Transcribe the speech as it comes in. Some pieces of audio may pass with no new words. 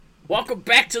Welcome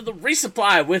back to the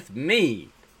Resupply with me,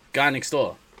 Guy Next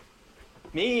Door.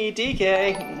 Me,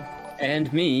 DK.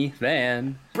 And me,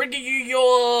 Van. Bringing you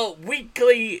your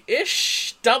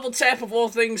weekly-ish double tap of all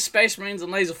things Space Marines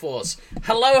and Laser Force.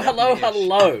 Hello.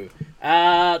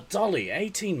 Dolly,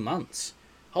 18 months.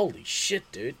 Holy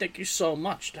shit, dude. Thank you so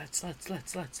much. Let's.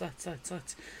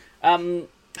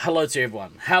 Hello to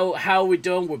everyone. How are we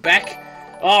doing? We're back.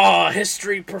 Oh,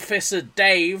 History Professor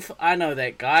Dave. I know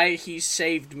that guy. He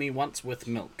saved me once with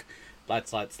milk.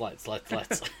 Lights. Oh,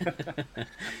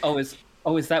 is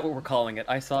that what we're calling it?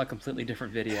 I saw a completely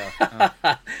different video.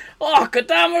 Oh,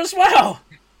 Kodama as well.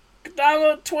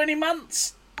 Kodama, 20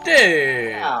 months.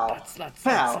 Dude.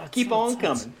 Wow. Keep on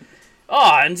coming.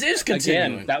 Oh, and Zev's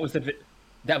continuing. Again, that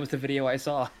was the video I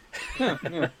saw.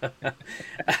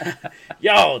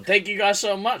 Yo, thank you guys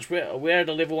so much. We're at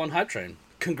a level 1 hype train.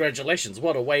 Congratulations.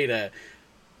 What a way to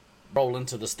roll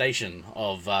into the station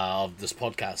of this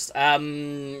podcast.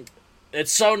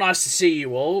 It's so nice to see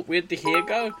you all. Where'd the hair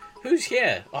go? Who's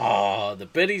here? Oh, the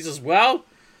biddies as well.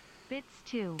 Bits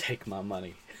too. Take my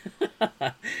money.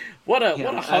 What a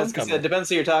homecoming. It depends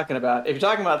who you're talking about. If you're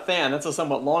talking about Than, that's a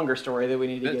somewhat longer story that we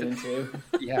need to get into.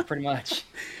 Yeah, pretty much.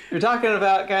 If you're talking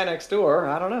about Guy Next Door,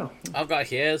 I don't know. I've got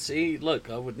hair. See,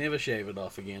 look, I would never shave it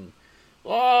off again.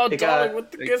 Oh, Dolly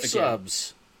with the gift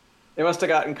subs. They must have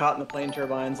gotten caught in the plane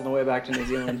turbines on the way back to New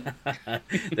Zealand.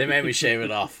 They made me shave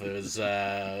it off. It was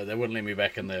they wouldn't let me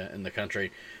back in the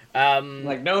country.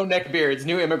 Like no neck beards,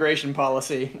 new immigration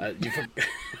policy.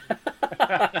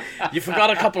 You forgot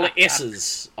a couple of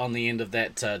S's on the end of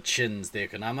that chins there,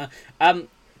 Konama.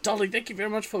 Dolly, thank you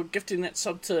very much for gifting that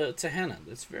sub to Hannah.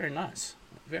 That's very nice.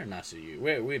 Very nice of you.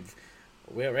 We're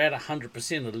at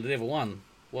 100% of level 1.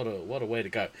 What a way to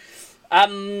go.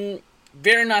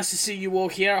 Very nice to see you all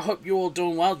here. I hope you're all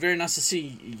doing well. Very nice to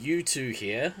see you two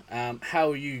here.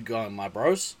 How are you going, my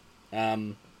bros?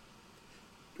 How's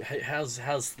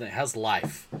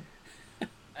life?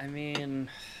 I mean,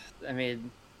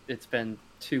 it's been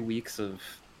 2 weeks of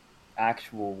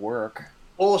actual work.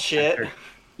 Bullshit.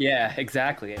 Yeah,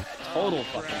 exactly. Total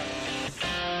fucking.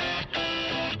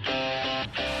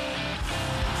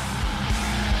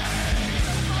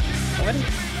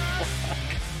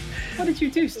 What did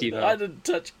you do, Steve? I didn't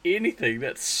touch anything.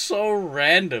 That's so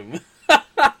random.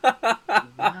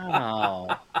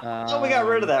 Wow. We got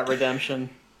rid of that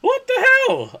redemption. What the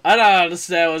hell? I don't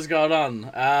understand what's going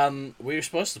on. We were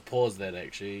supposed to pause that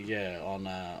actually. Yeah,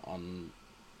 on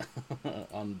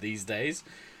these days.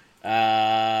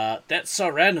 That's so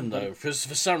random though. For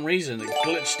some reason, it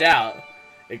glitched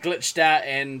out.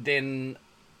 And then,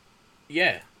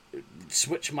 yeah.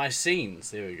 Switch my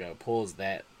scenes. There we go. Pause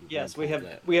that. Yes, we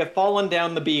have fallen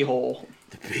down the bee-hole.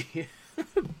 The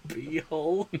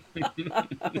bee-hole?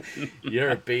 You're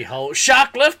a bee-hole.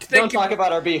 Sharklift, Don't talk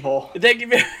about our bee-hole. Thank you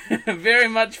very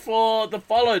much for the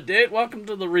follow, dude. Welcome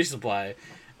to the Resupply.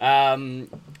 In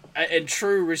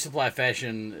true Resupply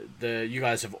fashion, you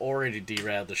guys have already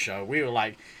derailed the show. We were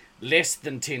like less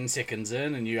than 10 seconds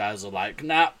in, and you guys are like,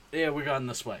 nah, yeah, we're going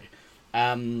this way.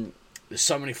 There's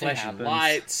so many flashing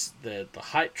lights. The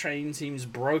hype train seems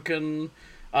broken.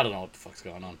 I don't know what the fuck's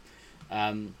going on.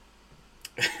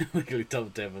 We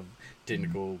don't have a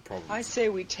technical problem. I say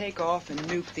we take off and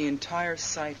nuke the entire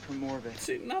site from orbit.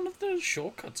 See, none of those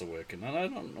shortcuts are working, and I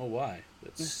don't know why.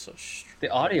 That's so strange. The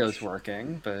audio's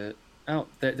working, but oh,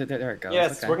 there it goes. Yeah,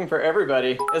 it's working for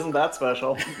everybody. Isn't that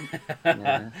special?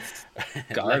 Yeah.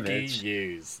 Garbage.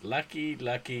 Lucky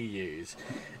yous.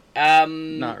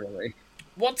 Not really.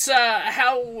 What's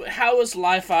how has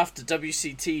life after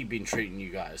WCT been treating you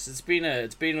guys? It's been a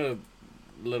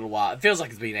little while. It feels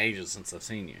like it's been ages since I've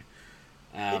seen you.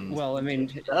 Well, I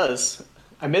mean, it does.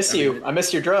 I miss you. I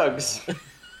miss your drugs.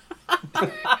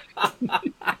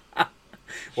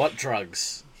 What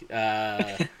drugs?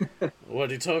 What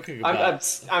are you talking about?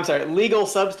 I'm sorry. Legal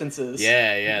substances.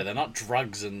 Yeah. They're not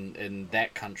drugs in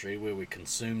that country where we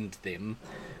consumed them,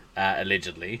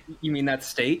 allegedly. You mean that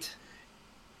state?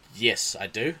 Yes, I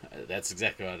do. That's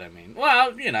exactly what I mean.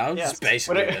 Well, yes. It's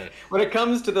basically... When it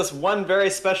comes to this one very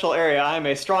special area, I'm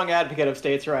a strong advocate of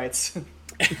states' rights.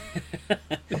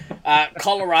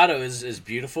 Colorado is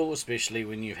beautiful, especially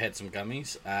when you've had some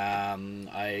gummies.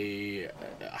 I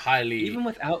highly... Even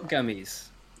without gummies,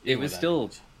 it was still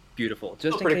beautiful,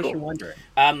 just in case you're wondering.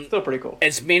 Still pretty cool.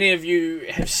 As many of you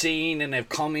have seen and have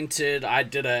commented, I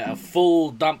did a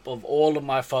full dump of all of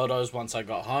my photos once I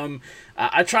got home.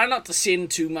 I try not to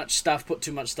send too much stuff, put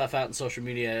too much stuff out on social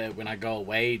media when I go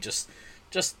away, just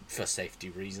for safety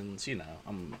reasons.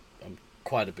 I'm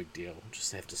quite a big deal.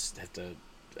 Just have to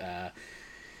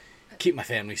keep my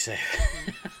family safe.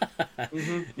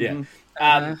 Yeah.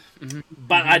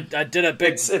 But I did a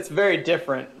big... It's very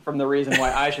different from the reason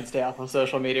why I should stay off of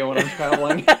social media when I'm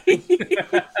traveling.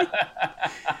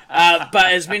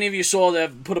 But as many of you saw,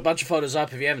 they've put a bunch of photos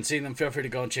up. If you haven't seen them, feel free to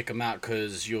go and check them out,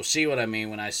 because you'll see what I mean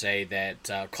when I say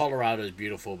that Colorado is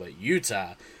beautiful, but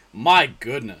Utah, my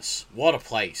goodness, what a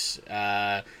place.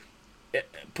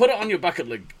 Put it on your bucket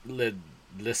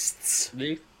lists.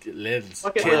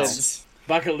 Bucket lids.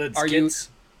 Bucket lids, kids.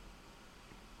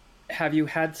 Have you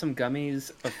had some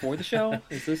gummies before the show?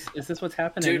 Is this what's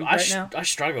happening? Dude, now? I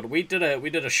struggled. We did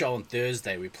a show on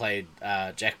Thursday. We played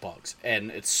Jackbox,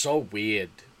 and it's so weird.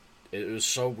 It was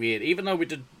so weird. Even though we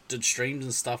did streams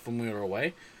and stuff when we were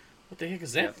away. What the heck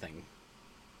is that thing?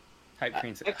 Hype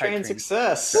train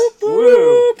success. Boop,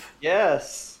 boop.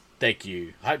 Yes. Thank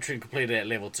you. Hype train completed at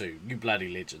level 2. You bloody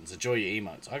legends. Enjoy your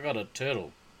emotes. I got a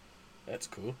turtle. That's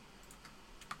cool.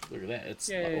 Look at that. It's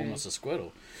like almost a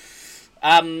Squirtle.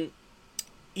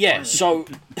 Yeah, so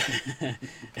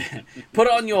put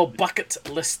it on your bucket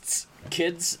lists,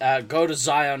 kids. Go to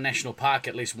Zion National Park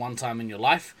at least one time in your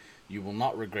life. You will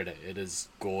not regret it. It is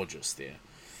gorgeous there.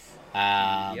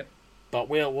 Yep. But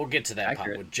we'll get to that Accurate.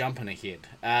 part. We're jumping ahead.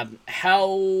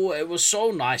 How it was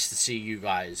so nice to see you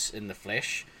guys in the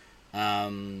flesh.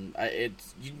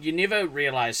 You never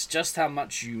realize just how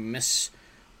much you miss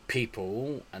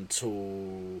people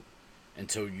until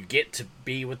you get to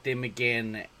be with them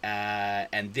again,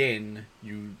 and then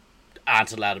you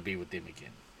aren't allowed to be with them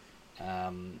again.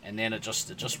 And then it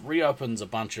just reopens a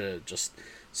bunch of just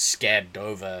scabbed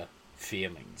over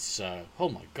feelings. So, oh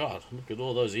my god, look at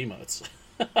all those emotes.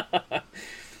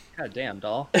 God damn,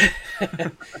 doll.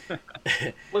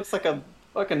 Looks like a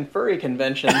fucking furry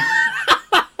convention.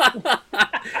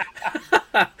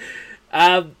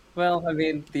 Well, I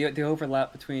mean, the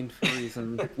overlap between furries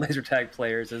and laser tag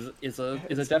players is a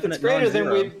definite. It's greater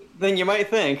non-zero. than you might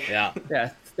think. Yeah,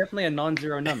 yeah, it's definitely a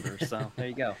non-zero number. So there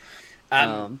you go.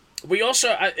 We also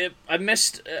I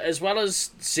missed, as well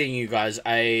as seeing you guys,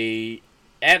 I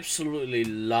absolutely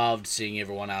loved seeing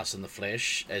everyone else in the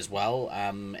flesh as well,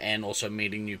 and also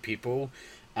meeting new people.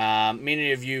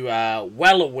 Many of you are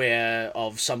well aware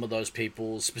of some of those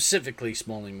people, specifically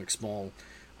Smalling McSmall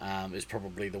is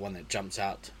probably the one that jumps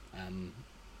out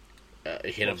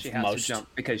ahead of she has most. to jump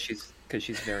because she's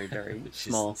very very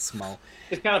small. It's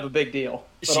kind of a big deal,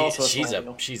 but also she's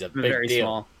a big very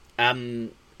deal. Small.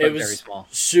 It was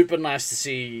super nice to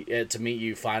see to meet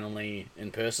you finally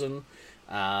in person.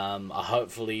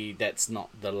 Hopefully that's not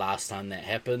the last time that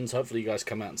happens. Hopefully you guys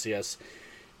come out and see us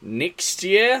next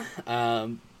year.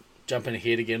 Jumping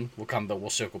ahead again, we'll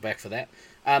circle back for that.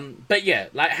 But yeah,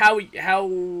 like how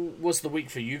was the week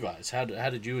for you guys? How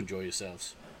did you enjoy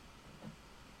yourselves?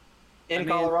 In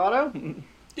Colorado?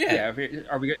 Yeah.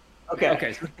 Are we good?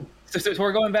 Okay. So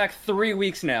we're going back 3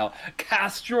 weeks now.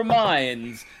 Cast your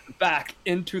minds back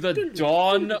into the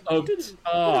dawn of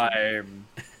time.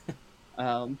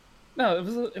 No,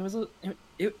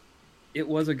 it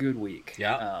was a good week.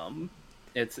 Yeah.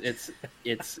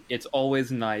 It's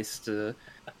always nice to.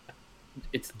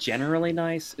 It's generally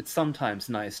nice. It's sometimes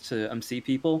nice to see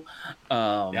people.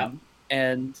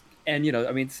 And you know,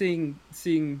 I mean, seeing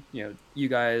you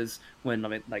guys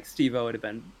when like Steve-O, it had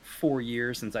been 4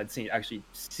 years since I'd seen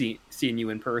you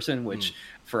in person, which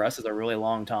for us is a really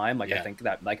long time. Like I think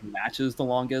that like matches the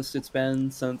longest it's been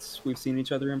since we've seen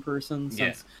each other in person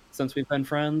since we've been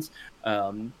friends.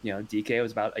 DK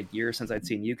was about a year since I'd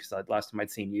seen you, because the last time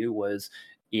I'd seen you was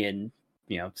in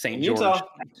St. George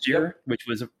last year, which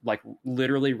was like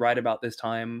literally right about this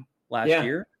time last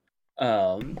year.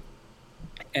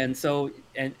 And so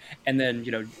and then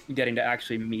getting to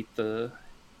actually meet the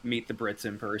Brits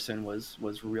in person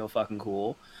was real fucking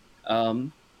cool.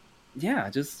 It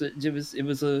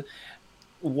was a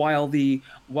while the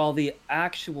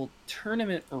actual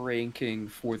tournament ranking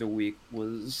for the week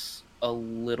was a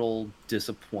little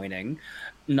disappointing,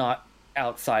 not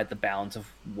outside the bounds of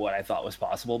what I thought was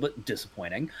possible, but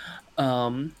disappointing.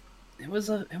 It was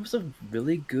a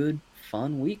really good,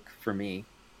 fun week for me.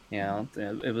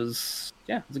 It was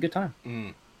a good time.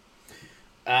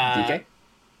 DK?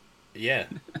 Yeah.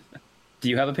 Do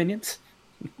you have opinions?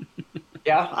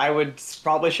 Yeah, I would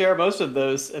probably share most of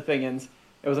those opinions.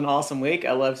 It was an awesome week.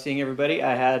 I loved seeing everybody.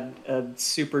 I had a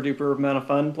super duper amount of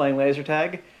fun playing laser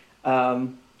tag.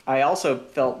 I also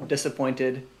felt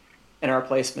disappointed in our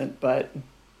placement, but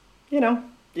you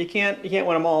can't win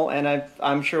them all, and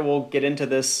I'm sure we'll get into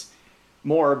this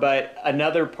more. But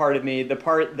another part of me, the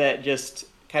part that just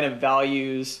kind of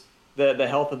values the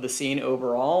health of the scene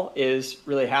overall, is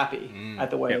really happy at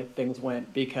the way things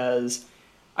went, because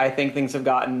I think things have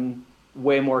gotten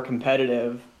way more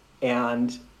competitive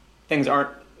and things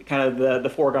aren't kind of the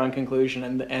foregone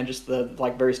conclusion and just the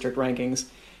like very strict rankings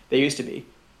they used to be.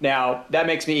 Now, that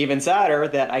makes me even sadder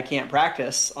that I can't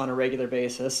practice on a regular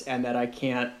basis and that I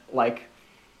can't, like,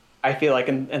 I feel like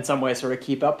in some way sort of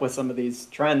keep up with some of these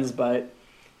trends, but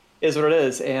is what it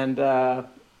is. And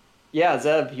yeah,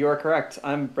 Zeb, you are correct.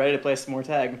 I'm ready to play some more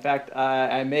tag. In fact,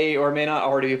 I may or may not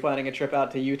already be planning a trip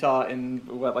out to Utah in,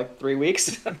 what, like 3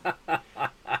 weeks?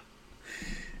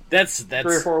 That's 3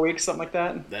 or 4 weeks, something like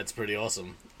that. That's pretty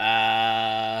awesome.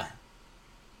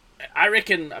 I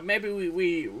reckon maybe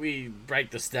we break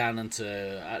this down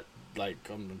into like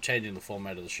I'm changing the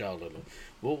format of the show a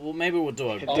little. Maybe we'll do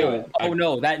a. Oh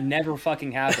no, that never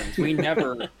fucking happens. We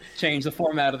never change the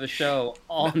format of the show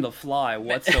on the fly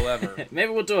whatsoever.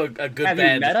 Maybe we'll do a good Have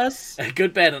bad. You met us? A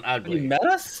good, bad, and ugly. Have you met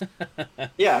us?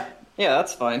 Yeah,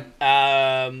 that's fine.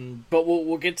 But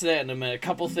we'll get to that in a minute. A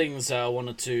couple things I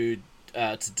wanted to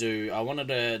do. I wanted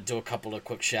to do a couple of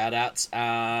quick shout outs.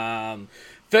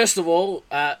 First of all,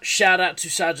 shout out to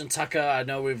Sergeant Tucker. I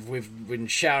know we've been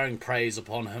showering praise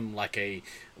upon him like a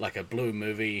blue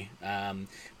movie,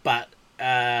 but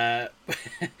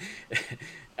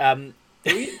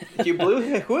You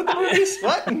blew who in the movies?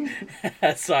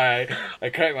 What? Sorry, I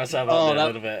cracked myself up there a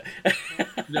little bit.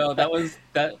 No, that was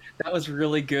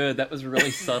really good. That was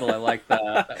really subtle. I like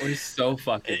that. That was so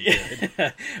fucking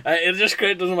good. It just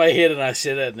crept into my head, and I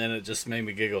said it, and then it just made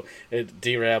me giggle. It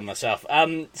derailed myself.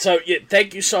 So yeah,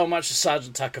 thank you so much to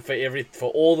Sergeant Tucker for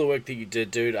all the work that you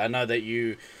did, dude. I know that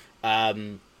you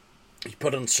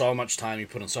put in so much time, you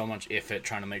put in so much effort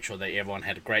trying to make sure that everyone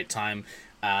had a great time.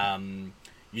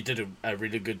 You did a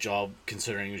really good job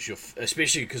considering it was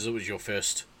especially because it was your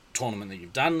first tournament that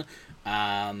you've done.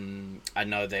 I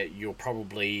know that you'll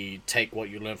probably take what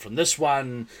you learned from this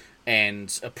one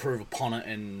and improve upon it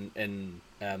in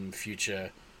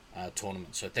future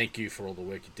tournaments. So thank you for all the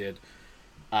work you did.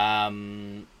 I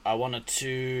wanted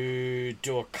to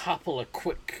do a couple of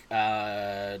quick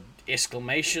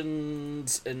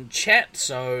exclamations in chat.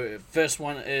 So first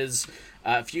one is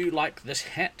if you like this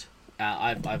hat,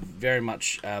 I've very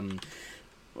much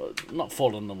not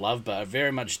fallen in love, but I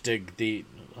very much dig the.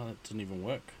 Oh, that didn't even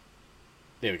work.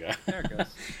 There we go. There it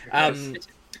goes.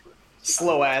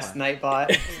 Slow ass Nightbot.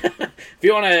 If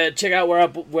you want to check out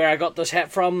where I got this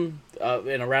hat from,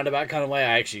 in a roundabout kind of way,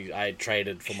 I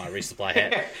traded for my Resupply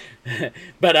hat.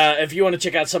 But if you want to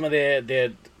check out some of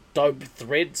their dope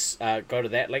threads, go to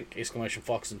that link,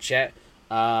 !Fox in chat.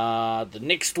 The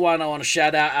next one I want to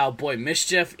shout out our boy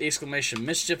Mischief,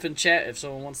 !Mischief in chat if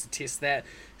someone wants to test that,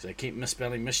 because I keep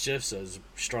misspelling Mischief, so there's a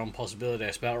strong possibility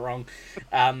I spell it wrong.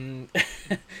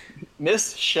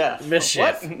 Mischief.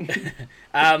 What?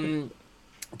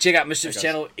 Check out Mischief's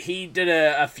channel. He did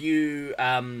a few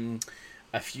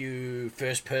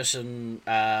first person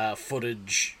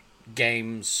footage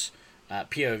games,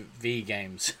 POV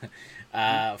games.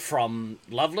 From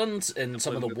Loveland in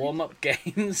some of the warm-up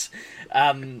games.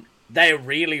 They're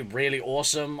really, really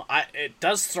awesome. It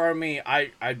does throw me...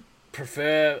 I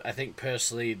prefer, I think,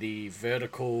 personally, the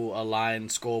vertical aligned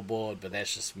scoreboard, but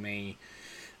that's just me.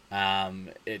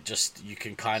 It just... You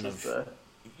can kind of...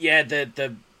 Yeah,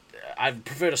 I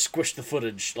prefer to squish the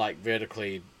footage, like,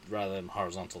 vertically rather than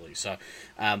horizontally. So,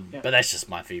 but that's just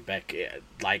my feedback.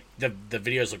 Like the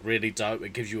videos look really dope.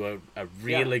 It gives you a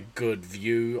really good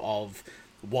view of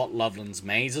what Loveland's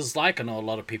maze is like. I know a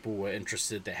lot of people were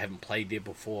interested that haven't played there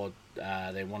before.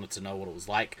 They wanted to know what it was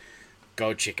like.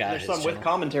 Go check out his channel. There's some with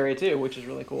commentary too, which is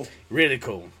really cool. Really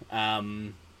cool.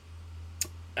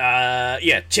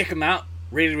 Yeah, check him out.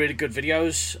 Really, really good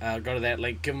videos. Go to that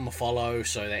link, give him a follow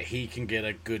so that he can get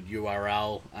a good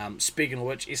URL. Speaking of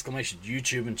which,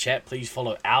 !YouTube in chat, please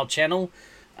follow our channel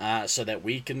so that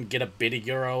we can get a better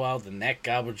URL than that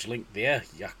garbage link there.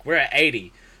 Yuck. We're at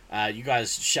 80. You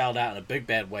guys shelled out in a big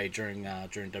bad way during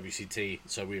WCT,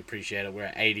 so we appreciate it. We're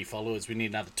at 80 followers. We need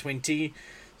another 20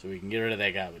 so we can get rid of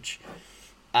that garbage.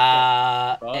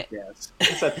 Yes.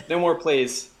 No more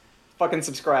please. Fucking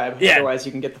subscribe, otherwise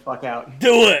you can get the fuck out.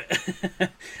 Do it!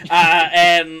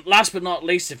 And last but not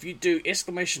least, if you do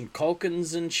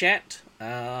 !Colkins in chat,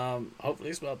 hopefully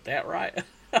I spelled that right,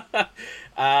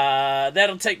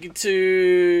 that'll take you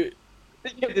to...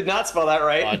 You did not spell that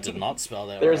right. I did not spell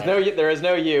that there right. There is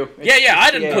no U. Yeah,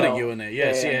 I didn't put a U in there.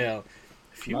 Yes, yeah.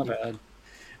 My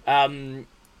bad.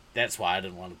 That's why I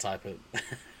didn't want to type it.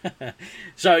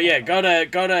 So yeah, go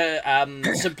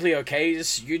to Simply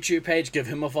OK's YouTube page, give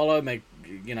him a follow, make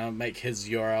his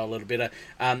URL a little better.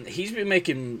 He's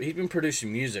been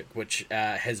producing music, which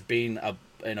has been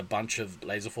in a bunch of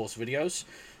Laser Force videos.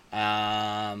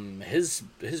 His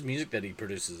music that he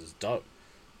produces is dope.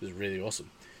 It's really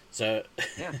awesome. So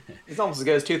yeah, he's almost as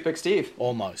good as Toothpick Steve.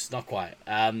 Almost, not quite.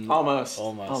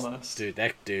 Almost. Dude,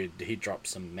 that dude, he dropped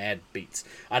some mad beats.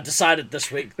 I decided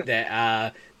this week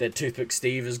that that Toothpick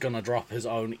Steve is gonna drop his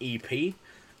own EP.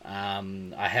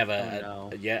 I have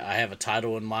I have a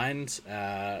title in mind.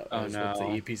 What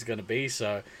the EP's gonna be.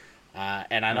 So,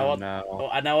 and I know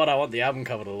I know what I want the album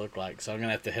cover to look like. So I'm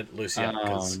gonna have to hit Lucy up.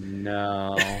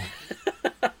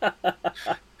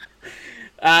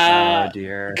 Oh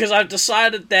dear. Because I've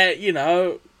decided that, you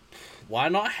know, why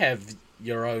not have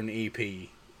your own EP?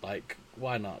 Like,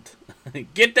 why not?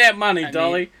 Get that money,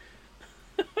 Dolly.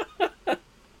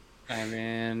 I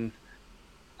mean,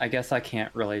 I guess I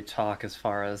can't really talk as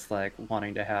far as like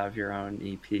wanting to have your own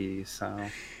EP, so.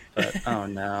 But oh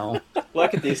no.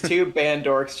 Look at these two band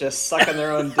dorks just sucking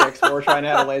their own dicks while we're trying to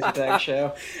have a laser tag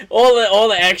show. All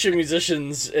the action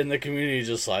musicians in the community are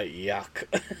just like, yuck.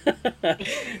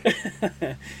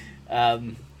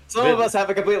 Some of us have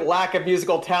a complete lack of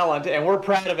musical talent, and we're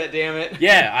proud of it, damn it.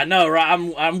 Yeah, I know,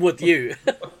 right? I'm with you.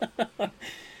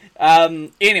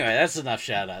 Anyway, that's enough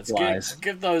shout-outs.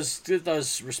 Give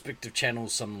those respective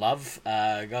channels some love.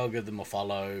 Go give them a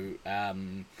follow.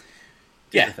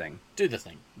 Do the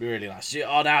thing. Be really nice.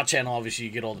 On our channel, obviously,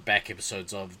 you get all the back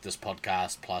episodes of this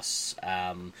podcast. Plus,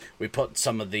 we put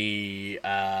some of the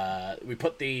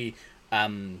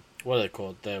what are they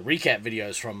called? The recap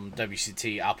videos from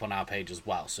WCT up on our page as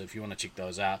well. So if you want to check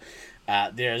those out,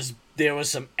 there was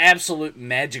some absolute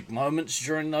magic moments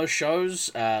during those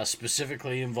shows,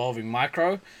 specifically involving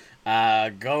Micro.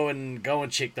 Go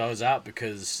and check those out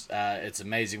because it's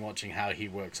amazing watching how he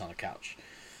works on a couch.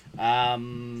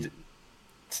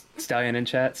 Stallion in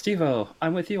chat. Steve-O,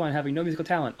 I'm with you on having no musical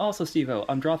talent. Also, Steve-O,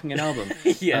 I'm dropping an album.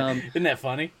 Yeah, isn't that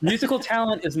funny? Musical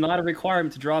talent is not a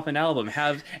requirement to drop an album.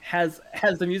 Has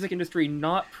the music industry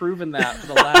not proven that for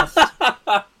the last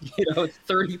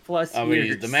 30 plus years? I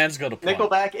mean, the man's got a point.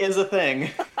 Nickelback is a thing.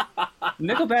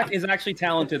 Nickelback is actually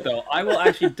talented, though. I will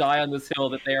actually die on this hill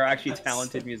that they are actually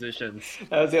talented musicians.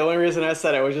 That was the only reason I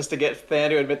said it, was just to get Fan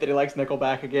to admit that he likes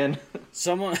Nickelback again.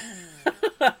 Someone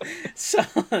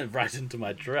right into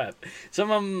my trap.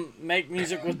 Someone make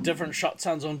music with different shot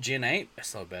sounds on Gen 8.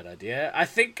 That's not a bad idea. I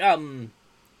think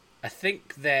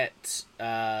that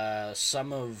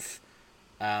some of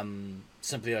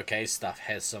Simply OK stuff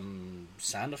has some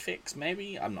sound effects,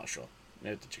 maybe? I'm not sure. I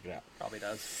have to check it out. Probably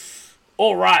does.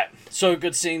 Alright, so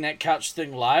good seeing that couch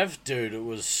thing live. Dude, it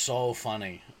was so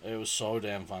funny. It was so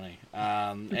damn funny.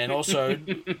 And also,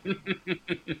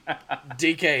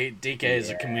 DK is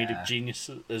a comedic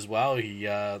genius as well. He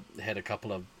had a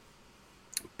couple of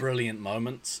brilliant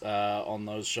moments on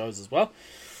those shows as well.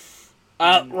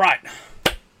 Right.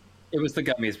 It was the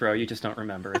gummies, bro. You just don't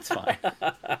remember. It's fine.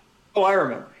 Oh, I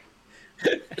remember.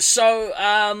 So,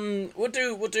 we'll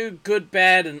do good,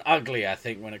 bad, and ugly, I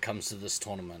think, when it comes to this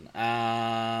tournament.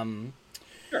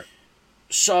 Sure.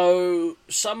 So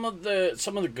some of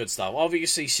the good stuff.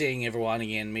 Obviously, seeing everyone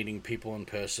again, meeting people in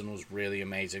person was really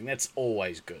amazing. That's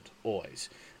always good, always.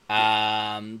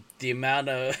 The amount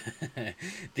of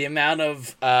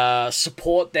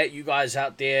support that you guys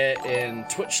out there in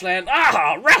Twitchland.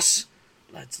 Russ,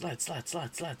 let's.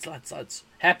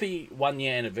 Happy 1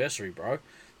 year anniversary, bro.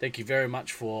 Thank you very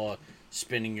much for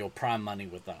spending your Prime money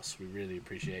with us. We really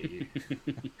appreciate you.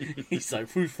 He's like,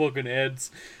 who fucking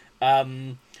ads?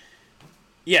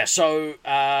 Yeah, so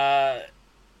the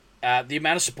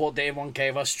amount of support that everyone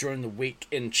gave us during the week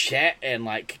in chat and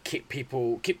like kept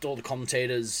all the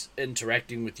commentators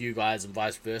interacting with you guys and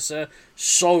vice versa,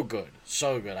 so good.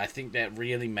 I think that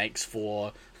really makes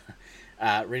for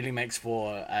a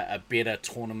better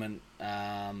tournament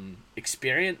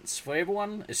experience for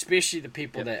everyone, especially the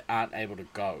people that aren't able to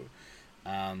go.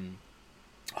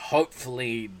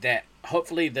 Hopefully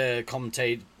the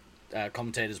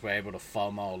commentators were able to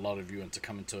FOMO a lot of you into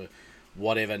coming to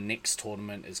whatever next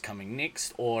tournament is coming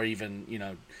next, or even, you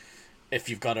know, if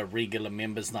you've got a regular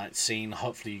members night scene,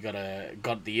 hopefully you got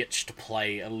the itch to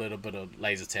play a little bit of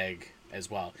laser tag as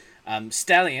well.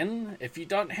 Stallion, if you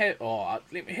don't have,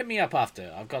 hit me up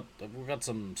after. We've got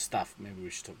some stuff maybe we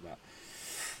should talk about.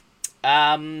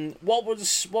 What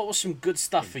was some good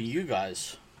stuff for you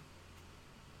guys?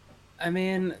 I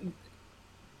mean,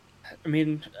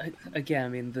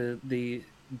 the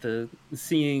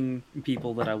seeing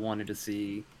people that I wanted to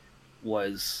see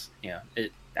was,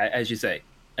 it, as you say,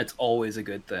 it's always a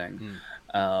good thing.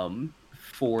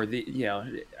 For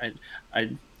the,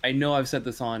 I know I've said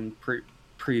this on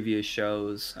previous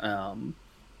shows,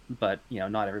 but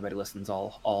not everybody listens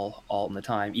all in the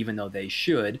time, even though they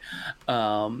should.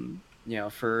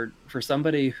 For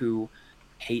somebody who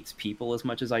hates people as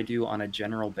much as I do on a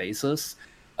general basis,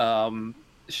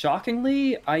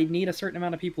 shockingly, I need a certain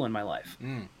amount of people in my life.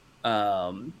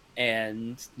 And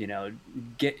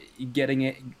getting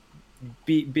it,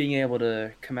 being able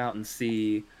to come out and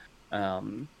see,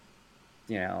 you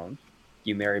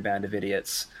merry band of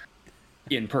idiots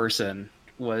in person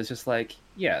was just like,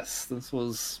 yes, this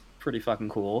was pretty fucking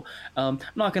cool. I'm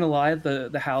not gonna lie,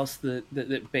 the house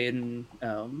that Baden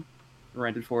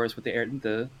rented for us with the Airbnb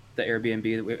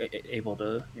that we were able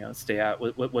to stay at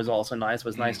was also nice. It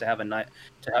was nice to have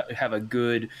have a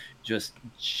good, just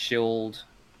chilled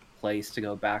place to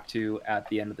go back to at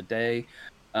the end of the day,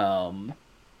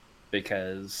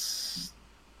 because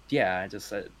I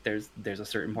just there's a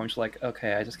certain point you're like,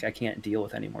 okay, I can't deal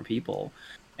with any more people,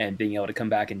 and being able to come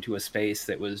back into a space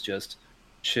that was just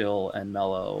chill and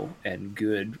mellow and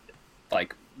good,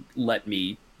 like, let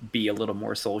me be a little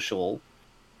more social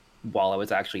while I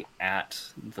was actually at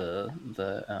the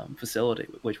facility,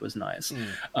 which was nice.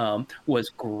 Was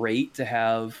great to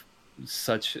have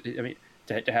such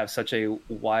to have such a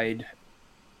wide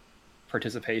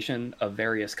participation of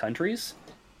various countries.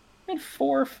 And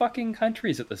 4 fucking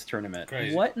countries at this tournament.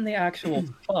 Crazy. What in the actual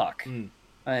fuck?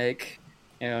 Like,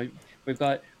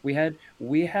 we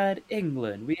had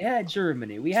England, we had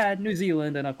Germany, we had New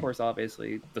Zealand, and of course,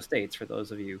 obviously, the States, for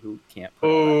those of you who can't put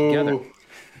all that together.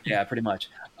 Yeah, pretty much.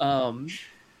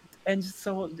 And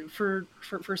so for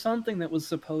something that was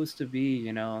supposed to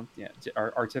be,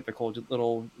 our typical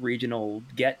little regional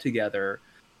get together,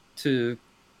 to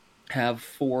have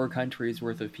 4 countries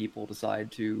worth of people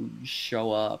decide to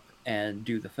show up and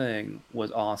do the thing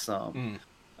was awesome.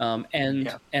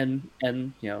 And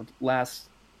last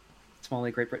small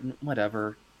Great Britain,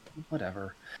 whatever.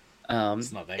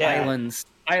 It's not that islands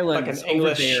like an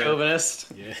English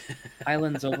chauvinist. Yeah.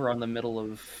 Islands over on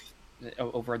the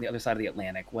other side of the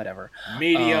Atlantic, whatever.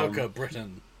 Mediocre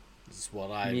Britain is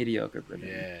what I. Mediocre Britain.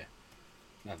 Yeah.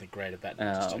 Nothing great about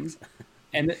that.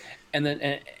 And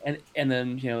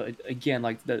then again,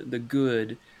 like the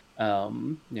good,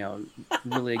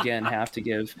 really again have to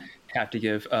give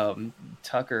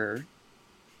Tucker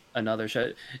another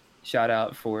shout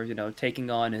out for taking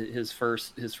on his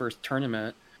first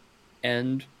tournament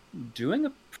and doing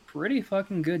a pretty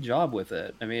fucking good job with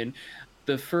it. I mean,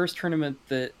 the first tournament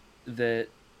that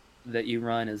you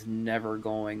run is never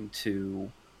going to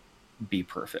be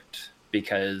perfect,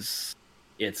 because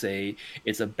it's a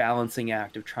balancing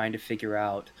act of trying to figure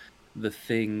out the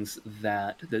things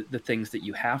that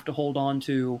you have to hold on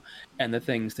to and the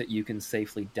things that you can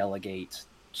safely delegate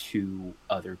to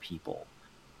other people.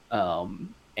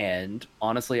 And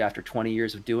honestly, after 20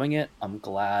 years of doing it, I'm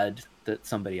glad that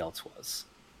somebody else was,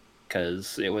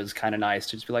 because it was kind of nice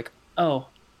to just be like, oh,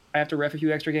 I have to ref a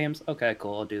few extra games. Okay,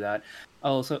 cool, I'll do that.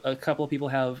 Oh, so a couple of people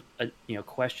have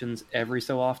questions every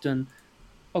so often.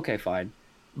 Okay, fine,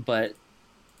 but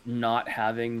not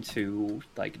having to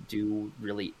do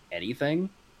really anything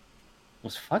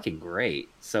was fucking great.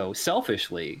 So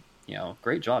selfishly,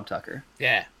 great job, Tucker.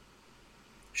 Yeah,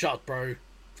 shot, bro.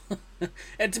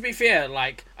 And to be fair,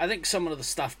 I think some of the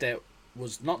stuff that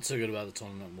was not so good about the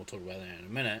tournament, we'll talk about that in a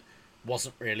minute,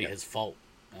 wasn't really his fault.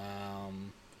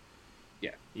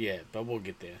 Yeah, but we'll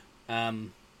get there.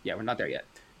 We're not there yet.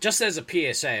 Just as a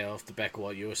PSA off the back of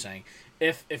what you were saying,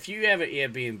 if you have an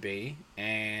Airbnb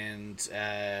and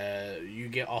you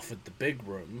get offered the big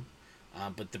room,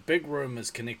 but the big room is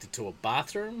connected to a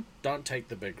bathroom, don't take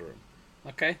the big room.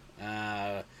 Okay?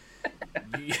 Yeah,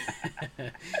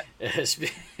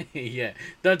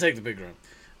 don't take the big room.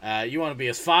 You want to be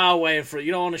as far away from.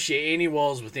 You don't want to share any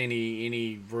walls with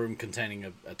any room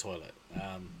containing a toilet.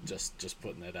 Just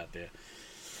putting that out there.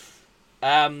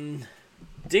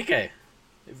 DK,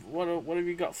 what have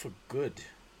you got for good?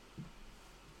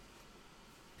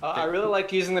 I really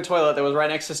liked using the toilet that was right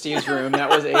next to Steve's room. That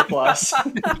was A+.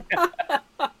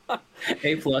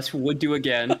 A+ would do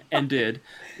again, and did.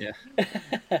 Yeah.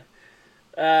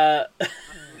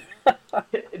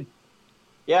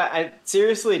 Yeah,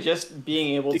 seriously, just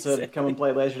being able to come and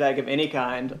play laser tag of any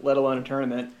kind, let alone a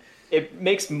tournament, it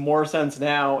makes more sense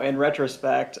now in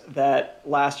retrospect that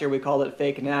last year we called it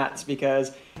fake Nats,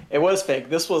 because it was fake.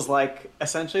 This was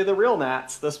essentially the real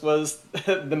Nats. This was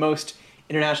the most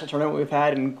international tournament we've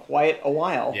had in quite a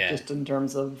while, just in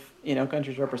terms of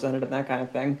countries represented and that kind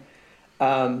of thing.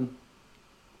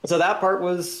 So that part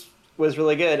was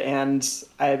really good, and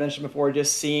I had mentioned before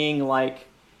just seeing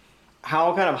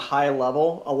how kind of high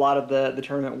level a lot of the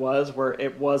tournament was, where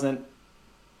it wasn't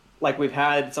like we've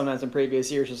had sometimes in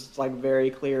previous years, just very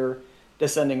clear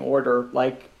descending order.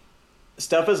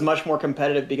 Stuff is much more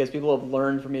competitive because people have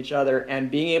learned from each other,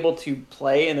 and being able to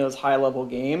play in those high level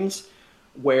games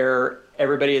where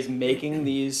everybody is making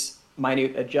these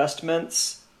minute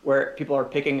adjustments where people are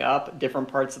picking up different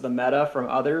parts of the meta from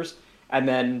others and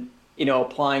then,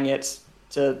 applying it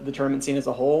to the tournament scene as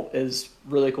a whole is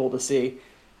really cool to see.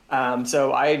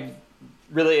 So I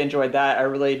really enjoyed that. I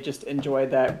really just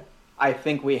enjoyed that. I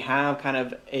think we have kind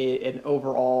of an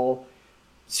overall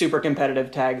super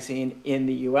competitive tag scene in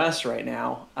the US right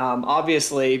now.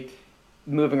 Obviously,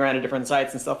 moving around to different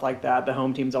sites and stuff like that, the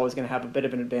home team's always going to have a bit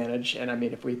of an advantage. And I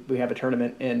mean, if we have a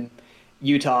tournament in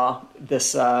Utah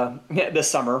this this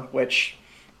summer, which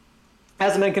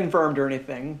hasn't been confirmed or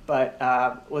anything, but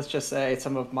let's just say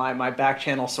some of my back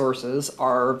channel sources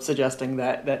are suggesting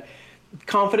that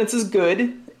confidence is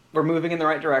good. We're moving in the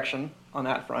right direction on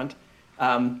that front.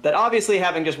 That obviously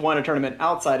having just won a tournament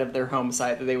outside of their home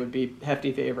site, that they would be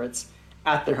hefty favorites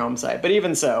at their home site. But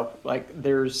even so, like,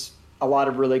 there's a lot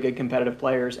of really good competitive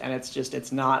players, and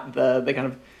it's not the kind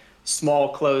of small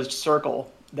closed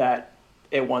circle that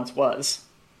it once was.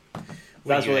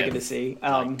 That's really good to see.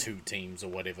 Like 2 teams or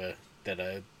whatever that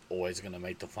are always going to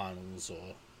make the finals,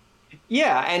 or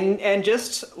and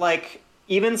just like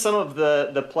even some of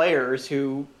the players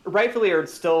who rightfully are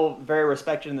still very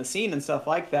respected in the scene and stuff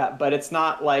like that, but it's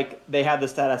not like they have the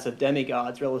status of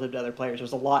demigods relative to other players.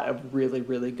 There's a lot of really,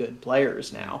 really good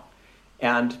players now,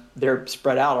 and they're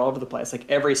spread out all over the place. Like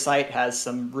every site has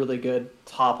some really good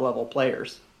top level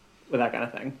players with that kind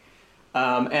of thing.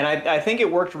 And I think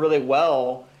it worked really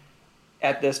well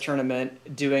at this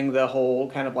tournament, doing the whole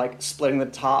kind of like splitting the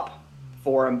top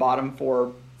 4 and bottom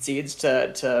 4 seeds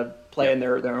to play in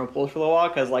their own pools for a little while.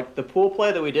 Because like the pool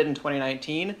play that we did in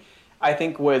 2019, I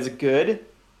think was good,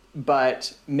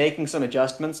 but making some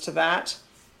adjustments to that,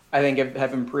 I think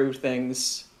have improved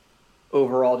things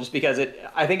overall. Just because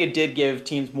I think it did give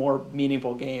teams more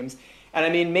meaningful games. And I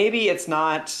mean, maybe it's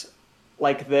not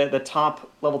like the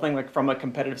top level thing, like from a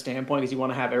competitive standpoint, because you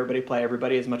want to have everybody play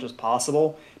everybody as much as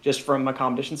possible, just from a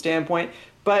competition standpoint.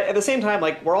 But at the same time,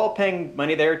 like we're all paying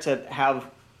money there to have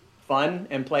fun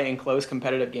and play in close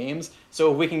competitive games.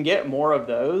 So if we can get more of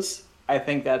those, I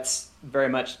think that's very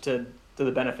much to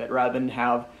the benefit, rather than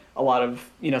have a lot of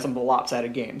some of the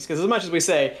lopsided games. Because as much as we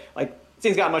say like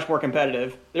things got much more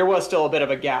competitive, there was still a bit of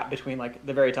a gap between like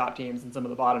the very top teams and some of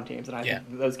the bottom teams, and I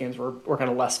think those games were kind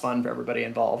of less fun for everybody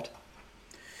involved.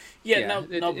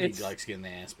 Nobody likes getting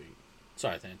their ass beat.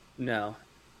 Sorry, Than. No,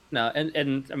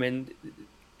 and I mean,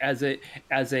 as a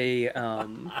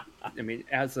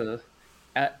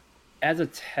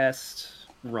test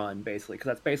run, basically, because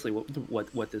that's basically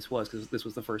what this was, because this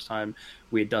was the first time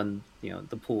we had done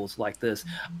the pools like this.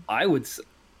 I would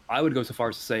go so far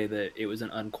as to say that it was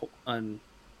an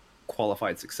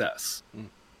unqualified success,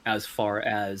 as far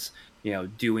as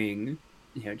doing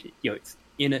it's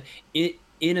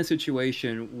in a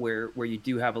situation where you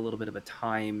do have a little bit of a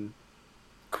time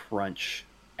crunch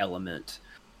element,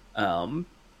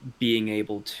 being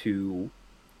able to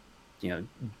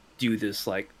do this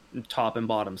like top and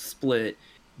bottom split,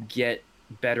 get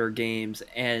better games,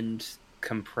 and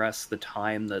compress the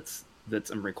time that's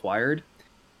required.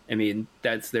 I mean,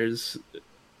 there's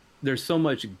so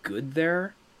much good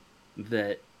there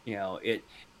that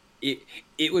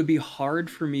it would be hard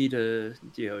for me to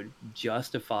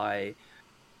justify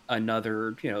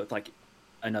another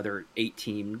another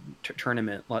 8-team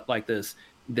tournament like this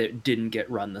that didn't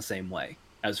get run the same way,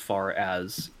 as far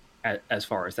as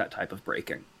that type of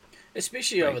breaking,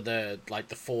 especially over the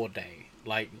 4-day,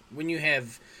 like when you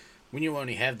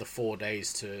only have the 4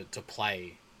 days to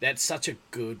play. That's such a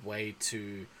good way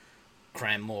to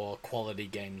cram more quality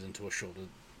games into a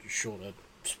shorter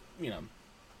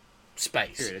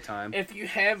space period of time. If you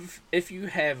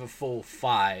have a full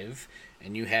 5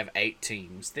 and you have 8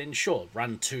 teams, then sure,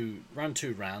 run two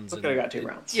rounds. Okay, I got 2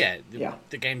 rounds.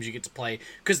 The games you get to play,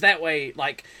 because that way,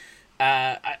 like,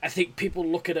 I think people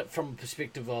look at it from a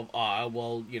perspective of,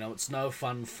 it's no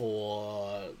fun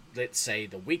for, let's say,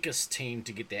 the weakest team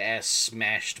to get their ass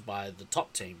smashed by the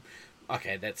top team.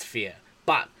 Okay, that's fair,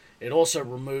 but it also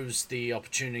removes the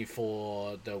opportunity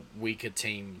for the weaker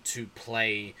team to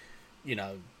play,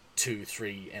 2,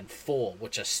 3, and 4,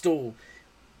 which are still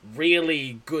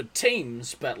really good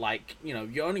teams, but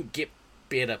you only get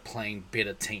better playing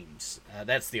better teams.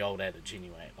 That's the old adage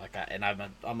anyway.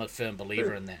 I'm a firm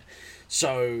believer in that.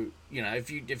 So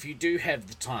if you do have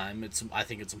the time, I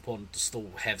think it's important to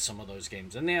still have some of those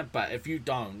games in there. But if you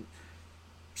don't,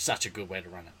 such a good way to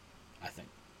run it, I think.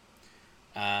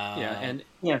 And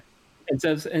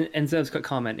Zev's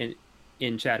comment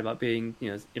in chat about being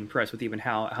impressed with even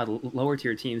how the lower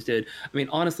tier teams did. I mean,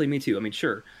 honestly, me too. I mean,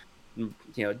 sure,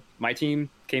 my team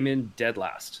came in dead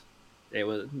last. It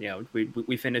was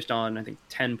we finished on, I think,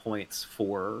 10 points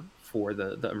for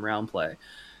the round play,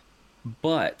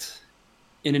 but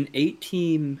in an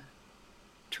 8-team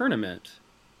tournament,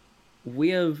 we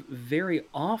have very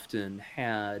often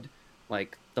had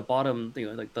like the bottom,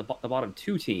 like the bottom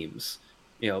 2 teams,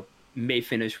 may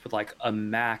finish with like a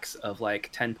max of like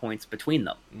 10 points between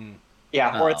them.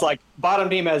 Yeah, or it's like bottom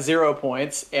team has 0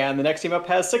 points and the next team up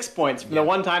has 6 points from the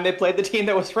one time they played the team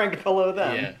that was ranked below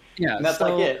them. Yeah, and that's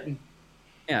like it.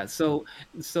 Yeah, so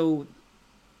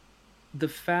the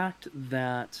fact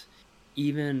that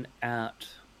even at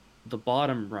the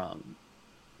bottom rung,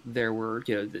 there were,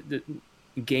 the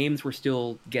games were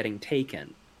still getting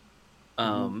taken,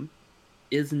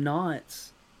 is not,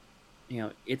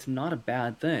 it's not a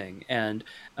bad thing. And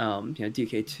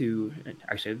DK2,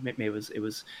 actually maybe it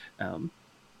was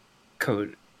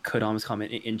Kodam's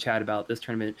comment in chat about this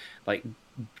tournament, like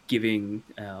giving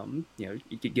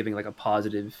giving like a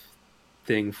positive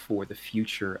thing for the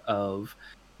future of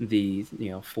the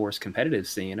forced competitive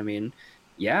scene. I mean,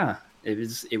 yeah, it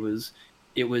was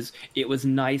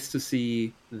nice to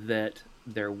see that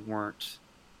there weren't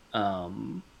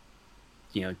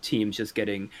teams just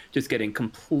getting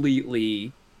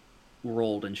completely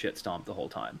rolled and shit stomped the whole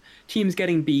time. Teams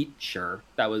getting beat, sure,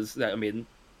 that's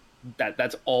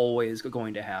always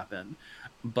going to happen.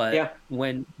 But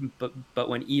when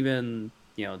even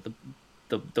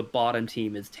the bottom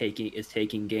team is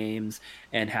taking games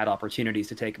and had opportunities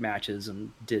to take matches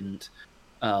and didn't,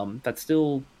 that's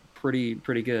still pretty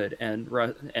good. And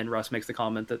Russ makes the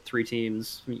comment that 3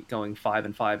 teams going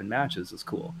 5-5 in matches is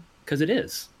cool, because it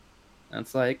is. And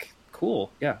it's like,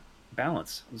 cool, yeah,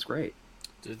 balance. It was great.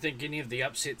 Do you think any of the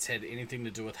upsets had anything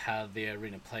to do with how the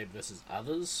arena played versus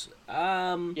others?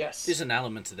 Yes. There's an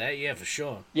element to that, yeah, for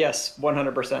sure. Yes,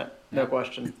 100%, no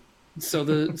question. So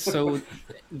that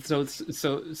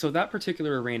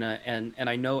particular arena, and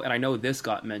I know this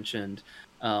got mentioned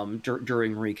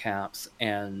during recaps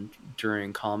and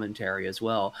during commentary as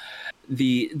well.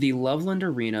 The Loveland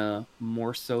arena,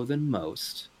 more so than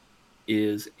most,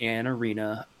 is an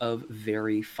arena of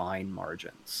very fine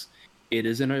margins. It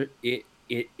is an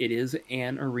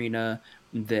arena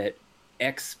that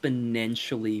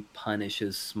exponentially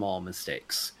punishes small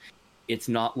mistakes. It's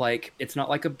not like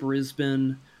a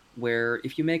Brisbane, where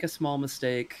if you make a small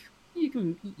mistake,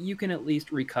 you can at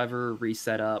least recover,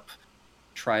 reset up,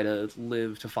 try to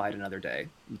live to fight another day.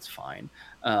 It's fine.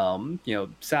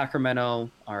 Sacramento,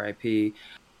 RIP.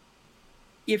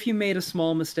 If you made a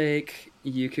small mistake,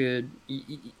 you could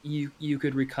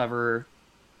recover,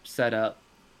 set up,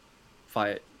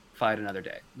 fight another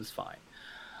day. It was fine.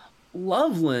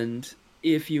 Loveland,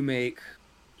 if you make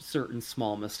certain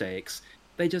small mistakes,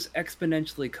 they just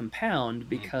exponentially compound,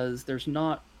 because there's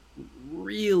not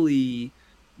really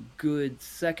good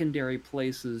secondary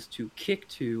places to kick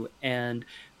to, and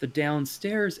the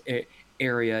downstairs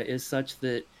area is such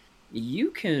that you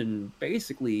can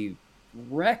basically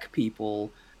wreck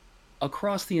people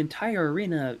across the entire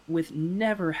arena with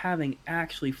never having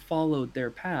actually followed their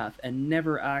path and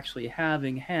never actually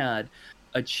having had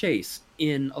a chase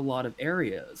in a lot of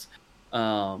areas.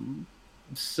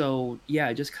 So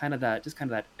yeah, just kind of that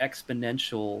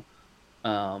exponential,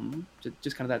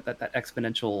 just kind of that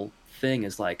exponential thing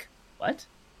is like, what?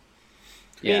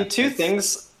 Yeah, I mean, two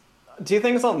things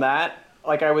on that.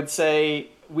 Like, I would say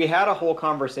we had a whole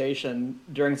conversation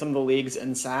during some of the leagues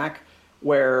in SAC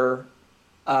where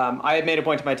I had made a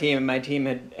point to my team, and my team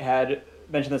had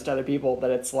mentioned this to other people,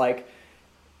 that it's like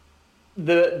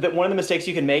the one of the mistakes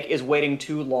you can make is waiting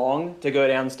too long to go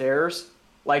downstairs.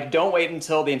 Like, don't wait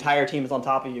until the entire team is on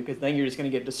top of you, because then you're just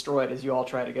going to get destroyed as you all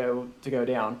try to go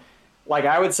down. Like,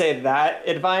 I would say that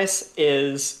advice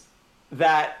is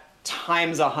that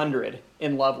times 100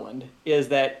 in Loveland, is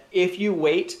that if you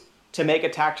wait to make a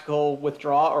tactical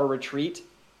withdraw or retreat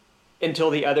until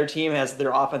the other team has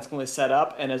their offense completely set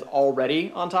up and is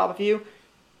already on top of you,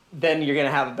 then you're going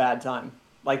to have a bad time.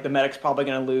 Like, the medic's probably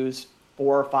going to lose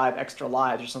 4 or 5 extra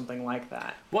lives or something like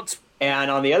that.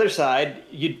 And on the other side,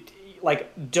 you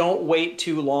don't wait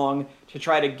too long to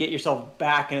try to get yourself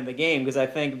back into the game, because I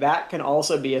think that can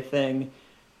also be a thing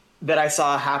that I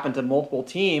saw happen to multiple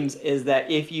teams, is that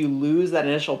if you lose that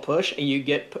initial push and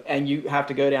you have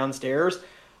to go downstairs,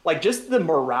 like, just the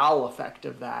morale effect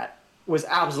of that was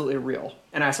absolutely real.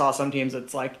 And I saw some teams,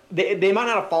 it's like they might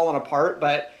not have fallen apart,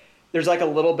 but there's like a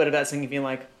little bit of that thing of being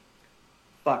like,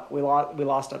 fuck, we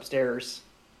lost upstairs,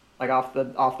 like off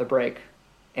the break,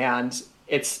 and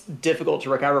it's difficult to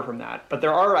recover from that. But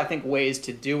there are, I think, ways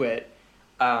to do it.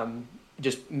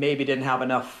 Just maybe didn't have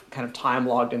enough kind of time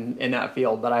logged in that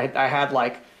field. But I had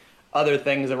like other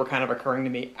things that were kind of occurring to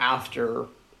me after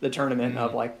the tournament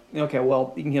of like, okay,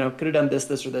 well, could have done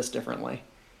this or this differently.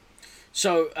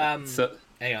 So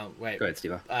hang on, wait. Go ahead,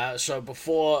 Steve. So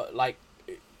before, like,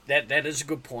 that is a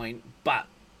good point, but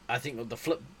I think the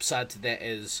flip side to that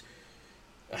is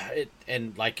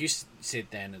and like you said,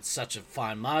 Dan, it's such a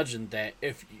fine margin that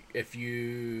if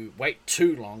you wait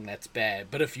too long, that's bad.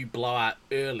 But if you blow out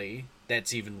early,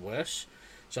 that's even worse.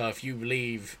 So if you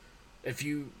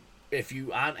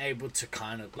aren't able to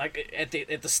kind of like at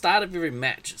the start of every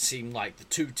match, it seemed like the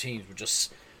two teams were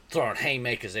just throwing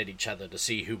haymakers at each other to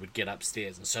see who would get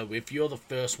upstairs. And so if you're the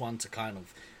first one to kind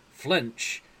of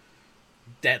flinch,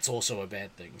 that's also a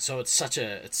bad thing. So it's such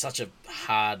a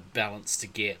hard balance to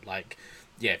get. Like,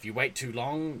 yeah, if you wait too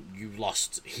long, you've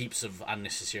lost heaps of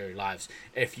unnecessary lives.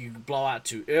 If you blow out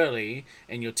too early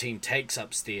and your team takes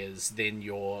upstairs, then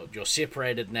you're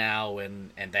separated now,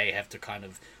 and they have to kind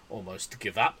of almost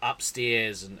give up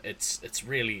upstairs, and it's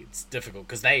difficult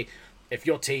because if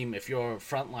your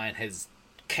front line has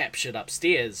captured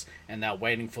upstairs and they're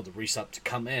waiting for the resup to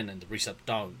come in and the resup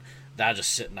don't, they're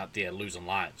just sitting up there losing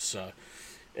lives. So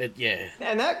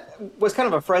and that was kind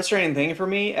of a frustrating thing for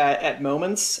me at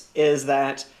moments, is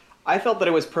that I felt that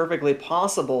it was perfectly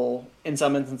possible in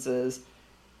some instances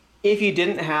if you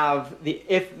didn't have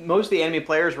if most of the enemy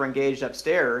players were engaged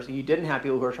upstairs and you didn't have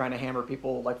people who were trying to hammer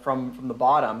people like from the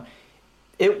bottom,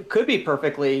 it could be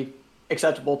perfectly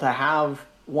acceptable to have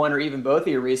one or even both of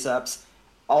your resups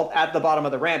all at the bottom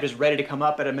of the ramp, just ready to come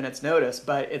up at a minute's notice.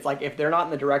 But it's like if they're not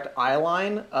in the direct eye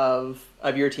line of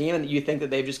your team and you think that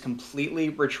they've just completely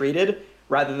retreated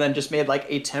rather than just made like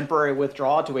a temporary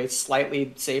withdrawal to a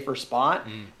slightly safer spot,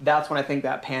 that's when I think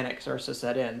that panic starts to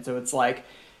set in. So it's like,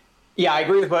 yeah, I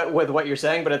agree with what you're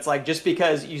saying, but it's like just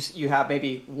because you have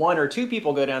maybe one or two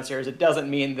people go downstairs, it doesn't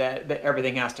mean that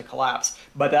everything has to collapse.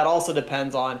 But that also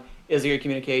depends on, is there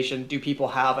communication? Do people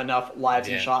have enough lives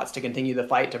and shots to continue the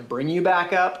fight to bring you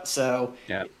back up? So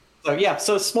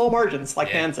small margins,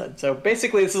 like Dan said. So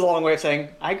basically, this is a long way of saying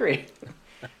I agree.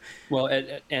 Well,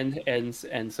 and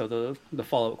so the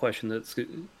follow-up question that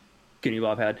Skinny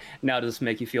Bob had, now does this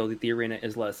make you feel that the arena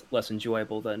is less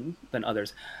enjoyable than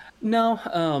others? No,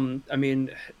 I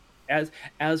mean,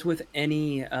 as with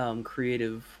any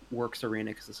creative works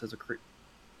arena, because this is a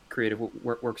creative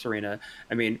works arena,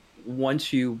 I mean,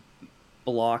 once you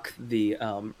block the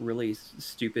really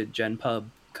stupid Gen Pub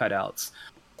cutouts,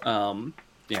 the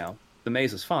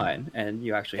maze is fine, and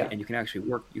you can actually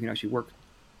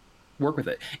work with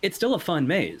it. It's still a fun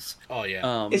maze. Oh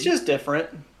yeah. It's just different.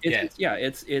 It's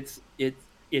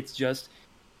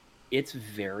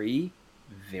very,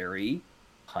 very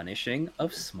punishing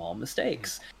of small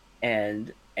mistakes,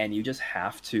 and you just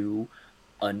have to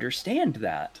understand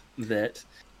that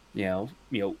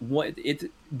what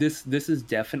this is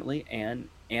definitely an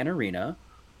arena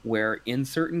where in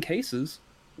certain cases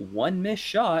one missed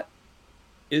shot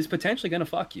is potentially going to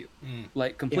fuck you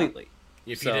like completely.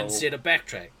 If you didn't set a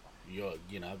backtrack, you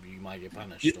might get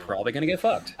punished. You're probably going to get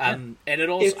fucked. And it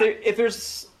also if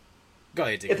there's go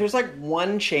ahead, if there's like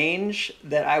one change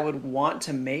that I would want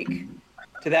to make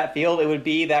to that field, it would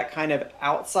be that kind of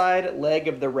outside leg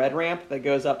of the red ramp that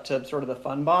goes up to sort of the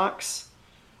fun box.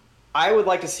 I would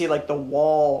like to see like the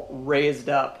wall raised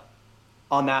up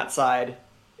on that side,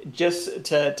 just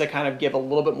to kind of give a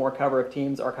little bit more cover if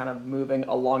teams are kind of moving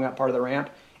along that part of the ramp,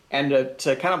 and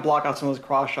to kind of block out some of those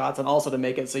cross shots, and also to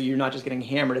make it so you're not just getting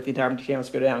hammered if the entire team has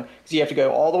to go down. Because you have to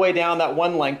go all the way down that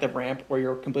one length of ramp where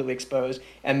you're completely exposed,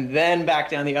 and then back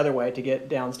down the other way to get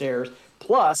downstairs.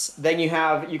 Plus, then you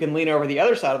can lean over the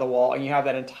other side of the wall, and you have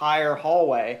that entire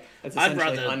hallway that's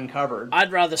essentially uncovered.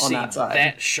 I'd rather see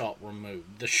that shot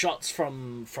removed. The shots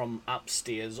from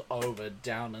upstairs over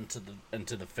down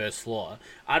into the first floor.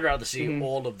 I'd rather see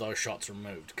all of those shots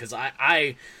removed, because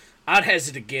I'd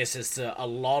hazard a guess as to a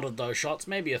lot of those shots,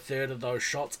 maybe a third of those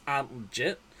shots aren't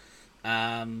legit.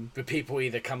 But people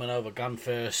either coming over gun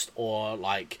first or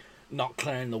like not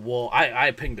clearing the wall.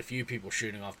 I pinged a few people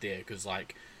shooting off there because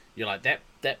like. You're like,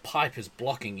 that pipe is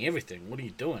blocking everything. What are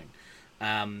you doing?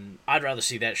 I'd rather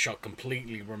see that shot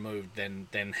completely removed than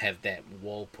have that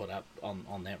wall put up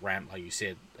on that ramp, like you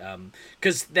said.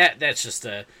 Because that's just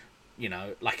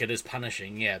like it is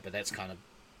punishing, but that's kind of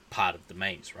part of the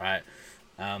maze, right?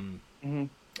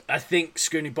 I think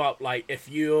Scoony Bop, like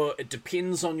it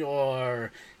depends on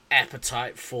your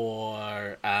appetite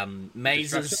for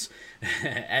mazes,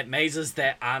 at mazes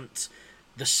that aren't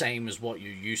the same as what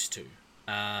you're used to.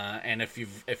 And if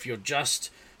you're just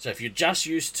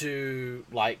used to,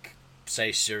 like,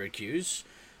 say Syracuse,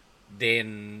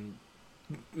 then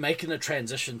making the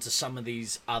transition to some of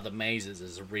these other mazes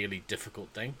is a really difficult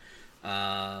thing.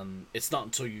 It's not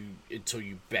until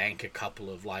you bank a couple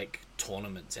of like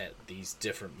tournaments at these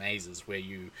different mazes where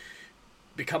you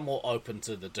become more open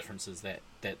to the differences that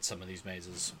some of these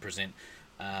mazes present.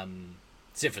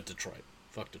 Except for Detroit.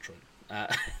 Fuck Detroit. No,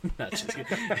 just kidding.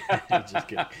 Just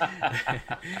kidding.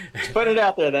 Just put it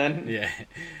out there then. Yeah.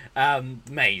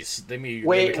 Maze. Let me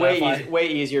way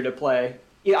easier to play.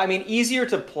 Yeah, I mean easier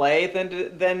to play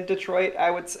than Detroit. I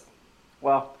would say.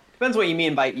 Well, depends what you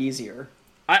mean by easier.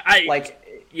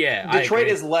 Detroit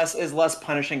is less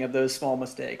punishing of those small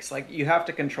mistakes. Like you have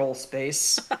to control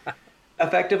space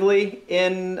effectively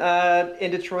in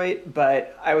Detroit,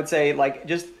 but I would say like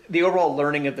just the overall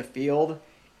learning of the field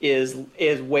is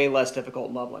way less difficult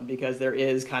in Loveland because there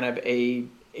is kind of a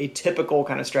typical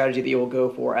kind of strategy that you will go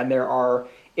for, and there are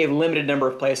a limited number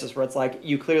of places where it's like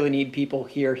you clearly need people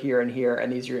here, here, and here,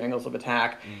 and these are your angles of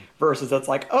attack. Versus it's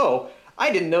like, oh,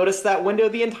 I didn't notice that window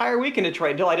the entire week in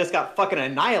Detroit until I just got fucking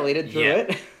annihilated through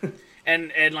it.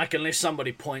 and like unless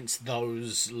somebody points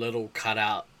those little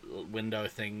cutout window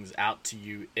things out to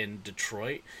you in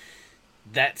Detroit,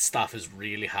 that stuff is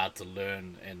really hard to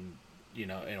learn in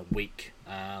a week.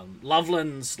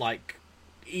 Loveland's like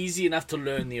easy enough to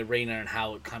learn the arena and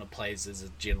how it kind of plays as a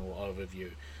general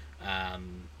overview.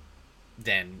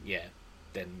 Than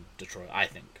Detroit, I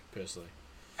think personally.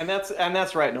 And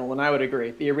that's right, Nolan. I would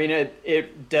agree. The arena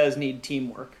it does need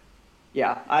teamwork.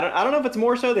 Yeah, I don't know if it's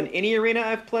more so than any arena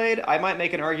I've played. I might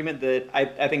make an argument that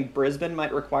I think Brisbane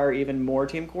might require even more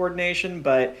team coordination,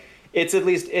 but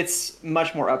it's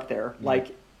much more up there.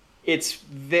 Like it's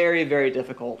very, very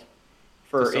difficult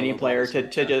for any player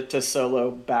to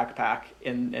solo backpack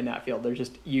in that field. There's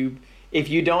just if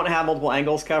you don't have multiple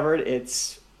angles covered,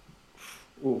 it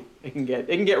can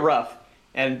get rough.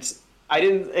 And I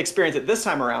didn't experience it this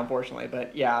time around, fortunately,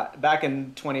 but yeah, back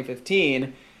in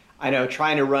 2015, I know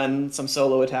trying to run some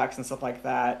solo attacks and stuff like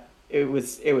that, it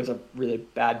was a really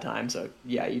bad time. So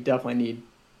yeah, you definitely need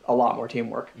a lot more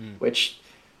teamwork, which,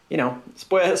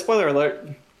 spoiler alert,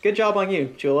 good job on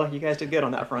you, Chula. You guys did good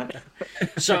on that front.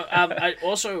 So I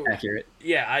also... Accurate.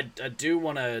 Yeah, I do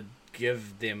want to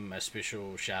give them a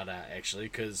special shout out, actually,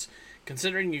 because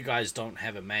considering you guys don't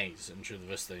have a maze in True the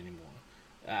Vista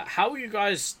anymore, how are you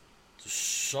guys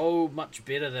so much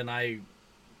better than I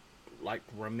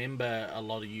remember a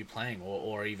lot of you playing,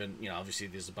 or even, obviously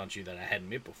there's a bunch of you that I hadn't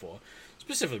met before,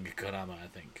 specifically Kodama, I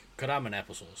think. Kodama and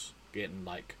Applesauce getting,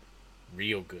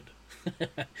 real good.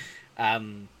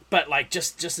 But,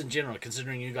 just in general,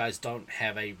 considering you guys don't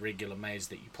have a regular maze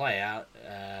that you play out,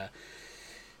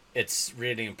 it's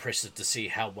really impressive to see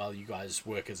how well you guys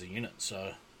work as a unit,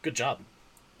 so good job.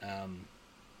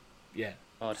 Yeah.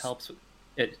 Well, it helps.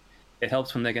 It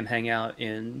helps when they can hang out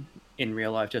in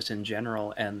real life, just in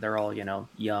general, and they're all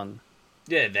young.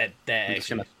 Yeah, that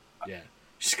actually. Yeah,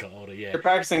 just got older. Yeah, they're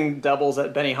practicing doubles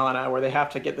at Benihana where they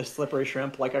have to get the slippery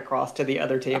shrimp across to the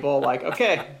other table.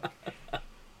 Okay,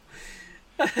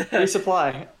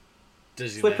 resupply.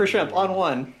 Slippery shrimp on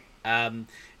one.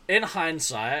 In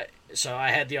hindsight, so I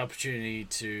had the opportunity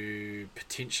to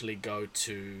potentially go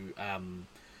to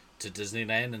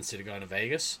Disneyland instead of going to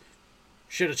Vegas.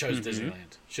 Should have chosen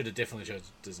Disneyland. Should have definitely chosen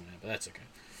Disneyland, but that's okay.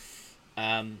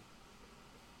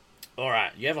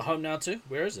 Alright, you have a home now too?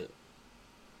 Where is it?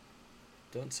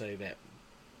 Don't say that.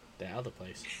 The other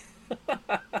place.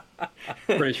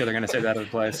 Pretty sure they're going to say that other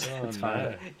place. Oh, it's fine.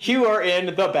 no. You are in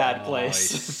the bad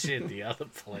place. Shit, the other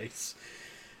place.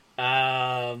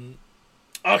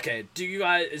 Okay, do you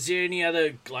guys... Is there any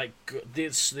other,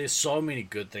 there's so many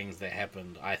good things that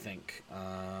happened, I think.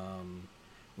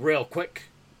 Real quick.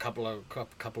 Couple of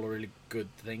really good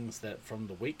things that from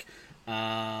the week.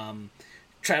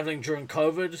 Traveling during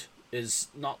COVID is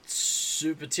not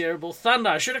super terrible.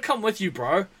 Thunder, I should have come with you,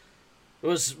 bro. It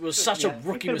was such a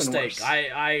rookie mistake.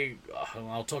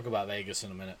 I'll talk about Vegas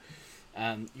in a minute.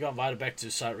 You got invited back to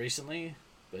the site recently,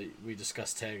 but we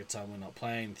discussed tag at time we're not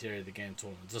playing, theory of the game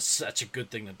tournament. It's such a good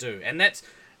thing to do, and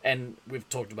we've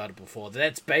talked about it before.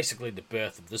 That's basically the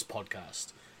birth of this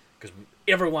podcast. Because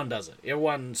everyone does it.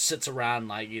 Everyone sits around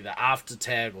either after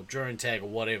tag or during tag or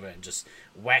whatever and just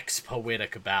wax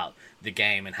poetic about the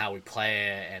game and how we play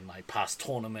it and past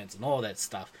tournaments and all that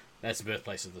stuff. That's the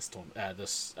birthplace of this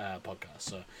podcast.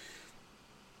 So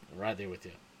right there with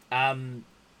you.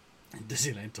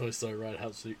 Disneyland Toy Story ride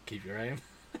helps you keep your aim.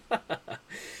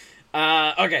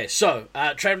 Okay, so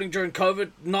traveling during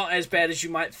COVID, not as bad as you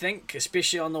might think,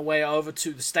 especially on the way over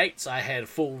to the States. I had a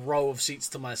full row of seats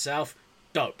to myself.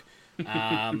 Dope.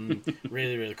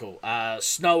 Really, really cool.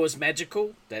 Snow was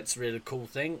magical. That's a really cool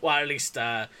thing. Well, at least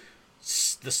the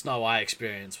snow I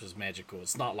experienced was magical.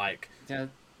 It's not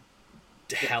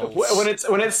hell. When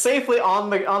it's safely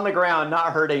on the ground,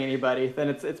 not hurting anybody, then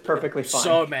it's perfectly fine.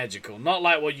 So magical. Not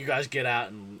like what you guys get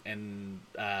out in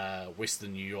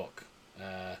Western New York.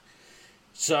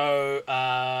 So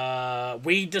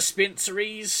weed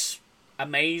dispensaries.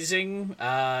 amazing.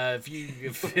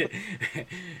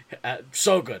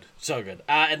 So good.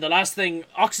 And the last thing,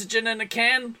 oxygen in a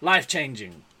can, life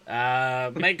changing. I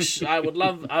would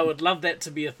love that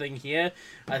to be a thing here.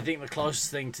 I think the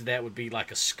closest thing to that would be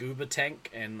like a scuba tank,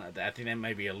 and I think that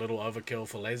may be a little overkill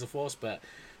for Laser Force, but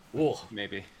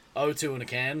maybe O2 in a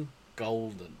can,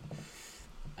 golden.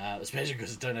 Especially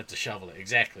because you don't have to shovel it.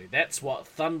 Exactly. That's what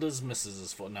Thunder's Missus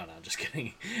is for. No, just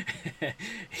kidding.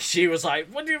 She was like,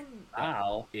 "What do you?"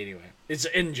 Wow. Anyway, it's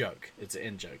an in joke.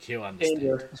 He'll understand.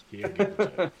 He'll get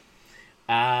the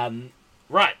joke.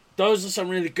 Right. Those are some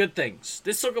really good things.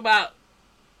 Let's talk about.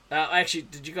 Actually,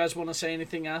 did you guys want to say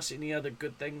anything else? Any other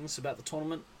good things about the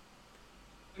tournament?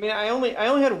 I mean, I only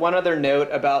had one other note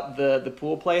about the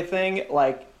pool play thing.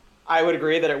 Like, I would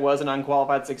agree that it was an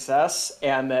unqualified success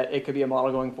and that it could be a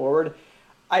model going forward.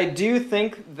 I do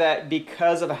think that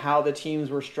because of how the teams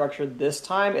were structured this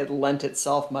time, it lent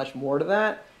itself much more to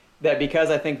that. That because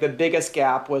I think the biggest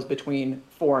gap was between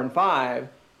 4 and 5.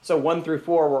 So 1 through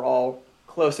 4 were all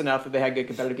close enough that they had good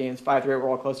competitive games. 5 through 8 were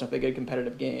all close enough that they had good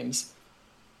competitive games.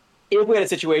 If we had a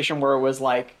situation where it was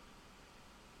like,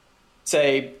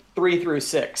 say, 3 through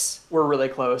 6 were really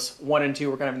close, 1 and 2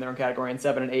 were kind of in their own category, and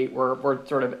 7 and 8 were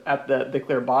sort of at the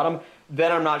clear bottom,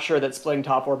 then I'm not sure that splitting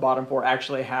top 4, bottom 4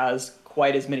 actually has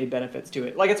quite as many benefits to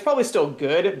it. Like, it's probably still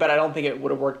good, but I don't think it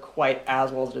would have worked quite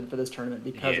as well as it did for this tournament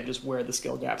because of just where the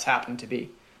skill gaps happen to be.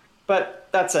 But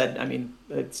that said, I mean,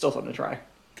 it's still something to try.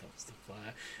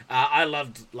 I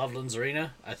loved Loveland's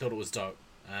Arena. I thought it was dope.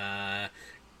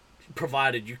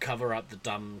 Provided you cover up the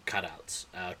dumb cutouts,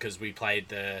 because we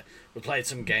played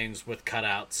some games with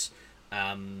cutouts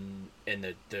in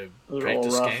the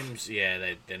practice games.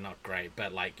 Yeah, they're not great,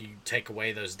 but like you take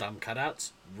away those dumb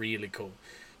cutouts, really cool.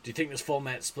 Do you think this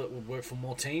format split would work for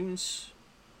more teams?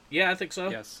 Yeah, I think so.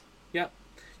 Yes. Yeah.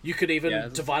 You could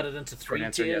even divide it into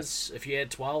 3 tiers if you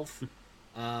had 12.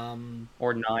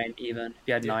 Or 9 even. If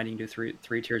you had 9, you can do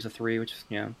three tiers of 3, which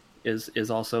is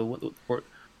also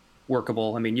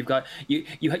workable. I mean,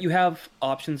 you have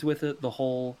options with it. The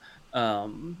whole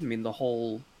the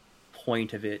whole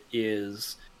point of it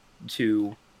is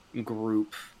to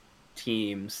group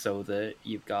teams so that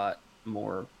you've got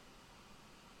more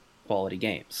quality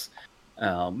games,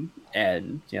 and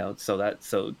so that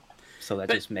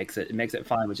just makes it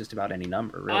fine with just about any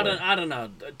number. Really, I don't know,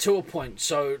 to a point.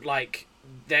 So like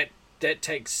that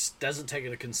doesn't take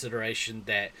into consideration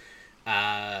that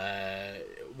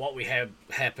what we had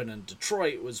happen in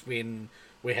Detroit was when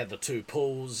we had the 2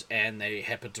 pools and they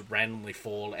happened to randomly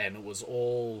fall, and it was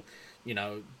all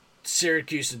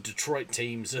Syracuse and Detroit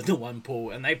teams in the one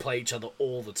pool, and they play each other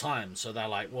all the time. So they're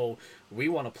like, well, we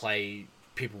want to play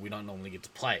people we don't normally get to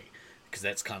play, because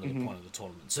that's kind of the point of the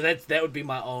tournament. So that would be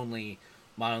my only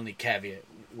caveat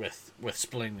with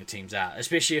splitting the teams out,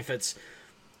 especially if it's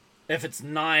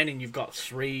 9 and you've got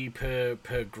 3 per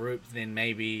group, then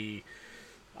maybe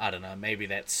I don't know, maybe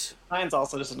that's 9's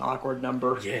also just an awkward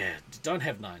number. Yeah, don't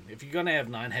have 9. If you're gonna have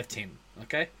 9, have 10,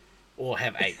 okay, or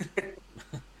have 8.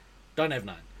 Don't have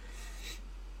 9.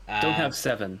 Don't have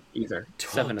 7 either.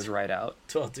 7 is right out.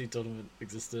 12 tournament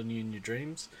exists only in your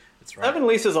dreams. It's right. 7 at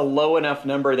least is a low enough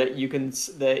number that you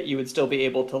would still be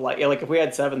able to like if we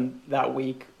had 7 that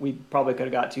week, we probably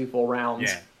could have got 2 full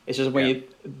rounds. Yeah. It's just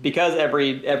because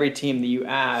every team that you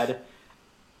adds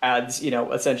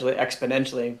essentially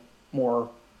exponentially more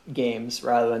games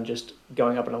rather than just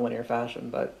going up in a linear fashion.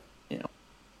 But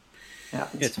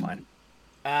happens. It's fine.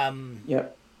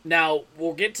 Yep. Now,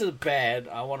 we'll get to the bad.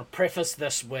 I want to preface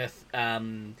this with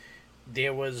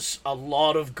there was a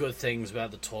lot of good things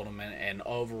about the tournament, and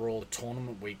overall, the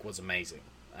tournament week was amazing.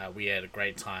 We had a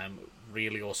great time.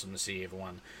 Really awesome to see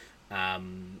everyone.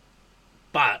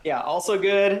 But yeah, also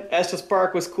good. Estes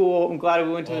Park was cool. I'm glad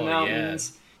we went to the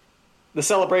mountains. Yeah. The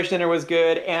celebration dinner was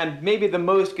good, and maybe the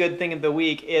most good thing of the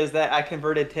week is that I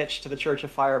converted Titch to the Church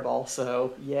of Fireball,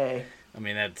 so yay. I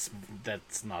mean,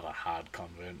 that's not a hard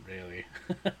convert, really.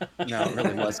 No, it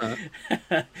really wasn't.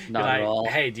 Not at all.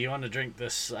 Hey, do you want to drink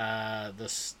this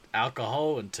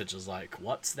alcohol? And Titch is like,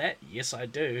 what's that? Yes, I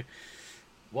do.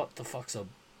 What the fuck's a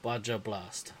Baja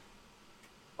Blast?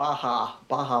 Baja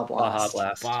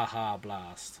Blast. Baja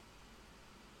Blast.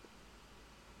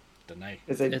 Dunno.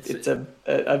 It's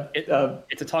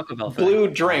a Taco Bell thing. Blue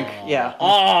drink, yeah.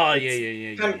 Oh,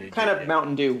 yeah. Kind of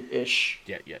Mountain Dew-ish.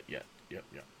 Yeah.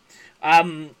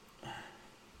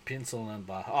 Pencil and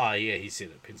Baja. Oh, yeah, he said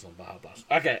it. Pencil and Baja Blast.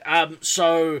 Okay,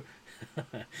 so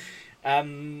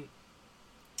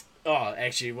Oh,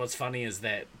 actually, what's funny is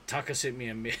that Tucker sent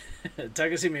me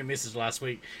Tucker sent me a message last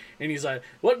week, and he's like,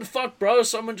 "What the fuck, bro?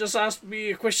 Someone just asked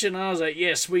me a question." And I was like,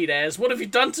 "Yeah, sweet ass. What have you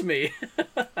done to me?"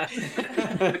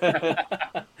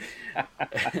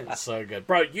 So good,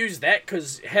 bro. Use that,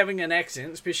 because having an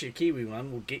accent, especially a Kiwi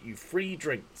one, will get you free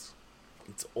drinks.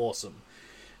 It's awesome.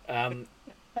 Favorite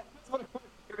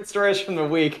stories from the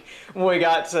week when we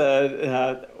got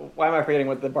to why am I forgetting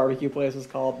what the barbecue place was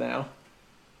called now?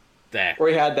 There.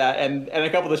 Where we had that, and a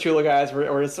couple of the Chula guys were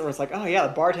like, "Oh yeah,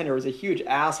 the bartender was a huge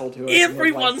asshole to us."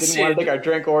 Everyone didn't said, want to take our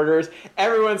drink orders.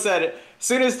 Everyone said it. As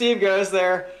soon as Steve goes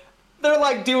there, they're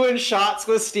like doing shots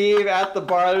with Steve at the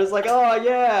bar. They're just like, "Oh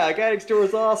yeah, guy next door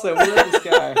is awesome. We love this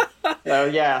guy." So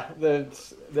yeah,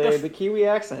 the Kiwi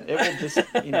accent, it will just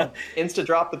insta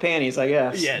drop the panties, I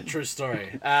guess. Yeah, true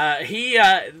story. I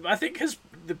think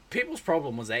the people's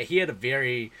problem was that he had a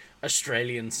very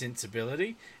Australian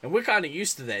sensibility, and we're kind of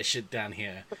used to that shit down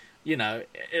here.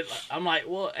 I'm like,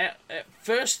 well, at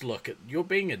first look, you're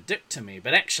being a dick to me,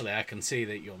 but actually I can see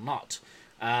that you're not.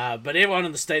 But everyone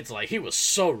in the States are like, he was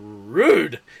so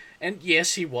rude. And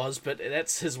yes, he was, but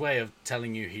that's his way of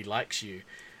telling you he likes you.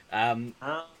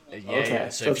 Okay,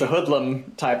 so it's a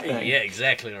hoodlum type thing. Yeah,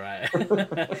 exactly right.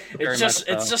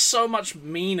 It's just so much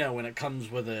meaner when it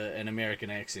comes with an American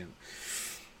accent.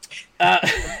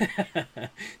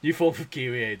 New form of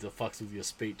Kiwi aids that fucks with your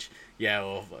speech. Yeah,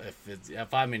 well,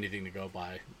 if I'm anything to go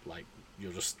by, like,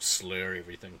 you'll just slur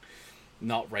everything,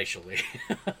 not racially.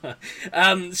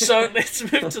 So let's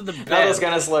move to the bad. Not those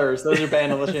kind of slurs. Those are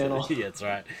banned on the channel. Yeah, that's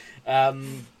right.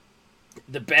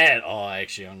 The bad. Oh,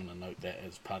 actually, I'm going to note that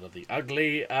as part of the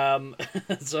ugly.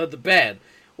 So the bad.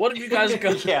 What have you guys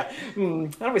got? Yeah.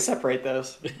 How do we separate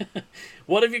those?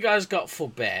 What have you guys got for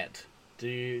bad?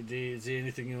 Is there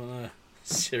anything you want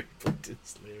to share with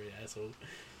this Larry asshole?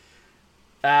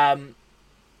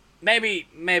 Maybe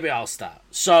I'll start.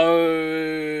 So,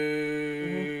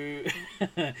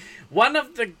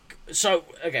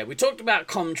 okay, we talked about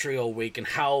commentary all week and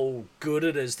how good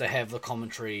it is to have the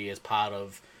commentary as part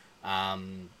of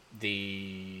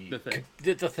the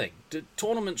thing.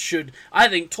 I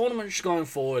think tournaments going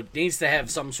forward needs to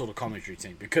have some sort of commentary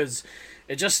team, because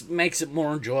it just makes it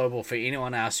more enjoyable for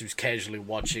anyone else who's casually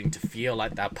watching to feel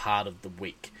like they're part of the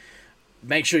week.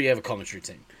 Make sure you have a commentary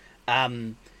team.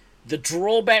 The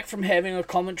drawback from having a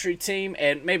commentary team,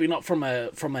 and maybe not from a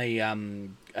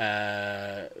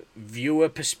viewer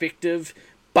perspective,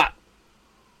 but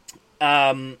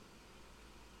the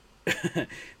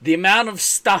amount of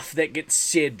stuff that gets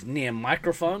said near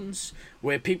microphones,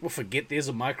 where people forget there's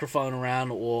a microphone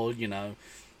around, or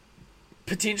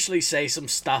potentially say some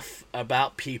stuff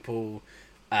about people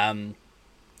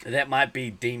that might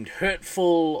be deemed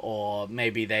hurtful, or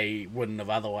maybe they wouldn't have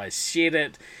otherwise said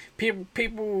it.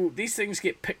 People, these things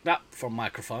get picked up from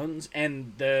microphones,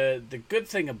 and the good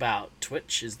thing about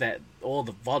Twitch is that most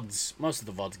of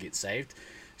the VODs get saved,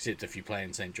 except if you play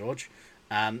in St. George.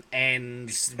 And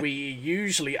we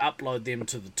usually upload them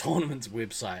to the tournament's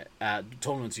website,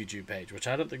 tournament's YouTube page, which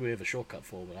I don't think we have a shortcut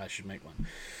for, but I should make one.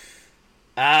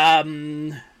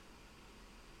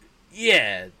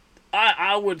 Yeah,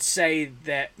 I would say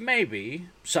that maybe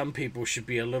some people should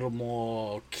be a little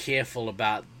more careful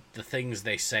about the things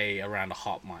they say around a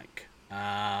hot mic.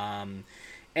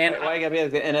 And why you gotta be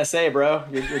like the NSA, bro?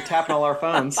 You're tapping all our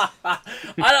phones. I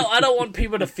don't want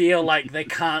people to feel like they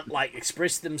can't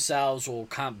express themselves or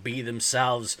can't be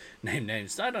themselves. Name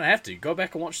names. I don't have to. Go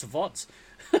back and watch the VODs.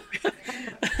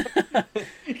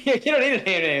 You don't need to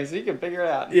name names. You can figure it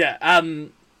out. Yeah.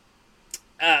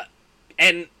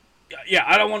 And yeah,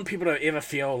 I don't want people to ever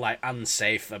feel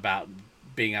unsafe about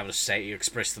being able to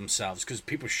express themselves, because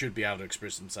people should be able to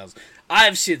express themselves.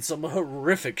 I've said some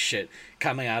horrific shit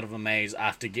coming out of a maze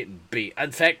after getting beat.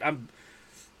 In fact,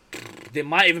 there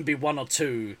might even be one or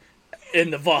two in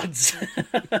the VODs.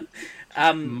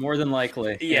 More than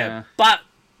likely. Yeah. But,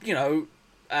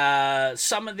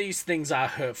 some of these things are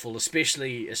hurtful,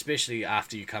 especially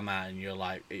after you come out and you're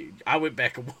like, I went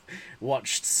back and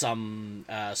watched some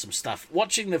stuff,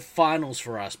 watching the finals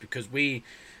for us, because I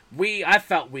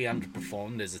felt we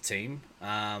underperformed as a team.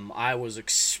 I was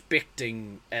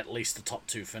expecting at least the top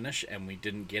 2 finish, and we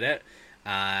didn't get it.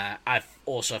 I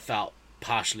also felt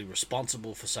partially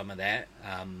responsible for some of that.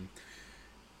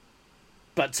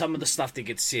 But some of the stuff that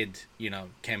gets said,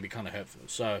 can be kind of hurtful.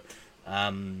 So,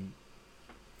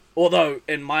 although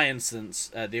in my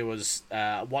instance, there was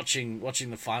watching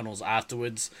the finals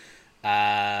afterwards.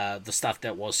 The stuff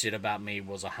that was said about me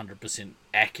was 100%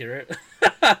 accurate.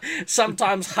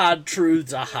 Sometimes hard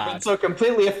truths are hard. I'm so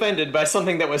completely offended by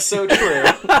something that was so true.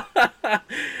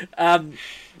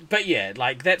 but yeah,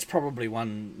 like that's probably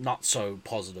one not so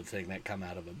positive thing that come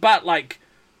out of it. But like,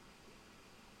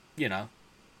 you know,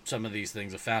 some of these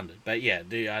things are founded. But yeah,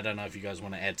 I don't know if you guys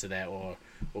want to add to that or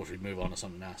if we move on to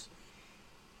something else.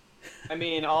 I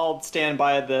mean, I'll stand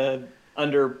by the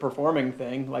underperforming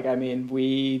thing. Like, I mean,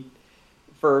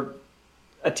 for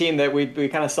a team that we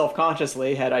kind of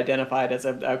self-consciously had identified as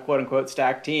a quote-unquote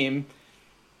stacked team,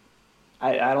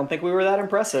 I don't think we were that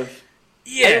impressive.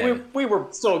 Yeah. I mean, we were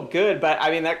still good, but I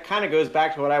mean, that kind of goes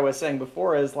back to what I was saying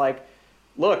before is like,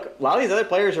 look, a lot of these other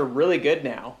players are really good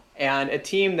now. And a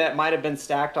team that might have been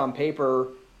stacked on paper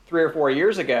 3 or 4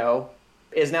 years ago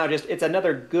is now it's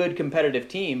another good competitive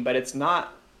team, but it's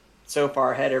not so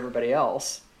far ahead of everybody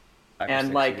else. 5 or and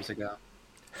 6 like, years ago.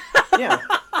 Yeah.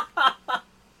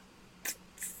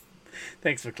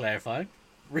 Thanks for clarifying.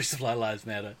 Resupply lives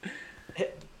matter.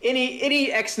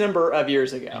 Any X number of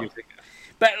years ago.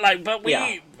 But we,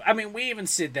 Yeah. I mean, we even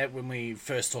said that when we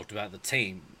first talked about the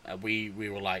team. We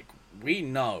were like, we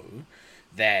know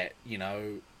that, you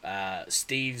know,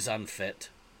 Steve's unfit.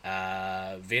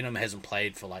 Venom hasn't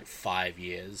played for like 5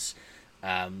 years.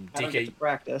 I don't get to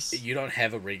practice. You don't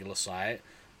have a regular site.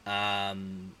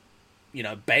 You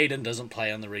know, Baden doesn't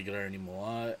play on the regular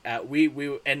anymore.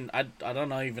 And I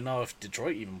don't even know if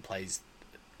Detroit even plays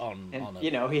on a,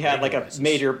 you know, he had like a basis.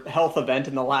 major health event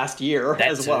in the last year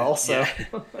as well. So,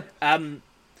 yeah.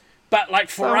 But like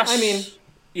for us, I mean,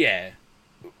 yeah,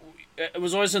 it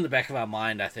was always in the back of our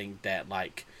mind. I think that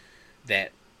like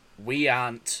that we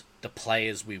aren't the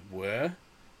players we were,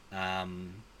 but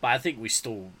I think we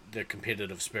still, the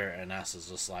competitive spirit in us is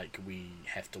just like we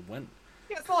have to win.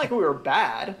 yeah, it's not like we were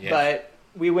bad, Yeah. but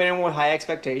we went in with high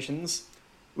expectations.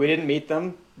 We didn't meet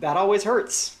them. That always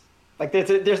hurts. Like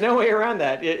there's no way around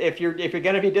that. If you're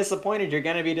going to be disappointed, you're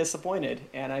going to be disappointed.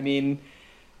 And I mean,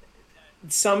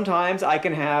 sometimes I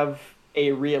can have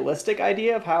a realistic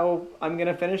idea of how I'm going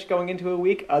to finish going into a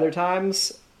week. Other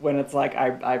times when it's like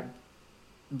I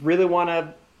really want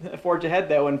to forge ahead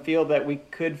though and feel that we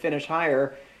could finish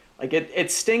higher, like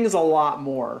it stings a lot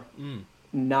more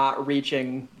not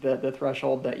reaching the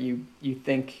threshold that you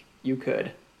think you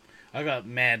could. I got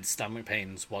mad stomach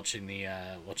pains watching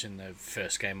the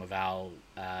first game of our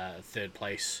third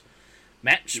place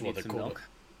match. You What they need some call milk?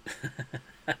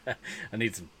 it. I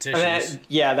need some tissues.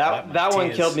 That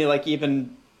one killed me like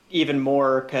even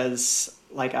more because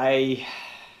like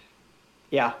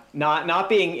not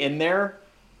being in there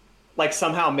like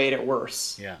somehow made it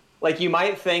worse. Yeah. Like you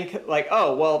might think like,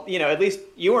 oh well, you know, at least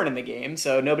you weren't in the game,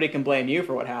 so nobody can blame you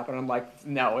for what happened. I'm like,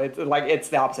 no, it's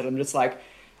the opposite. I'm just like,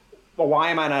 well, why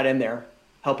am I not in there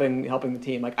helping the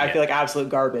team? Like I feel like absolute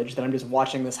garbage that I'm just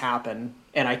watching this happen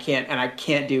and I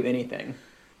can't do anything.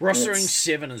 Rostering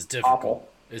 7 is difficult. Awful.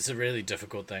 It's a really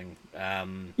difficult thing.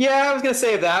 Yeah, I was gonna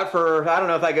save that for, I don't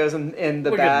know if that goes in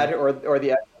the bad or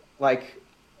the like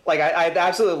I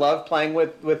absolutely love playing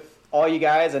with all you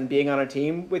guys and being on a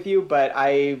team with you, but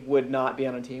I would not be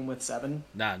on a team with 7.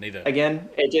 Nah, neither. Again,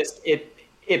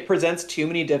 it presents too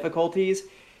many difficulties.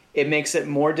 It makes it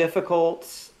more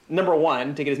difficult, number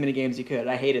one, to get as many games as you could.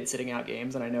 I hated sitting out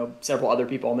games, and I know several other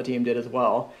people on the team did as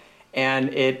well.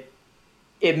 And it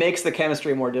makes the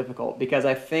chemistry more difficult because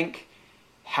I think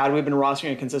had we been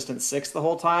rostering a consistent 6 the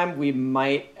whole time, we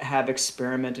might have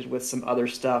experimented with some other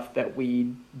stuff that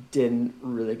we didn't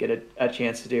really get a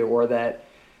chance to do, or that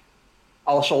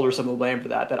I'll shoulder some of the blame for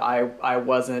that I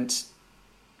wasn't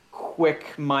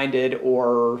quick-minded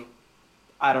or,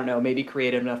 I don't know, maybe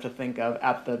creative enough to think of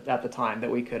at the time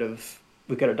that we could have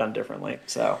done differently.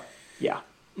 So, yeah.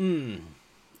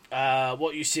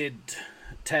 What you said,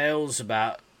 Tails,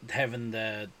 about having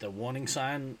the warning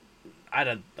sign, I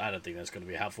don't think that's going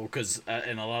to be helpful because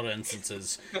in a lot of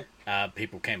instances,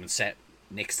 people came and sat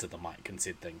next to the mic and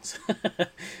said things.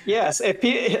 Yes,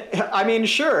 I mean,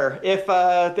 sure. If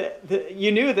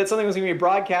you knew that something was going to be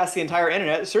broadcast the entire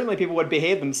internet, certainly people would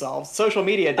behave themselves. Social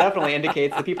media definitely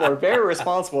indicates that people are very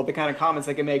responsible with the kind of comments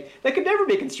they can make that could never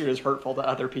be construed as hurtful to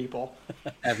other people.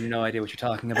 I have no idea what you're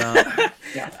talking about.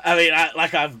 Yeah. I mean,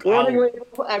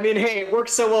 I mean, hey, it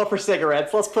works so well for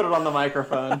cigarettes. Let's put it on the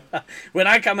microphone. when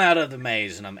I come out of the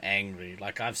maze and I'm angry,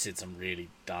 like I've said some really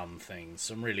dumb things,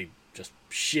 some really just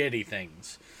shitty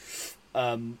things.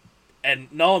 And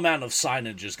no amount of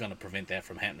signage is going to prevent that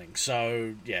from happening.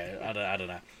 So, yeah, I don't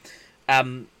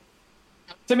know.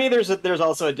 To me, there's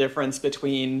also a difference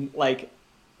between, like,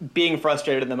 being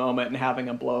frustrated in the moment and having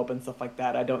a blow up and stuff like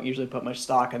that. I don't usually put much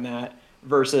stock in that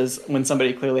versus when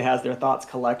somebody clearly has their thoughts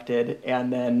collected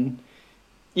and then,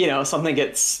 you know, something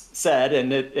gets said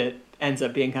and it ends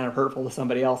up being kind of hurtful to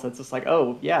somebody else. It's just like,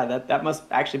 oh, yeah, that must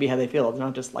actually be how they feel. It's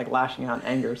not just, like, lashing out in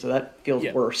anger, so that feels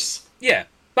worse. Yeah,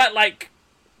 but, like,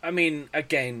 I mean,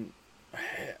 again,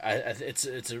 it's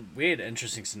a weird,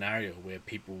 interesting scenario where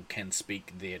people can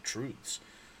speak their truths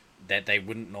that they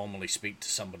wouldn't normally speak to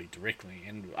somebody directly,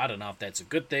 and I don't know if that's a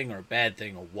good thing or a bad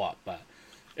thing or what, but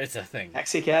it's a thing.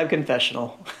 Taxi cab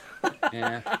confessional.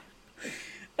 Yeah.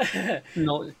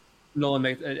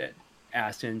 Nolan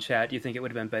asked in chat, do you think it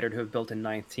would have been better to have built a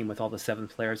ninth team with all the 7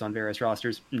 players on various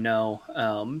rosters? No.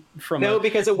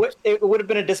 Because it would have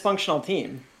been a dysfunctional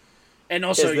team. And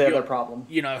also, is the other problem.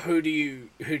 You know, who do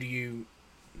you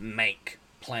make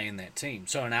play in that team?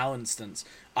 So in our instance,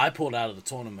 I pulled out of the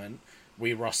tournament.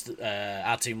 We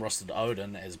our team rostered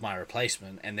Odin as my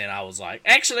replacement, and then I was like,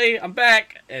 actually, I'm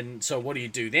back. And so what do you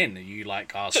do then? Are you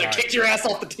like, oh, sorry, kick your ass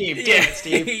off the team? Yeah, damn it,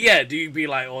 Steve. Yeah. Do you be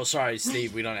like, oh, sorry,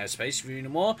 Steve, we don't have space for you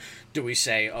anymore? Do we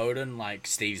say, Odin, like,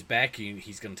 Steve's back,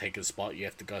 he's going to take his spot, you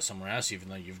have to go somewhere else, even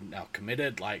though you've now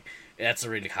committed? Like, that's a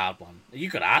really hard one. You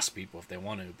could ask people if they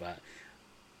want to, but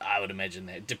I would imagine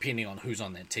that depending on who's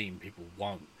on that team, people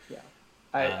won't. Yeah.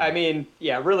 I mean,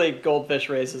 really, Goldfish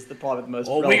Race is probably the most.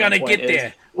 Oh, we're gonna get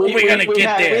there. We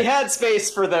had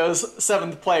space for those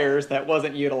 7th players that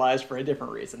wasn't utilized for a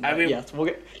different reason. I mean, yes, we'll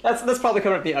get. That's probably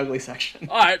coming up the ugly section.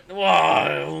 All right.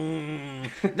 Well,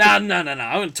 no. I'm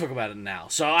going to talk about it now.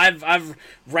 So I've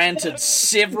ranted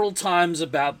several times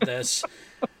about this.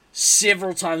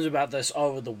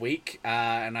 Over the week,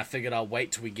 and I figured I'll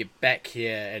wait till we get back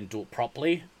here and do it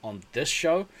properly on this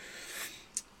show.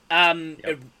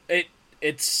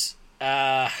 It's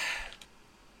right.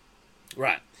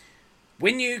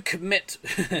 When you commit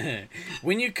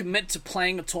to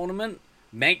playing a tournament,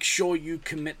 make sure you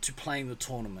commit to playing the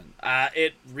tournament.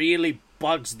 It really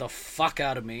bugs the fuck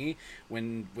out of me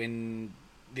when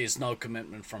there's no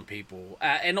commitment from people.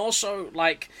 And also,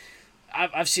 like,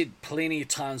 I've said plenty of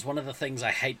times, one of the things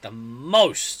I hate the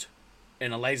most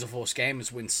in a Laser Force game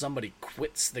is when somebody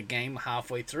quits the game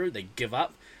halfway through. They give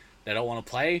up. They don't want to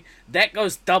play. That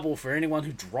goes double for anyone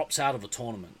who drops out of a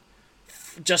tournament.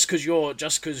 Just because you're,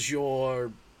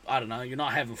 I don't know, you're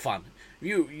not having fun.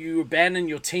 You abandon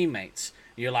your teammates.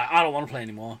 You're like, I don't want to play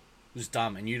anymore. It was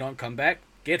dumb. And you don't come back.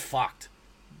 Get fucked.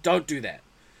 Don't do that.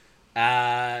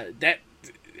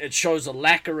 It shows a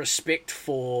lack of respect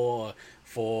for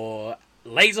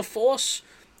Laser Force.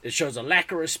 It shows a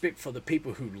lack of respect for the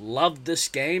people who love this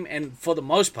game, and for the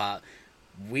most part,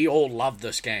 we all love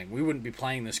this game. We wouldn't be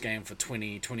playing this game for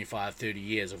 20, 25, 30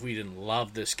 years if we didn't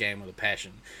love this game with a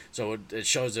passion. So it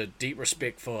shows a deep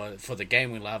respect for the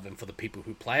game we love and for the people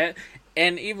who play it.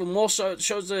 And even more so, it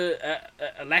shows a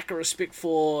lack of respect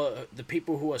for the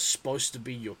people who are supposed to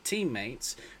be your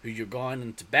teammates, who you're going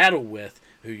into battle with,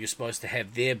 who you're supposed to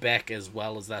have their back as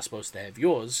well as they're supposed to have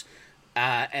yours.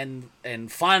 And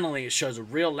finally, it shows a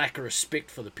real lack of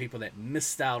respect for the people that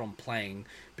missed out on playing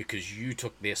because you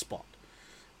took their spot.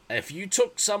 If you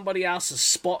took somebody else's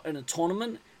spot in a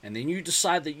tournament and then you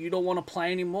decide that you don't want to play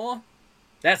anymore,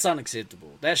 that's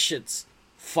unacceptable. That shit's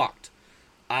fucked.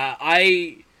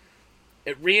 It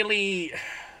really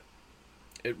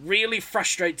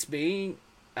frustrates me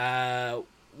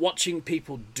watching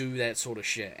people do that sort of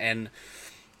shit. And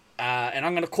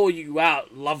I'm going to call you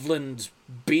out, Loveland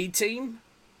B team.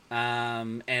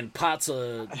 And parts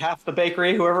of half the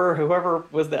bakery, whoever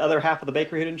was the other half of the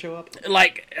bakery who didn't show up.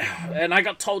 Like, and I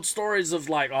got told stories of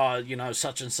like, oh, you know,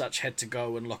 such and such had to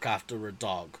go and look after a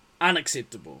dog.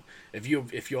 Unacceptable. If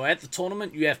you're at the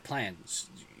tournament, you have plans.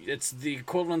 It's the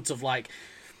equivalent of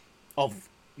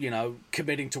you know,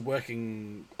 committing to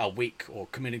working a week or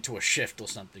committing to a shift or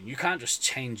something. You can't just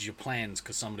change your plans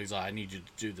because somebody's like, I need you to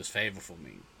do this favor for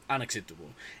me.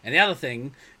 Unacceptable. And the other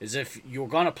thing is, if you're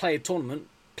going to play a tournament,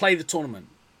 play the tournament.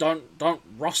 Don't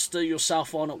roster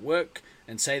yourself on at work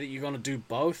and say that you're going to do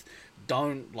both.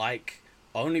 Don't, like,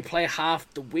 only play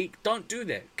half the week. Don't do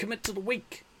that. Commit to the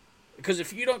week. Because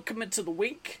if you don't commit to the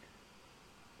week,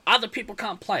 other people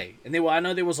can't play. And I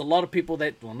know there was a lot of people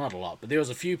that, well, not a lot, but there was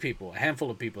a few people, a handful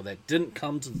of people that didn't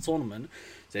come to the tournament.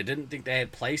 They didn't think they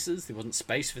had places. There wasn't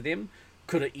space for them.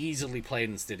 Could have easily played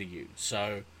instead of you.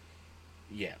 So,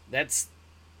 yeah, that's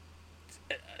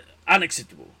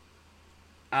unacceptable.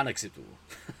 Unacceptable.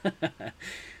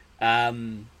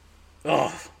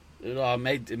 It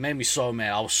made me so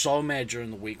mad. I was so mad during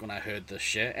the week when I heard this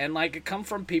shit, and like, it come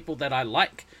from people that I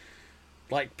like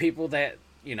people that,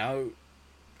 you know,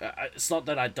 it's not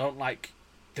that I don't like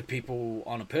the people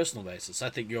on a personal basis. I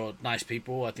think you're nice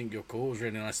people. I think you're cool. It was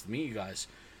really nice to meet you guys,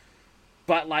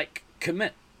 but like,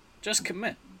 just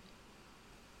commit.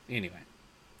 Anyway,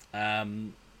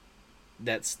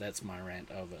 that's my rant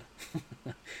over.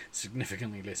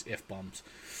 Significantly less F-bombs.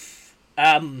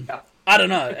 I don't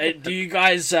know. Do you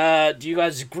guys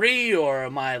agree, or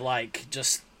am I like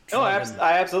just No,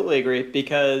 I absolutely agree,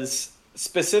 because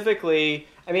specifically,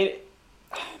 I mean,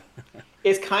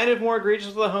 it's kind of more egregious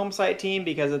with the home site team,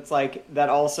 because it's like that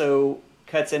also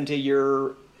cuts into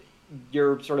your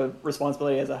sort of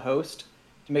responsibility as a host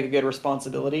to make a good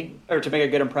responsibility, or to make a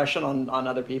good impression on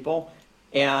other people.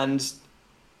 And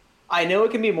I know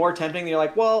it can be more tempting. You're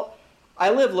like, well, I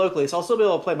live locally, so I'll still be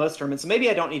able to play most tournaments, so maybe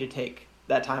I don't need to take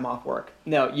that time off work.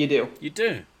 No, you do. You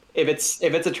do. If it's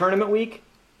a tournament week,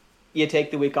 you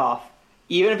take the week off.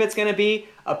 Even if it's going to be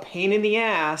a pain in the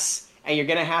ass and you're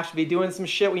going to have to be doing some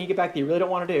shit when you get back that you really don't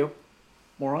want to do.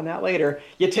 More on that later.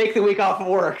 You take the week off of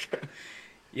work.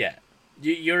 Yeah.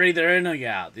 You're either in or you're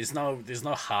out. There's no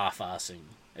half-assing.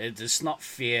 It's not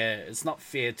fair. It's not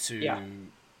fair to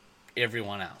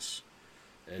everyone else.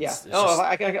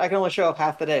 I can only show up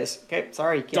half the days. Okay,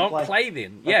 sorry, you can't don't play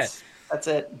then. That's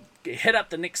it. Hit up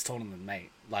the next tournament, mate.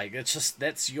 Like, it's just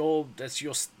that's your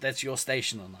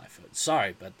station in life.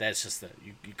 Sorry, but that's just it.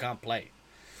 You can't play.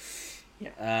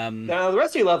 Yeah. Now the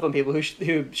rest of you Loveland people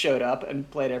who showed up and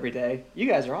played every day. You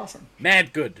guys are awesome.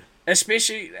 Mad good,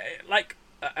 especially like,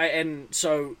 and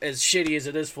so as shitty as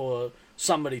it is for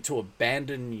somebody to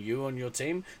abandon you and your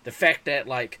team, the fact that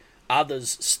like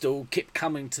others still kept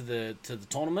coming to the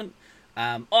tournament.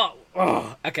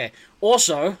 Okay.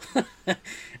 Also,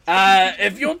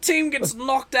 if your team gets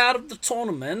knocked out of the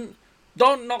tournament,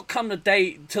 don't not come to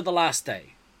the last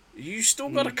day. You still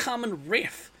got to come and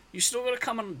ref. You still got to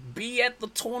come and be at the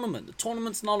tournament. The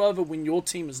tournament's not over when your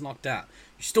team is knocked out.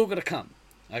 You still got to come.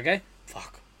 Okay?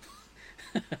 Fuck.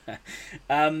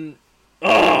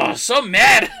 So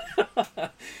mad.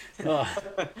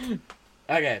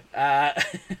 Okay.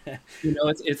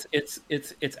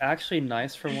 It's actually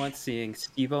nice for once seeing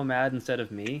Steve-O mad instead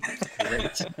of me.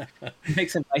 Great. It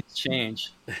makes a nice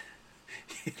change.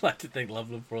 You'd like to thank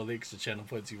Loveland for all the extra channel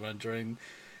points you won during.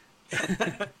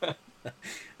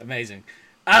 Amazing.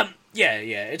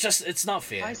 It's not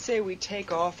fair. I say we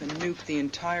take off and nuke the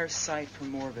entire site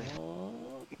from orbit. Oh,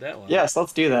 that one. Yes,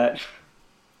 let's do that.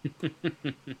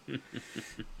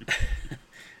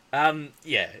 I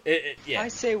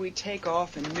say we take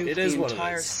off and nuke the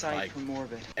entire site from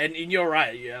orbit. And you're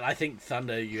right. Yeah, I think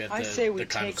Thunder, you have the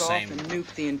kind of same and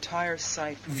nuke the entire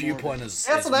site from viewpoint orbit. as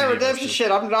that's that redemption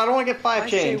shit. I don't want to get 5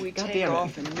 change. I say we take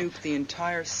off and nuke the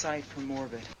entire site from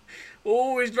orbit.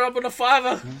 Oh, he's dropping a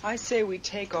 5er. I say we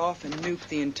take off and nuke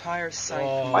the entire site.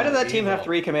 Why did that team have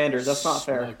 3 commanders? That's not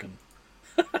fair.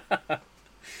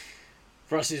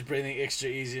 Frosty's breathing extra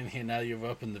easy in here now you've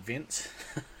opened the vents.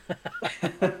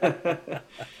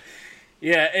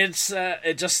 It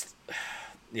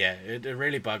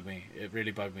really bugged me.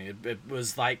 It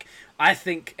was like, I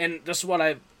think, and this is what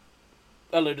I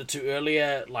alluded to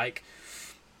earlier, like,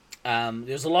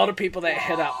 there's a lot of people that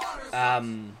hit up,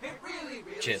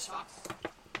 cheers.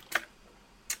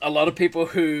 A lot of people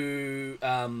who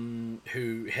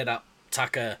hit up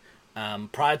Tucker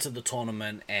prior to the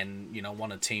tournament and,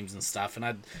 wanted teams and stuff.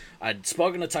 And I'd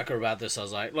spoken to Tucker about this. I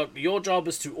was like, look, your job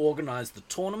is to organize the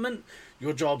tournament.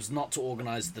 Your job's not to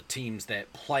organize the teams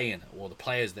that play in it or the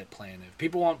players that play in it. If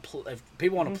people want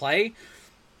to play,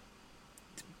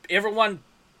 everyone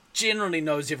generally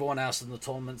knows everyone else in the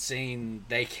tournament scene.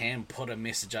 They can put a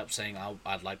message up saying,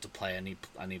 I'd like to play.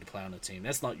 I need to play on a team.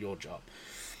 That's not your job.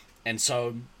 And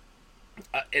so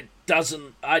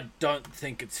I don't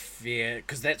think it's fair,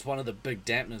 because that's one of the big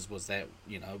dampeners was that,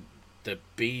 the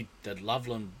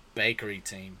Loveland Bakery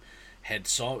team had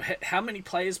how many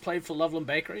players played for Loveland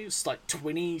Bakery? It's like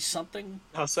 20 something.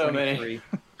 Oh, so 23. Many.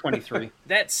 23.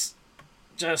 That's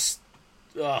just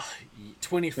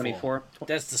 24.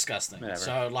 That's disgusting. Whatever.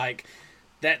 So like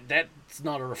that's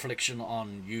not a reflection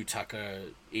on you, Tucker,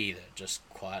 either. Just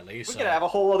quietly. We could have a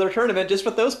whole other tournament just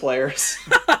with those players.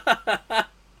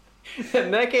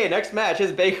 Next match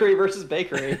is Bakery versus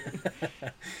Bakery.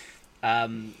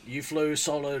 You flew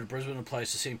solo to Brisbane and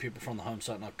place to seeing people from the home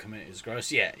site not commit is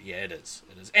gross. Yeah, it is.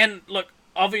 And look,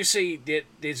 obviously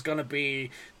there's going to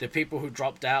be the people who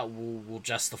dropped out will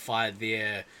justify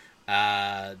their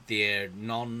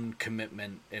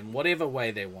non-commitment in whatever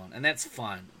way they want, and that's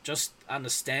fine. Just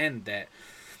understand that,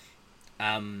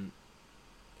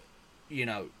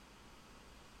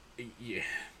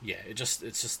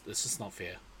 it's just not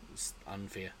fair. It's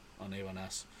unfair on anyone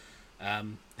else.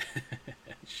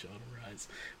 Short rise,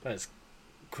 but it's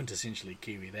quintessentially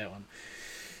Kiwi, that one.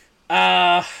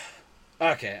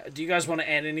 Okay, do you guys want to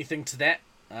add anything to that?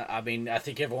 I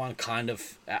think everyone kind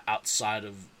of outside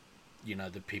of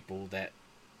the people that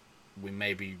we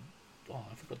maybe,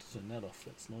 I forgot to turn that off,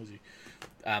 that's noisy.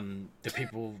 The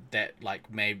people that like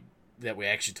that we're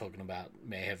actually talking about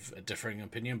may have a differing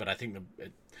opinion, but I think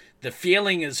the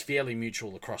feeling is fairly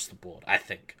mutual across the board. I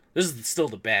think this is still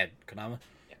the bad, Konama.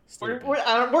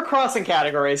 We're crossing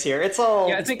categories here. It's all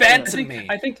bad to me.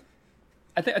 I think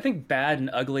bad and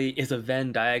ugly is a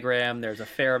Venn diagram. There's a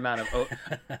fair amount of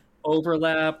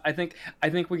overlap. I think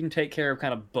we can take care of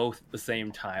kind of both at the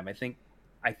same time. I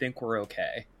think we're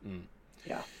okay.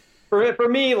 Yeah. For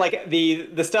me, like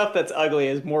the stuff that's ugly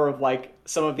is more of like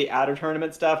some of the outer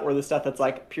tournament stuff, or the stuff that's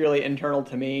like purely internal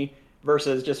to me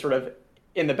versus just sort of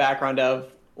in the background of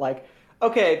like,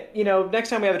 okay, next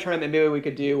time we have a tournament, maybe we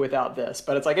could do without this.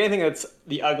 But it's like anything that's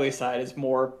the ugly side is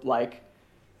more like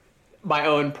my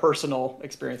own personal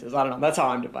experiences. I don't know. That's how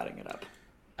I'm dividing it up.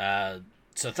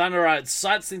 So Thunder writes,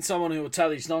 Sight's seen someone who will tell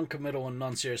these non-committal and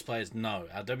non-serious players no.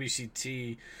 Our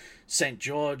WCT St.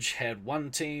 George had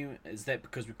one team. Is that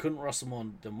because we couldn't roster more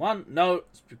than one? No,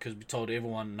 it's because we told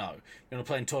everyone no. We're going to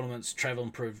play in tournaments, travel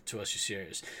and prove to us you're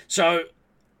serious. So,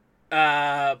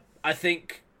 I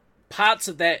think parts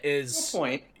of that is... To a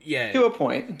point. Yeah. To a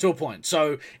point. To a point.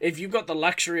 So, if you've got the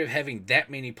luxury of having that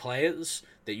many players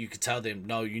that you could tell them,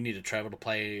 no, you need to travel to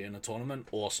play in a tournament,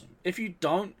 awesome. If you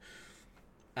don't,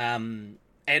 and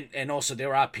also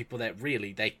there are people that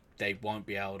really, they won't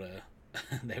be able to...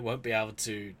 they won't be able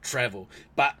to travel,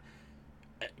 but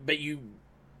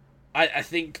I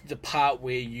think the part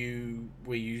where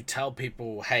you tell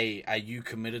people, hey, are you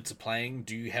committed to playing?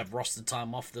 Do you have roster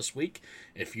time off this week?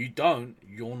 If you don't,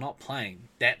 you're not playing.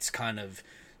 That's kind of,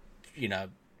 you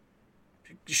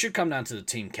should come down to the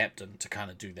team captain to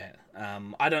kind of do that.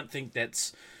 I don't think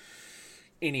that's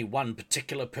any one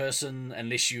particular person,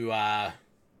 unless you are,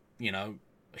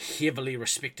 heavily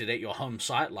respected at your home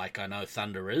site, like I know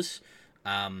Thunder is.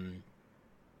 Then,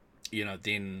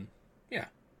 yeah,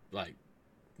 like,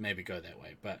 maybe go that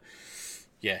way. But,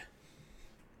 yeah,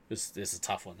 this is a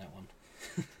tough one, that one.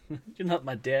 You're not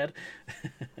my dad.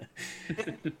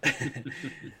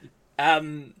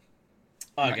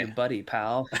 Not your buddy,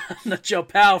 pal. Not your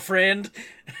pal, friend.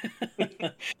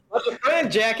 Not your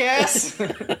friend, jackass.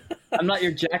 I'm not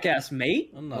your jackass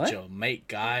mate. I'm not your mate,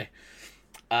 guy.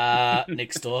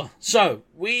 Next door. So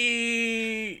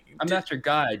I'm not your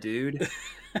guy, dude.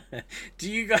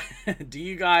 Do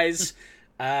you guys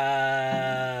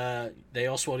they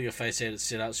all swore to your face had it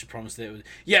set out, she promised that it was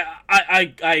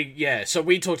yeah, so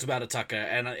we talked about it, Tucker,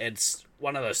 and it's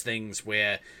one of those things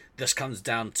where this comes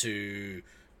down to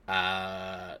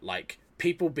like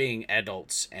people being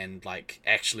adults and like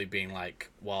actually being like,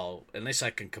 well, unless I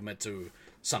can commit to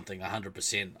something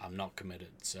 100%, I'm not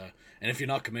committed. So, and if you're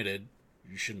not committed,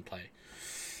 you shouldn't play.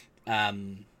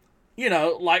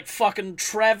 Like fucking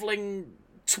traveling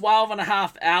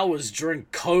 12.5 hours during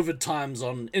COVID times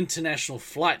on international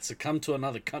flights to come to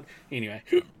another country. Anyway,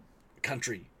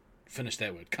 country. Finish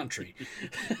that word. Country.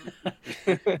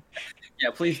 Yeah,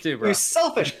 please do, bro. You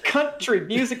selfish country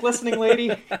music listening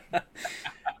lady.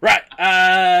 Right.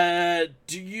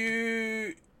 Do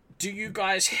you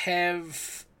guys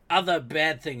have other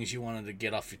bad things you wanted to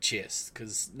get off your chest?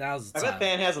 Because now's the time. I bet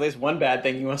Dan has at least one bad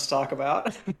thing he wants to talk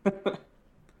about.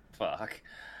 Fuck.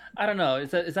 I don't know.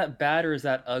 Is that bad or is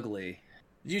that ugly?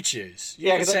 You choose.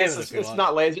 Yeah, because it's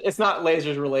not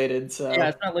lasers related. So yeah,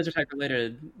 it's not laser tag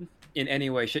related in any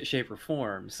way, shape, or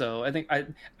form. So I think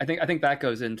that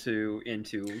goes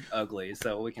into ugly.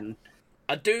 So we can.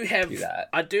 I do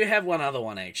have one other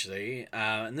one actually,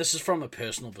 and this is from a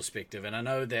personal perspective. And I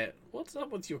know that what's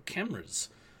up with your cameras?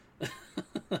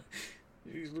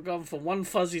 You've gone from one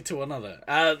fuzzy to another.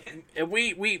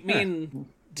 Me and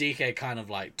DK kind of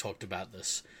like talked about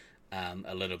this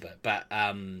a little bit, but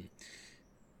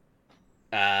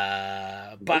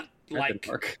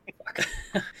like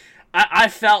I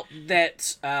felt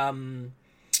that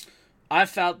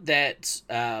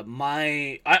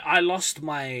I lost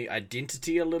my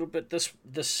identity a little bit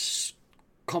this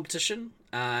competition.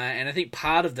 And I think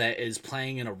part of that is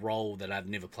playing in a role that I've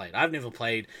never played. I've never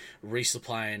played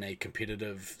Resupply in a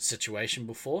competitive situation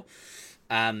before.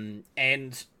 And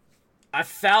I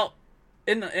felt,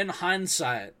 in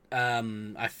hindsight,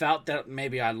 I felt that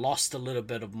maybe I lost a little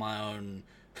bit of my own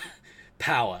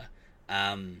power.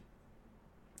 And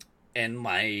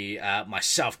my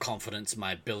self-confidence,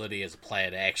 my ability as a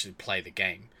player to actually play the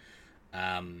game.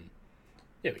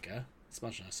 There we go. It's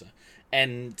much nicer.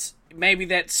 And maybe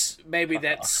that's maybe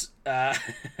that's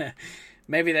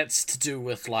to do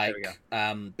with like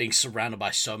being surrounded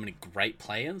by so many great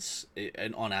players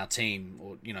on our team,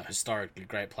 or historically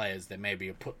great players that maybe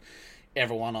put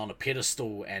everyone on a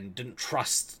pedestal and didn't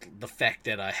trust the fact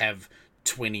that I have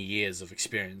 20 years of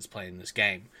experience playing this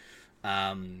game,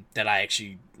 that I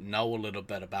actually know a little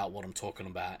bit about what I'm talking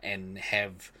about and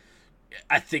have,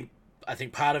 I think, I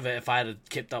think part of it, if I had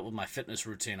kept up with my fitness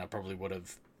routine, I probably would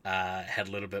have had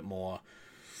a little bit more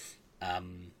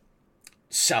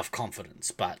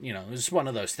self-confidence. But, you know, it's one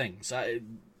of those things.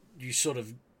 You sort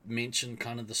of mentioned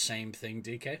kind of the same thing,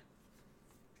 DK?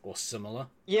 Or similar?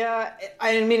 Yeah,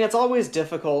 I mean, it's always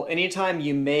difficult. Anytime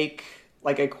you make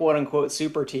like a quote-unquote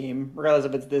super team, regardless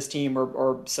if it's this team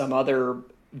or some other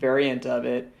variant of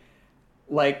it,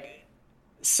 like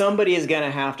somebody is going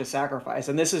to have to sacrifice.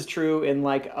 And this is true in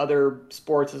like other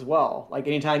sports as well. Like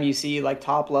anytime you see like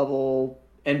top-level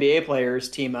NBA players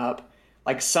team up,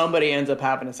 like somebody ends up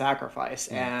having to sacrifice,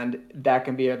 and that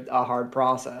can be a hard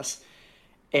process.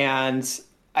 And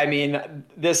I mean,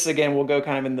 this again will go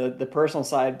kind of in the personal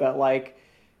side, but like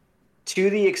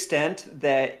to the extent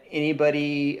that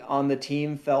anybody on the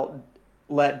team felt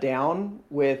let down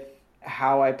with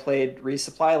how I played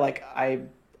Resupply, like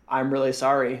I'm really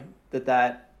sorry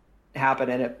that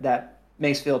happened, and that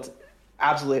makes me feel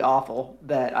absolutely awful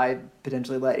that I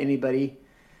potentially let anybody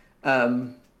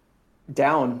down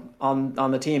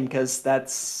on the team, because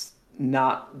that's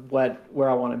not where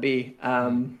I want to be.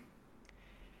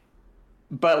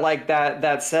 But like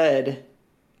that said,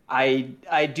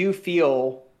 I do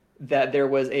feel that there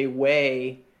was a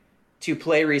way to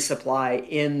play Resupply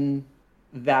in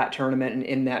that tournament and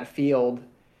in that field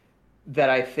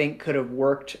that I think could have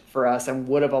worked for us and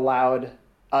would have allowed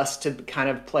us to kind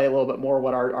of play a little bit more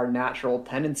what our natural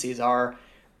tendencies are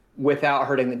without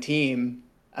hurting the team.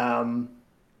 And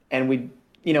we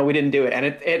didn't do it. And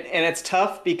it's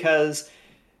tough because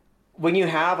when you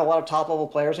have a lot of top level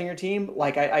players on your team,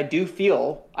 like I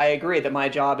agree that my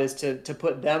job is to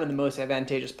put them in the most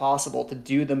advantageous possible, to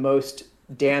do the most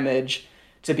damage,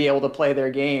 to be able to play their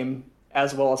game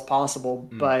as well as possible.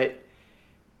 But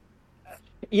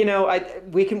you know,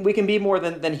 we can be more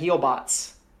than heel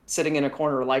bots sitting in a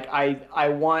corner. Like I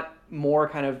want more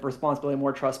kind of responsibility,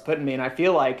 more trust put in me, and I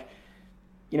feel like,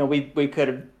 you know, we could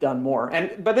have done more.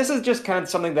 But this is just kind of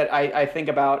something that I think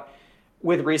about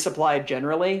with Resupply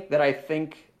generally, that I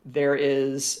think there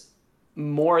is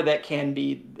more that can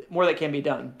be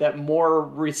done, that more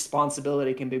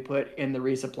responsibility can be put in the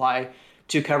Resupply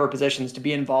to cover positions, to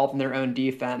be involved in their own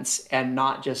defense, and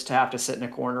not just to have to sit in a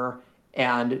corner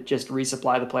and just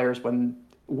resupply the players when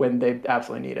they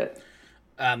absolutely need it.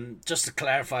 Just to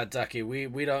clarify, Ducky,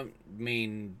 we don't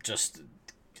mean just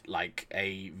like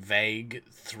a vague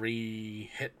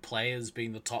 3-hit players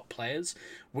being the top players.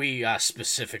 We are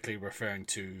specifically referring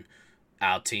to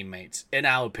our teammates, in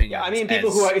our opinion. Yeah, I mean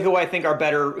people who I think are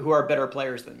better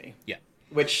players than me. Yeah,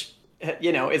 which,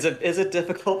 you know, is a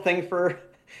difficult thing for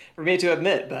me to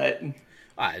admit, but it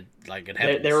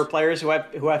happens. There were players who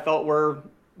I felt were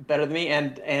better than me,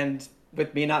 and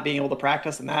with me not being able to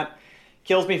practice, and that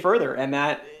kills me further. And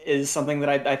that is something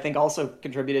that I think also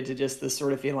contributed to just this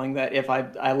sort of feeling that if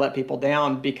I let people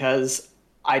down because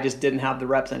I just didn't have the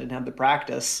reps and didn't have the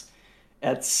practice,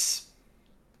 it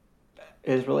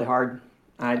is really hard.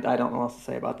 I don't know what else to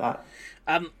say about that.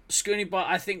 Scooney, but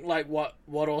I think like what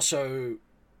also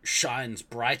shines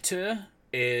brighter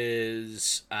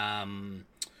is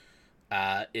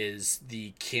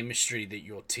the chemistry that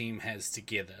your team has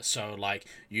together. So like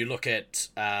you look at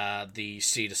the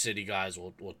Cedar City guys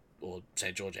or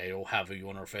St. George A, or however you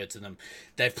want to refer to them,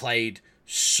 they've played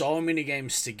so many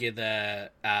games together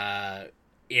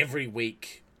every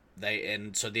week.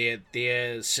 So their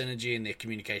synergy and their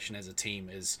communication as a team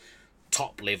is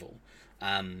top level.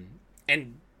 And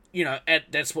you know,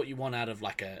 that's what you want out of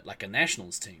like a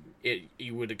nationals team.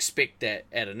 You would expect that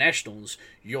at a nationals,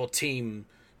 your team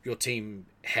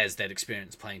has that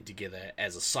experience playing together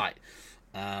as a site.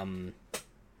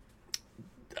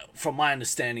 From my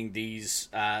understanding, these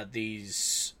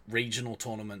regional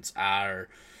tournaments are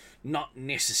not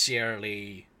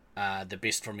necessarily the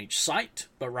best from each site,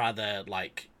 but rather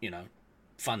like, you know,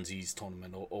 funsies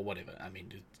tournament or whatever. I mean,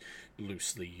 to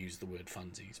loosely use the word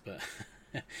funsies, but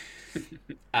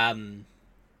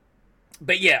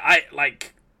but yeah,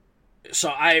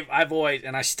 I've always,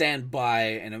 and I stand by,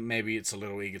 and maybe it's a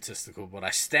little egotistical, but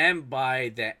I stand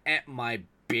by that at my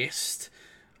best,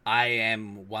 I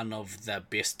am one of the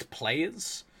best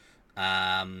players,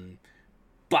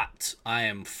 but I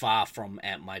am far from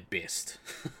at my best.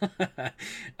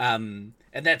 And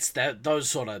those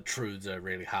sort of truths are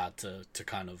really hard to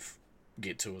kind of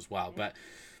get to as well. But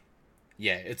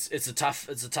yeah, it's a tough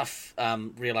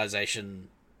realization.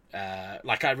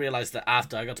 Like I realized that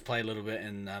after I got to play a little bit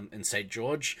in St.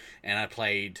 George, and I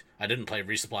didn't play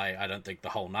Resupply, I don't think, the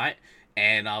whole night,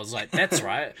 and I was like, that's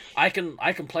right, I can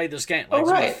play this game. Like,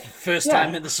 right. It's my first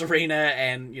time in this arena,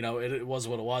 and you know, it was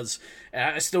what it was. And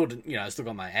I still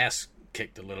got my ass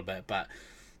kicked a little bit, but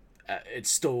it's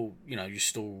still, you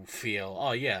still feel,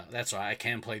 oh yeah, that's right, I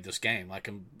can play this game. I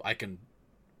can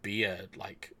be a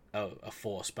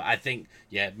force. But I think,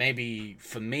 maybe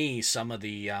for me, some of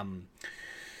the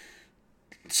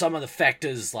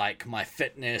factors like my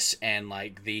fitness and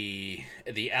like the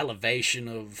elevation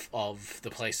of the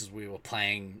places we were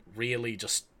playing really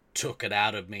just took it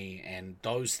out of me, and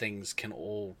those things can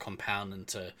all compound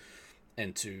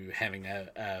into having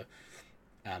a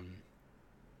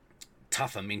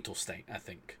tougher mental state, I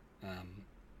think.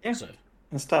 So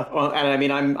it's tough. Well, and I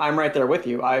mean, I'm right there with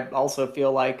you. I also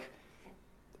feel like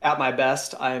at my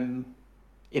best, I'm,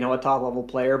 a top level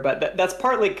player. But that's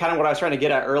partly kind of what I was trying to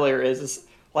get at earlier is this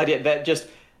idea that just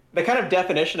the kind of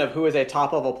definition of who is a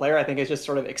top level player, I think, is just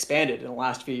sort of expanded in the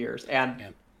last few years.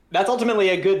 And that's ultimately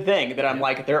a good thing, that I'm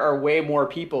like, there are way more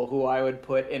people who I would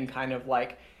put in kind of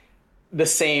like the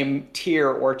same tier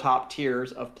or top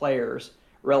tiers of players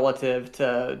relative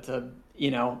to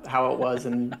how it was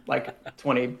in like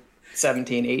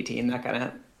 2017, 18, that kind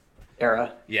of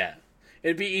era. Yeah.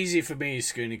 It'd be easy for me,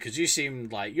 Scooney, because you seem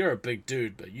like you're a big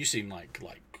dude, but you seem like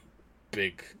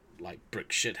big, like brick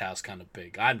shithouse kind of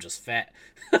big. I'm just fat.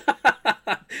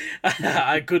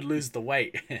 I could lose the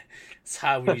weight. It's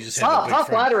hard when you just have a big stop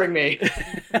flattering me.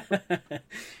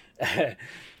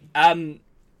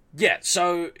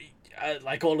 So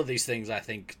like all of these things, I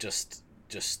think just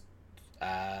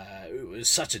it was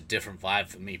such a different vibe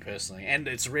for me personally, and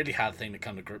it's a really hard thing to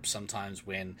come to grips sometimes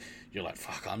when you're like,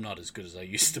 fuck, I'm not as good as I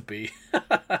used to be.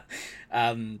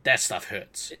 That stuff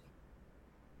hurts.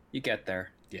 You get there.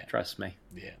 Yeah. Trust me.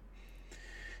 Yeah.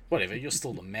 Whatever, you're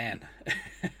still the man.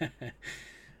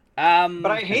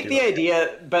 But I hate the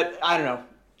idea, but I don't know.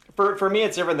 For me,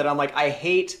 it's different, that I'm like, I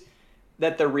hate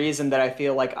that the reason that I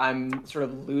feel like I'm sort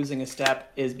of losing a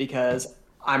step is because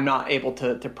I'm not able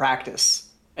to practice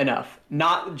enough.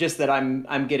 Not just that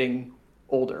I'm getting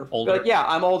older. But yeah,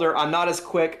 I'm older. I'm not as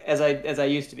quick as I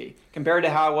used to be. Compared to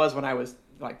how I was when I was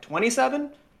like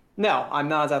 27, no, I'm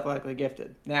not as athletically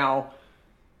gifted. Now,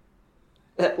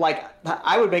 like,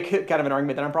 I would make kind of an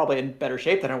argument that I'm probably in better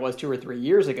shape than I was 2 or 3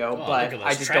 years ago, but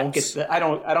I just don't get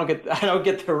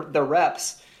the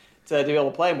reps to be able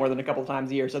to play more than a couple of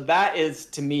times a year. So that is,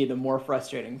 to me, the more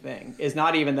frustrating thing. Is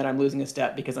not even that I'm losing a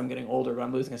step because I'm getting older, but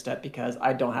I'm losing a step because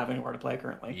I don't have anywhere to play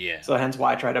currently. Yeah. So hence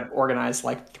why I try to organize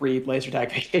like 3 laser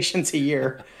tag vacations a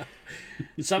year.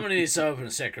 Somebody needs to open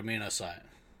a Sacramento site.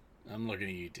 I'm looking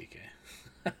at you, DK.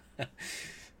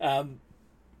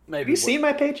 Maybe have you seen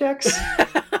my paychecks?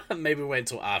 Maybe wait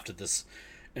until after this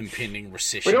impending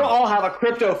recession. We don't all have a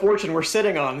crypto fortune we're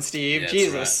sitting on, Steve. Yeah,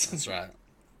 Jesus. That's right.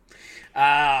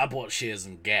 I bought shares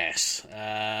in gas.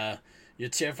 You're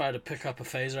terrified to pick up a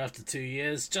phaser after 2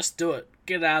 years? Just do it.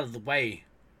 Get out of the way.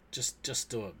 Just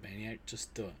do it, maniac.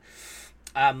 Just do it.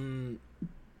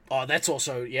 That's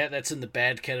also, that's in the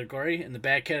bad category. In the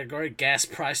bad category, gas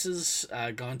prices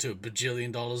going to $1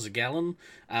 bajillion a gallon.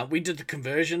 We did the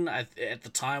conversion. At the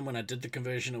time when I did the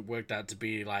conversion, it worked out to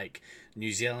be like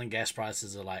New Zealand gas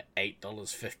prices are like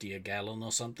 $8.50 a gallon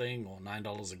or something, or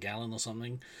 $9 a gallon or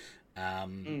something.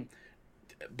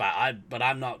 But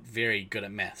I'm not very good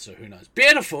at math, so who knows.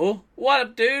 Beautiful! What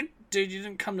up, dude? Dude, you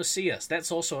didn't come to see us.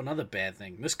 That's also another bad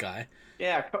thing. This guy.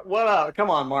 Yeah, what up? Come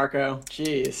on, Marco.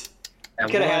 Jeez. You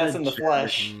could have had us in the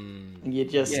flesh, and you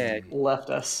just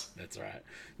left us. That's right.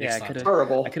 Yeah, I could have.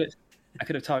 Terrible. I could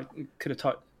have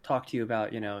talked to you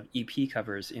about EP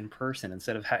covers in person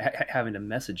instead of having to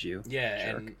message you.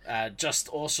 Yeah, jerk. And just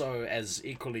also as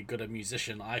equally good a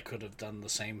musician, I could have done the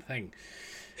same thing.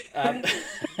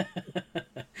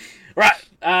 Right,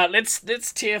 let's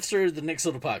TF through the next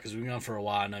little part because we've been going for a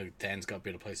while. I know Dan's got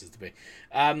better places to be.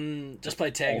 Just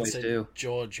play tag Always and say, do.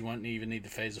 George, you won't even need the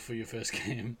phaser for your first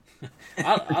game.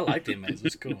 I like the maze.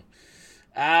 It's cool.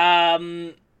 All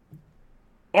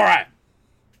right,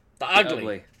 the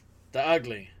ugly.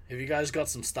 Have you guys got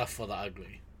some stuff for the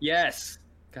ugly? Yes.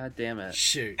 God damn it.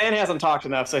 Shoot. Dan hasn't talked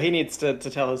enough, so he needs to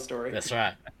tell his story. That's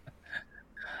right.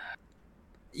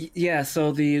 Yeah,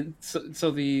 so the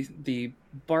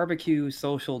barbecue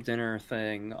social dinner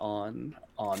thing on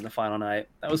the final night,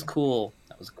 that was cool.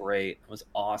 That was great. It was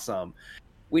awesome.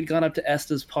 We'd gone up to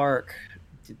Estes Park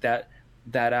that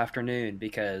afternoon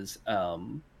because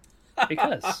it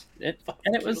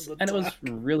was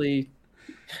really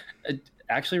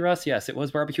actually, Russ, yes, it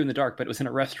was barbecue in the dark, but it was in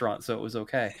a restaurant, so it was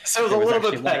okay. So it was a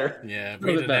little bit better. Yeah,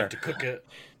 we didn't have to cook it.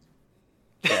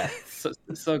 Yeah,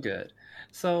 so good.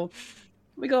 So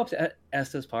we go up to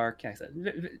Estes Park. Like I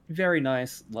said, very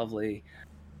nice, lovely.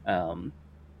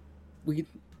 We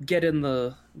get in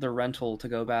the rental to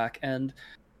go back, and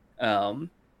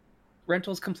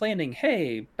rental's complaining,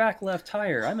 "Hey, back left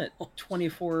tire. I'm at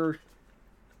 24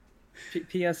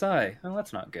 PSI. Oh,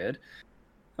 that's not good.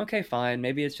 Okay, fine.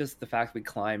 Maybe it's just the fact we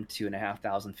climbed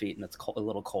 2,500 feet and it's a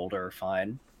little colder.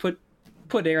 Fine. Put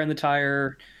air in the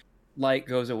tire. Light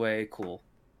goes away. Cool.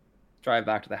 Drive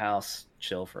back to the house.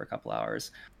 Chill for a couple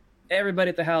hours. Everybody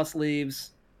at the house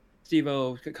leaves.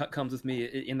 Steve-O comes with me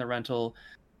in the rental.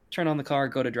 Turn on the car.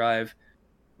 Go to drive.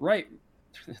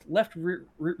 Left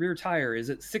rear tire is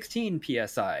at 16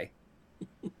 psi.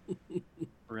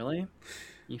 Really?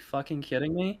 You fucking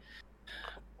kidding me?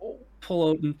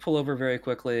 Pull over very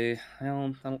quickly. I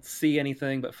don't see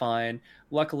anything, but fine.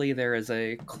 Luckily, there is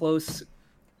a close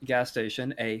gas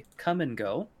station, a Come and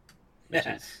Go. Which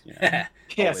is, yeah,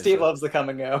 Steve loves the Come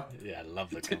and Go. Yeah, I love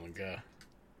the Come and Go.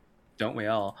 Don't we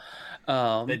all?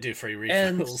 They do free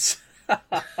refills.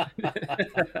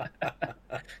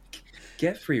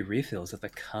 Get free refills at the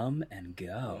Come and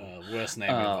Go. Worst name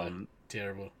ever.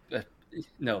 Terrible.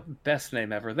 No, best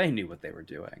name ever. They knew what they were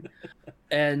doing.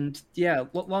 And yeah,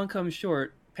 long come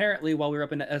short, apparently while we were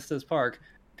up in Estes Park,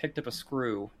 picked up a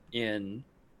screw in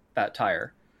that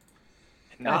tire.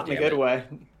 Not in a good way.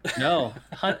 No.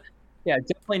 Yeah,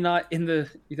 definitely not in the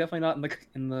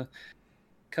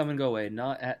Come and Go way.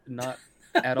 Not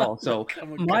at all. So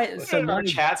my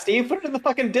chat, Steve, put it in the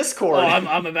fucking Discord. Oh,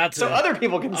 I'm about to. So other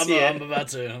people can see it. I'm about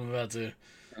to.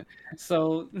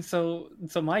 So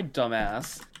my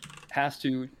dumbass has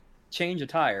to change a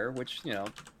tire, which,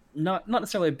 not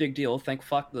necessarily a big deal. Thank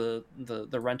fuck the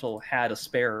rental had a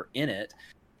spare in it,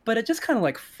 but it just kind of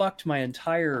like fucked my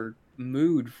entire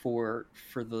mood for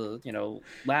the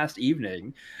last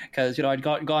evening, because I'd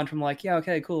gone from like, yeah,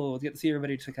 okay, cool, we'll get to see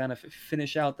everybody to kind of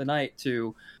finish out the night,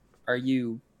 to are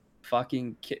you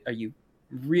fucking kidding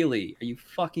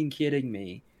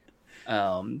me?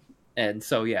 And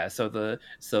so yeah,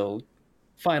 so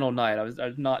final night I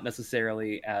was not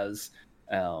necessarily as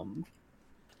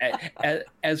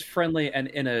friendly and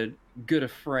in a good a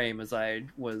frame as I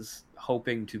was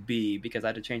hoping to be, because I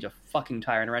had to change a fucking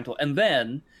tire in a rental, and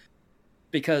then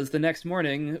because the next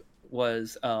morning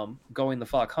was going the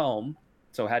fuck home,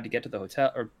 so had to get to the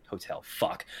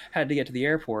had to get to the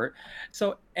airport,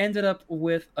 so ended up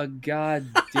with a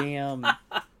goddamn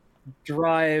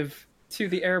drive to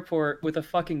the airport with a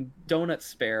fucking donut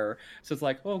spare. So it's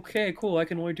like, okay, cool, I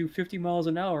can only do 50 miles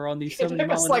an hour on these 70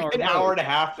 miles an hour. It was like an hour and a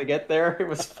half to get there. It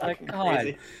was fucking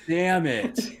crazy. Damn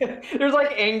it. There's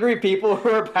like angry people who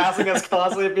are passing us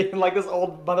constantly, being like, this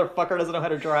old motherfucker doesn't know how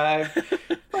to drive.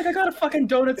 Like, I got a fucking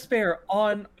donut spare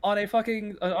on a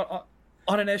fucking on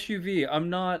an SUV.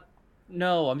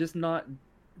 I'm just not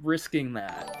risking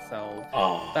that. So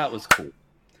that was cool.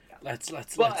 Let's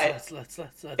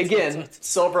again,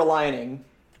 silver lining.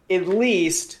 At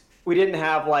least we didn't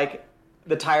have like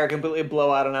the tire completely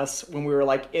blow out on us when we were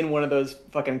like in one of those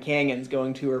fucking canyons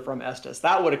going to or from Estes.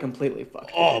 That would have completely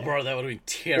fucked. Oh, bro, that would have been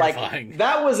terrifying. Like,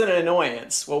 that was an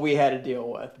annoyance what we had to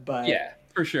deal with, but yeah,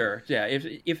 for sure. Yeah,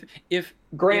 if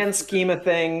grand scheme of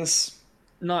things,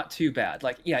 not too bad.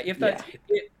 Like, yeah,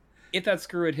 if that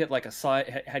screw had hit like a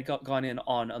side, had gone in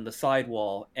on the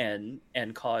sidewall and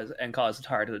caused the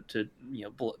tire to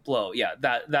blow, yeah,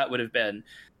 that would have been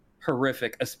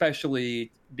horrific,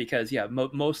 especially because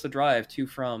most of the drive to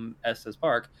from Estes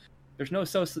Park, there's no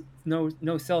cell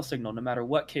signal no matter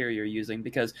what carrier you're using,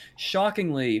 because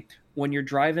shockingly, when you're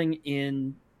driving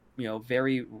in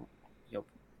very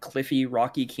cliffy,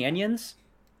 rocky canyons,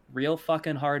 real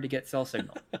fucking hard to get cell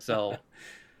signal. So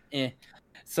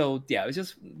So yeah,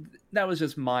 that was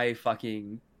just my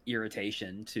fucking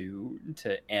irritation to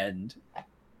end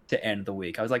the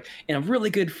week. I was like in a really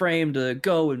good frame to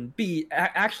go and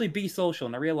actually be social,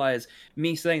 and I realize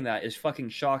me saying that is fucking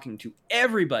shocking to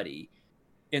everybody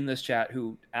in this chat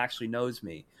who actually knows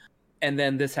me. And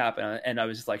then this happened, and I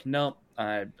was just like, nope,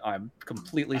 I'm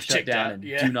completely shut down and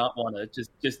do not want to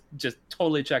just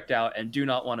totally checked out and do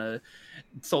not want to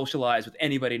socialize with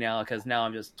anybody now, because now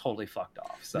I'm just totally fucked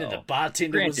off. So the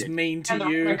bartender was mean to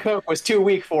you. The Coke was too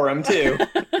weak for him too.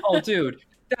 Oh, dude,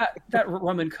 that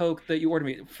rum and Coke that you ordered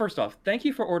me. First off, thank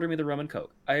you for ordering me the rum and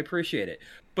Coke. I appreciate it,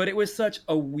 but it was such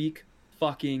a weak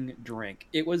fucking drink.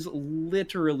 It was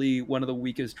literally one of the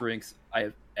weakest drinks I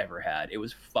have ever had. It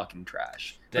was fucking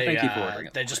trash. Thank you for ordering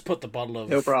it. They just put the bottle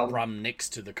of rum next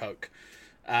to the Coke.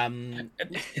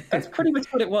 That's pretty much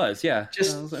what it was. Yeah,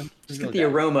 just get the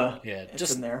aroma. Yeah,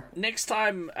 just in there. Next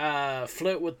time,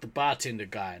 flirt with the bartender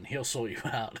guy and he'll sort you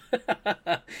out.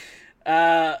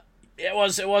 It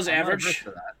was average.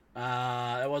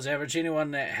 It was average.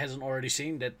 Anyone that hasn't already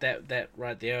seen that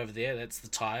right there over there, that's the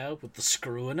tire with the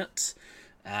screw in it.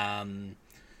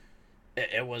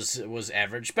 It was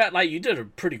average, but like you did a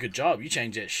pretty good job. You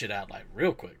changed that shit out like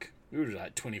real quick. We were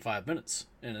like 25 minutes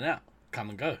in and out, come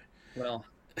and go. Well,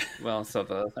 Well, so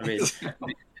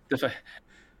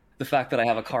the fact that I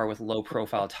have a car with low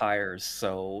profile tires,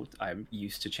 so I'm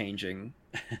used to changing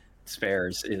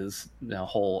spares, is a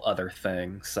whole other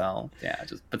thing. So yeah,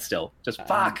 but still,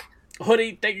 fuck.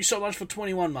 Hoodie, thank you so much for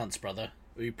 21 months, brother.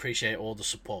 We appreciate all the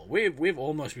support. We've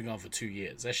almost been gone for 2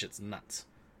 years. That shit's nuts,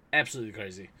 absolutely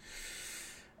crazy.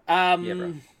 Yeah,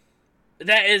 bro.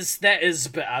 That is a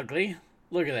bit ugly.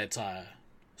 Look at that tire,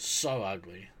 so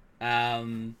ugly.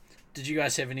 Did you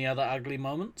guys have any other ugly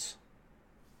moments?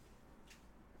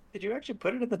 Did you actually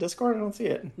put it in the Discord? I don't see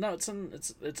it. No, it's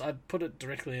I put it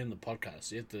directly in the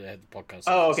podcast. You have to have the podcast.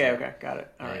 Oh, okay, got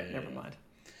it. All right, never mind.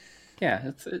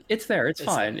 Yeah, it's there. It's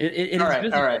fine. It all is right,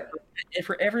 visible all right.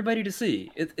 for everybody to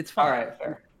see. It's fine. All right,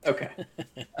 fair. Okay.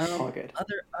 All good.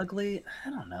 Other ugly?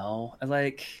 I don't know. I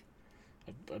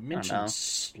mentioned.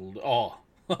 Oh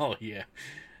yeah.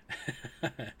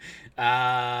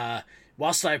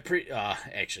 Whilst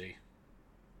actually,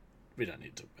 we don't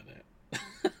need to talk about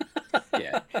that.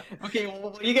 Yeah. Okay.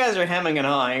 Well, you guys are hemming and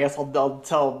hawing. I guess I'll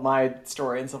tell my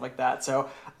story and stuff like that. So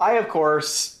I, of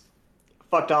course,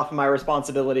 fucked off my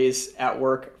responsibilities at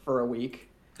work for a week.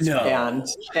 No. And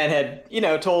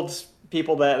had told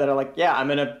people that are like, yeah, I'm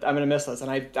gonna miss this.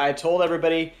 And I told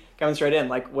everybody coming straight in,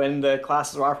 like when the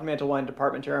classes were offered me to one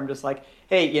department chair, I'm just like,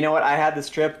 hey, you know what? I had this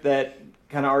trip that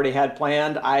kind of already had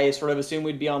planned. I sort of assumed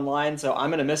we'd be online, so I'm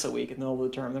gonna miss a week in the middle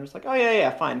of the term. They're just like, oh yeah,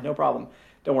 fine, no problem,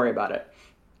 don't worry about it.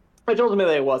 I told them that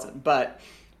it wasn't, but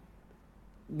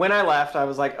when I left, I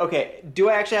was like, okay, do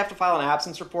I actually have to file an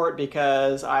absence report?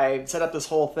 Because I set up this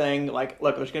whole thing, like,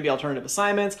 look, there's going to be alternative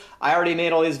assignments. I already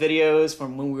made all these videos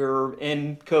from when we were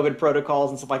in COVID protocols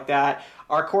and stuff like that.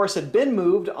 Our course had been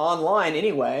moved online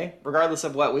anyway, regardless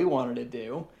of what we wanted to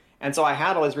do. And so I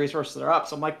had all these resources that are up.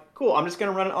 So I'm like, cool, I'm just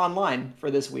going to run it online for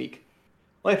this week.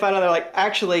 Well, I find out they're like,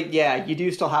 actually, yeah, you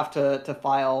do still have to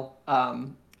file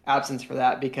absence for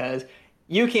that because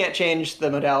you can't change the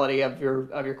modality of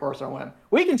your course on whim.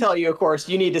 We can tell you, of course,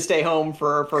 you need to stay home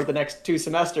for the next 2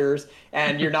 semesters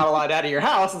and you're not allowed out of your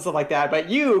house and stuff like that, but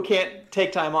you can't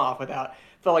take time off without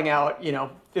filling out,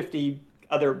 50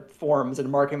 other forms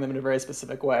and marking them in a very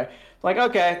specific way. Like,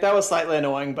 okay, that was slightly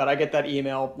annoying, but I get that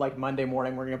email like Monday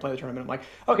morning, we're going to play the tournament. I'm like,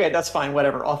 okay, that's fine,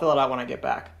 whatever. I'll fill it out when I get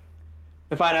back.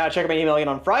 I find out, I check my email again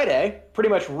on Friday, pretty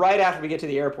much right after we get to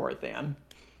the airport then.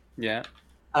 Yeah.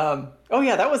 Oh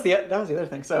yeah, that was the other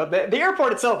thing. So the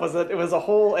airport itself was a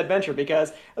whole adventure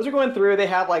because as we're going through, they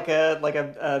have like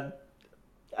a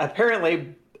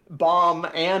apparently bomb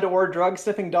and or drug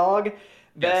sniffing dog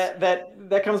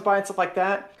that comes by and stuff like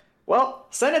that. Well,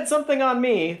 scented something on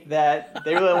me that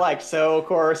they really liked. So of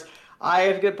course I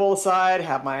had to get pulled aside,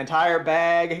 have my entire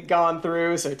bag gone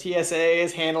through. So TSA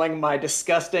is handling my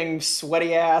disgusting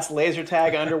sweaty ass laser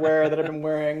tag underwear that I've been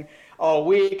wearing all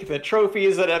week, the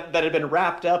trophies that have been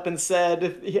wrapped up in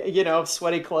said,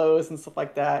 sweaty clothes and stuff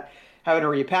like that, having to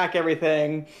repack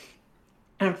everything.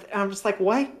 And I'm just like,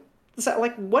 why?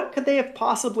 What could they have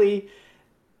possibly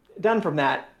done from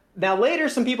that? Now, later,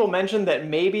 some people mentioned that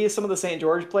maybe some of the St.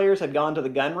 George players had gone to the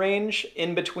gun range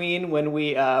in between when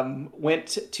we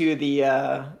went to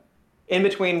the, in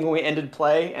between when we ended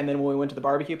play and then when we went to the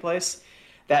barbecue place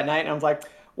that night. And I was like,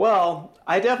 well,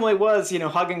 I definitely was,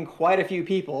 hugging quite a few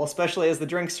people, especially as the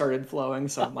drinks started flowing.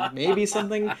 So I'm like, maybe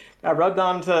something got rubbed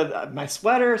onto my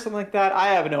sweater or something like that. I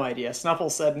have no idea.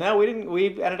 Snuffles said, no, we didn't.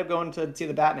 We ended up going to see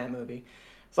the Batman movie.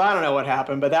 So I don't know what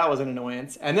happened, but that was an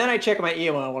annoyance. And then I check my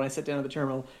email when I sit down at the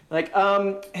terminal. Like,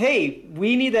 hey,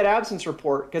 we need that absence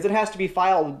report because it has to be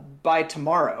filed by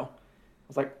tomorrow. I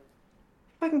was like, are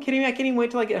you fucking kidding me? I can't even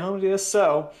wait till I get home to do this.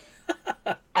 So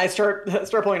I start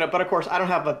pulling it up, but of course I don't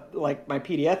have my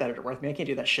PDF editor with me. I can't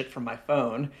do that shit from my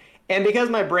phone. And because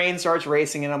my brain starts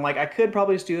racing and I'm like, I could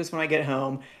probably just do this when I get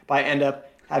home, but I end up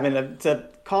having to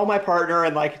call my partner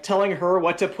and telling her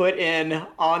what to put in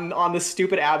on the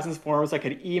stupid absence form so I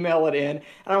could email it in. And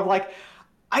I'm like,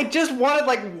 I just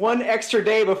wanted one extra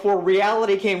day before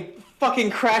reality came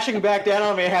fucking crashing back down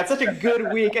on me. I had such a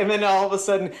good week, and then all of a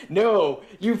sudden, no,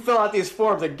 you fill out these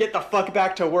forms and get the fuck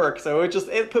back to work. So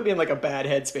it put me in a bad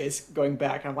headspace going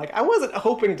back. And I'm like, I wasn't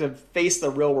hoping to face the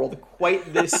real world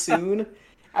quite this soon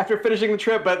after finishing the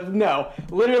trip, but no.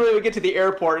 Literally, we get to the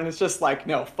airport, and it's just like,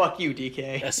 no, fuck you,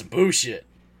 DK. That's some bullshit.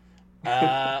 Poor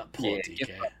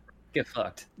DK. Get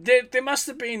fucked. There must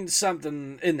have been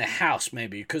something in the house,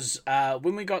 maybe, because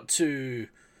when I got to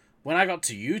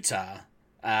Utah,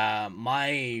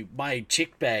 my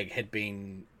check bag had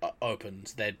been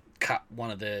opened. They'd cut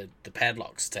one of the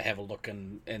padlocks to have a look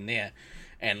in there,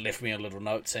 and left me a little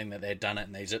note saying that they'd done it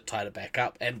and they zip tied it back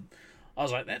up. And I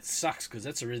was like, that sucks because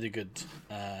that's a really good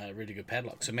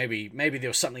padlock. So maybe there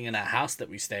was something in our house that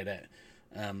we stayed at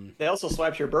They also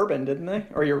swiped your bourbon, didn't they?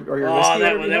 Or your whiskey? Oh,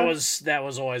 that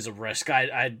was always a risk.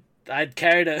 I'd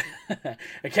carried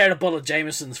I carried a bottle of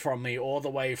Jameson's from me all the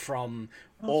way from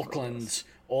Auckland,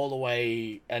 all the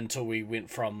way until we went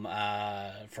from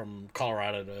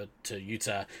Colorado to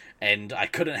Utah, and I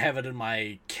couldn't have it in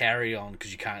my carry-on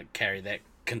because you can't carry that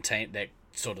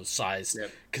sort of size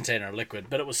container of liquid.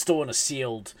 But it was still in a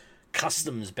sealed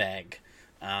customs bag.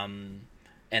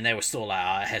 And they were still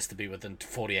like, it has to be within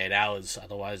 48 hours,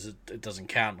 otherwise it doesn't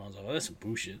count. And I was like, that's some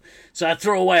bullshit. So I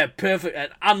threw away an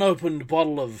unopened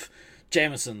bottle of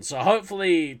Jameson. So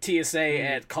hopefully TSA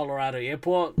at Colorado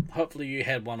Airport, hopefully you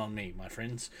had one on me, my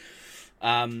friends.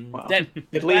 Well,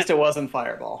 at least it wasn't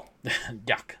Fireball.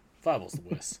 Yuck. Fireball's the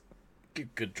worst.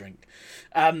 Good drink.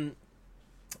 A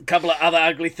couple of other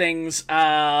ugly things.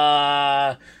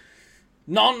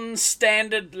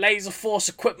 Non-standard laser force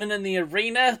equipment in the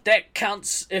arena. That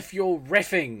counts if you're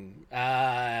reffing.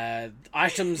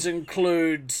 Items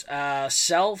include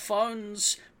cell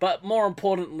phones, but more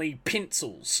importantly,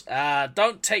 pencils.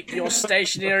 Don't take your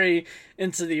stationery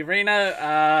into the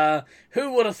arena.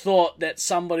 Who would have thought that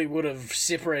somebody would have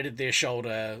separated their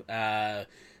shoulder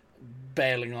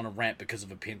bailing on a ramp because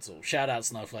of a pencil? Shout out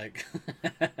Snowflake.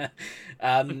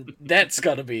 That's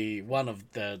got to be one of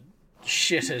the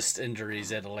shittest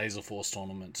injuries at a laser force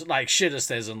tournament. Like, shittest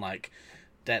as in, like,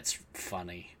 that's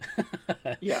funny.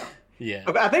 Yeah. Yeah.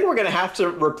 I think we're going to have to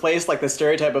replace, like, the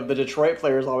stereotype of the Detroit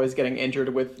players always getting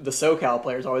injured with the SoCal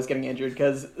players always getting injured,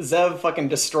 because Zev fucking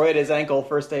destroyed his ankle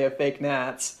first day of Fake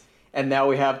Nats, and now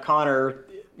we have Connor,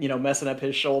 messing up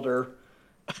his shoulder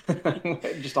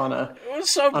just on a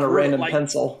random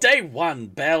pencil. Day one,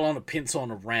 bail on a pencil on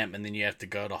a ramp, and then you have to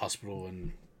go to hospital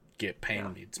and get pain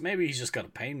meds. Maybe he's just got a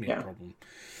pain med problem.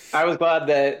 I was glad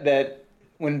that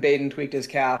when Baden tweaked his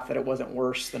calf that it wasn't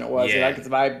worse than it was. Because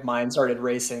my mind started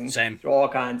racing through all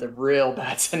kinds of real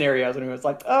bad scenarios when he was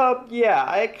like, oh yeah,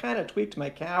 I kind of tweaked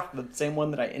my calf, the same one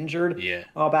that I injured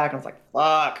all back, and I was like,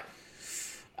 fuck.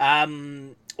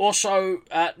 Also,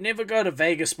 never go to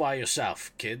Vegas by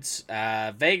yourself, kids.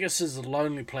 Vegas is a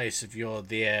lonely place if you're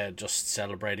there just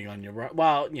celebrating on your own.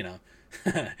 Well,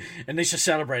 unless you're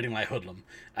celebrating like Hoodlum.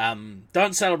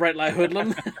 Don't celebrate like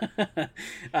Hoodlum.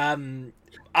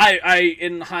 I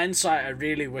in hindsight, I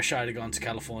really wish I'd have gone to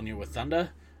California with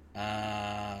Thunder.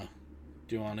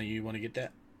 Do you want to get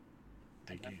that?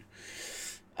 Thank you.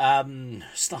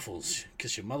 Snuffles,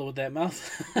 kiss your mother with that mouth.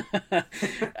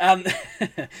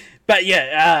 But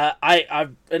yeah, I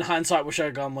in hindsight wish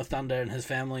I'd gone with Thunder and his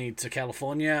family to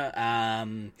California.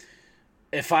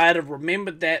 If I had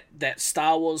remembered that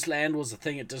Star Wars Land was a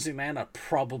thing at Disneyland, I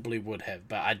probably would have,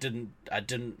 but I didn't.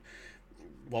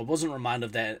 Well, I wasn't reminded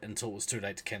of that until it was too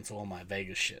late to cancel all my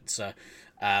Vegas shit. So,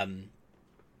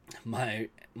 my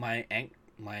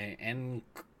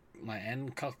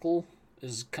cuckle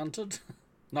is cunted,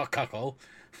 not cuckle.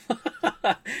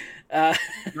 Not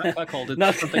cuckold.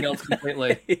 It's something else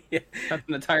completely. That's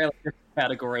an entirely different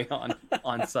category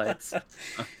on sites.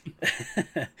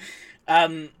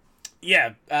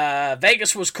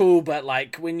 Vegas was cool, but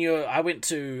like I went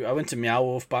to Meow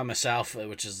Wolf by myself,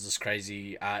 which is this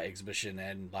crazy art exhibition,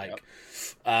 and like,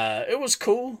 it was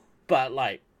cool, but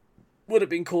like, would have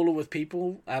been cooler with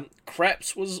people.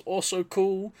 Craps was also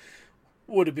cool,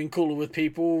 would have been cooler with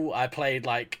people. I played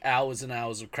like hours and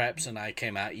hours of craps, and I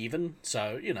came out even,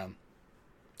 so it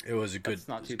was a good,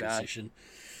 session.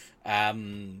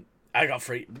 I got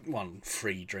free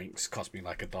drinks, cost me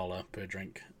like $1 per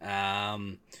drink.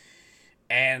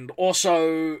 And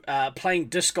also, playing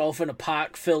disc golf in a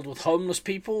park filled with homeless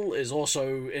people is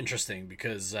also interesting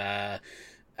because Out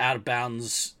of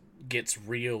Bounds gets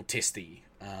real testy.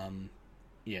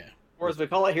 Or as we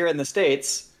call it here in the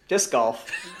States, disc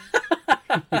golf.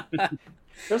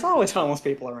 There's always homeless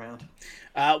people around.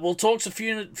 We'll talk to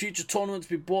future tournaments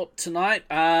we bought tonight.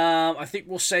 I think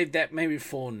we'll save that maybe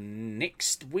for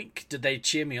next week. Did they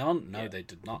cheer me on? No, they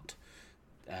did not.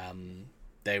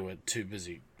 They were too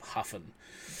busy huffing.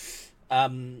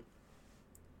 We'll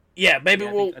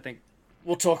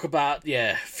talk about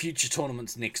future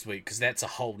tournaments next week, because that's a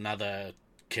whole nother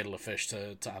kettle of fish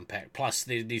to unpack. Plus,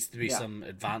 there needs to be some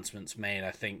advancements made,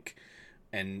 I think,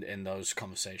 in those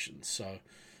conversations. So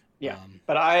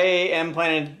but I am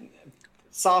planning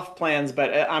soft plans,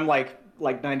 but I'm like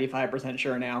 95%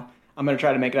 sure now. I'm going to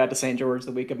try to make it out to St. George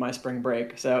the week of my spring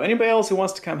break. So anybody else who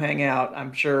wants to come hang out,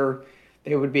 I'm sure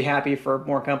they would be happy for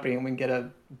more company, and we can get a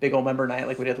big old member night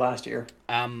like we did last year.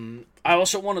 I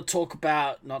also want to talk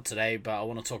about, not today, but I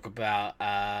want to talk about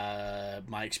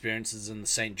my experiences in the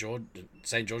St. George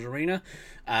Arena.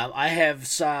 I have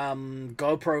some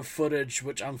GoPro footage,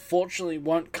 which unfortunately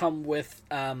won't come with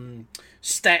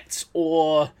stats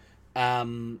or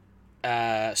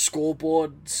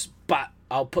scoreboards, but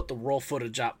I'll put the raw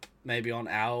footage up, maybe on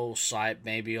our site,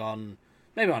 maybe on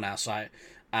our site.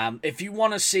 If you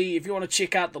want to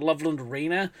check out the Loveland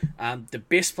Arena, the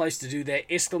best place to do that,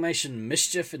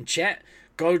 !mischief in chat.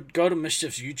 Go to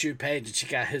Mischief's YouTube page and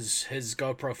check out his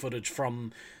GoPro footage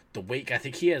from the week. I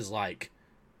think he has like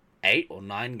 8 or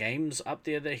 9 games up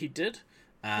there that he did.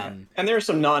 And there's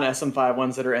some non-SM5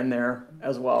 ones that are in there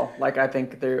as well. Like I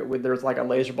think there's like a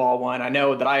laser ball one. I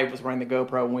know that I was running the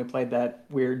GoPro when we played that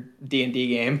weird D&D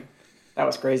game. That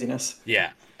was craziness.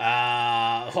 Yeah.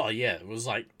 It was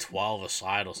like 12 a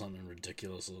side or something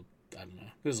ridiculous. I don't know.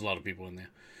 There's a lot of people in there.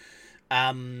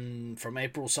 From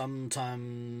April,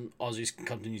 sometime Aussies can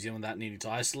come to New Zealand without needing to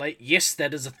isolate. Yes,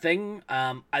 that is a thing.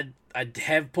 I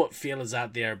have put feelers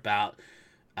out there about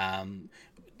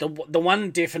the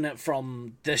one definite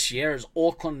from this year is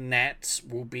Auckland Nats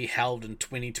will be held in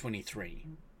 2023.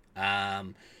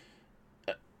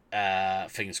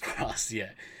 Fingers crossed,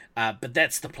 yeah. But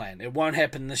that's the plan. It won't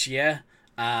happen this year.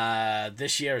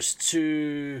 This year is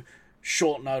too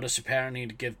short notice, apparently,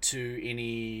 to give to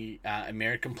any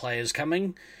American players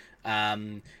coming.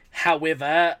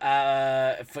 However,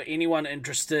 for anyone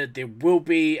interested, there will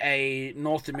be a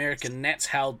North American Nats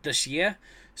held this year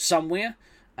somewhere,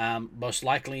 most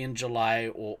likely in July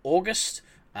or August.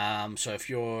 So if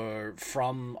you're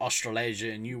from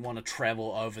Australasia and you want to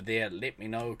travel over there, let me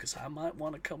know, because I might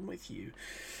want to come with you.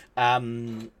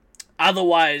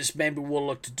 Otherwise, maybe we'll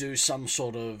look to do some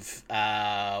sort of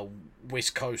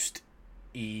West Coast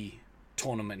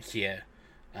tournament here,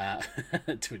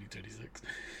 2026.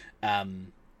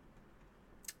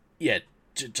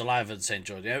 July of St.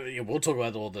 George. Yeah, we'll talk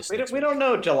about all this. We don't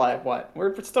know July of what.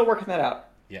 We're still working that out.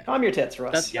 Yeah, calm your tits,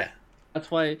 Russ. That's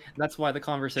why the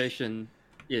conversation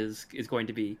is going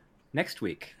to be next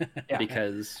week,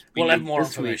 because we'll have more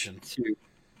information.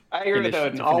 I agree with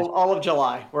Odin. All of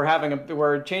July,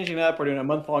 we're changing it up. We're doing a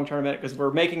month-long tournament because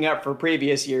we're making up for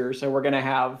previous years. So we're going to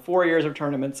have 4 years of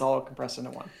tournaments all compressed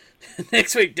into one.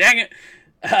 Next week, dang it!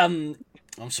 I'm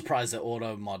surprised that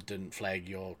Auto Mod didn't flag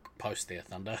your post there,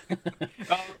 Thunder.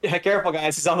 Yeah, careful,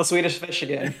 guys. He's on the Swedish Fish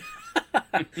again.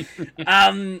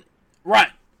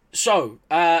 Right. So,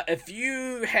 if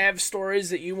you have stories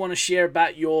that you want to share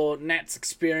about your Nats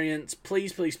experience,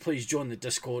 please join the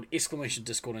Discord,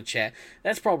 !Discord and chat.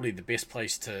 That's probably the best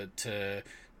place to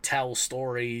tell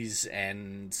stories,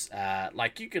 and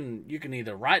you can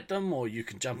either write them or you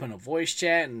can jump in a voice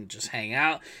chat and just hang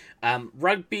out.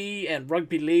 Rugby and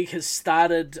rugby league has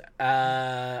started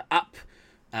up.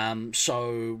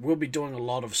 So we'll be doing a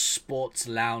lot of sports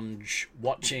lounge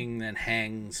watching and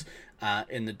hangs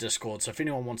in the Discord. So if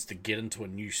anyone wants to get into a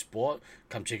new sport,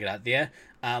 come check it out there.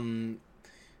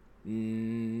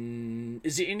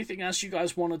 Is there anything else you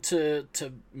guys wanted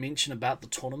to mention about the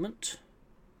tournament?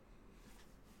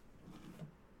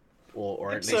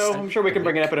 Or at least so I'm sure we can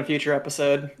bring it up in a future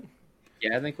episode.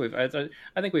 Yeah, I think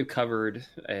we've covered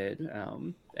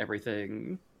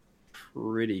everything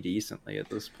pretty decently at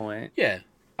this point. Yeah,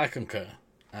 I concur.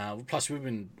 Plus, we've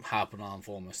been harping on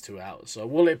for almost 2 hours, so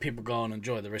we'll let people go and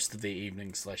enjoy the rest of the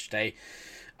evening/day.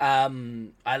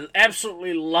 I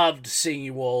absolutely loved seeing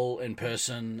you all in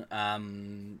person.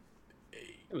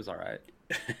 It was all right.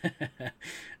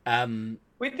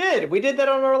 We did that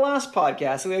on our last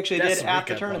podcast. We actually did at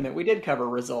the tournament. We did cover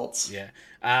results. Yeah.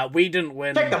 We didn't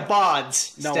win. Check the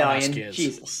BODs, no Stallion. one else cares.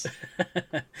 Jesus.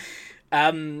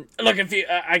 Look,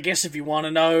 if you want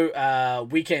to know,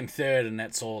 we came third, and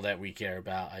that's all that we care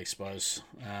about, I suppose.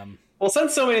 Well,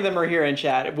 since so many of them are here in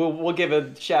chat, we'll give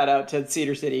a shout out to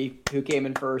Cedar City, who came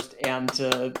in first, and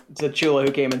to Chula,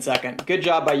 who came in second. Good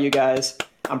job by you guys.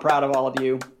 I'm proud of all of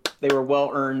you. They were well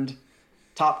earned.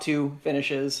 Top 2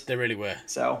 finishes. They really were.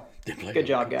 So good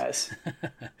job, guys.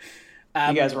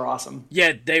 You guys were awesome.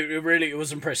 Yeah, it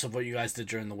was impressive what you guys did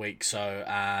during the week. So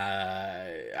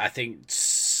I think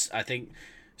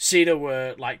Cedar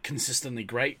were consistently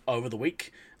great over the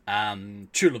week.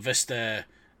 Chula Vista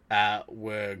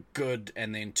were good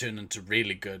and then turned into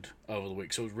really good over the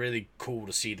week. So it was really cool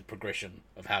to see the progression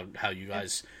of how you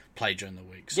guys played during the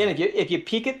week. So. Yeah, if you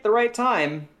peak at the right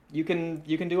time, you can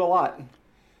do a lot.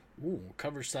 Ooh,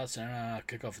 coverage starts and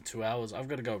kickoff in 2 hours. I've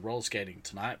got to go roller skating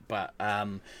tonight, but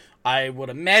I would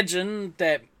imagine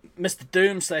that Mr.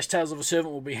 Doom / Tales of a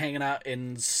Servant will be hanging out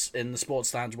in the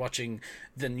sports lounge watching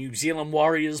the New Zealand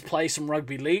Warriors play some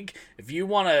rugby league. If you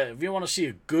wanna see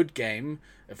a good game,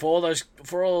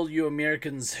 for all you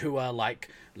Americans who are like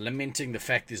lamenting the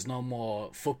fact there's no more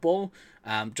football,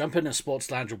 jump in a sports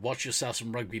lounge and watch yourself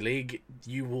some rugby league.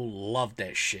 You will love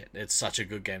that shit. It's such a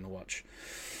good game to watch.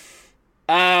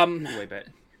 Way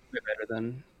better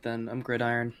than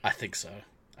Gridiron. I think so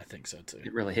too.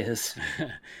 It really is.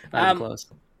 Not even close.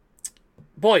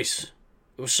 Boys,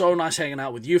 it was so nice hanging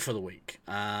out with you for the week.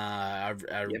 I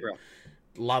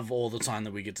love all the time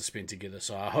that we get to spend together.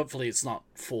 So hopefully it's not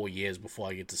 4 years before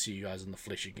I get to see you guys in the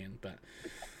flesh again. But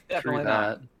definitely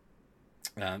not.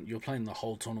 You were playing the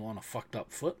whole tournament on a fucked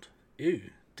up foot. Ew.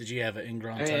 Did you have an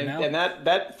ingrown toenail? And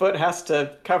that foot has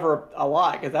to cover a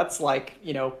lot, because that's like,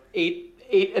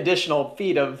 eight additional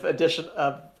feet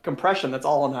of compression. That's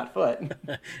all on that foot.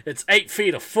 It's 8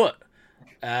 feet of foot.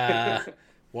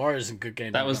 Warriors in good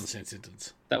game. That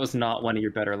was not one of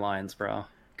your better lines, bro.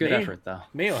 Good effort, though.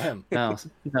 Me or him? No,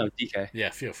 DK. Yeah,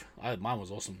 phew. Mine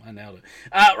was awesome. I nailed it.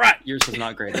 Right. Yours was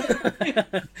not great.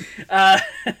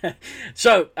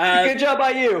 So good job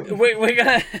by you.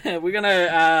 We're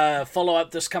gonna follow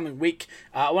up this coming week.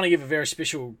 I want to give a very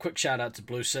special quick shout out to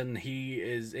Blueson.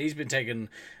 He's been taking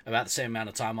about the same amount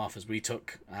of time off as we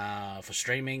took for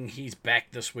streaming. He's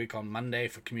back this week on Monday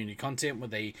for community content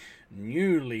with a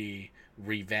newly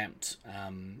revamped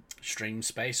stream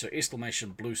space. So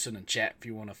 !Blueson in chat if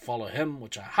you want to follow him,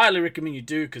 which I highly recommend you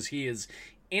do, because he is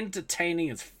entertaining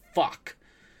as fuck.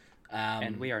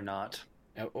 And we are not.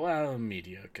 Well,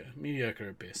 mediocre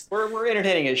at best. We're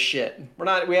entertaining as shit.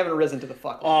 We haven't risen to the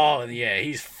fuck. Oh yeah,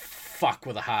 he's fuck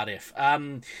with a hard F.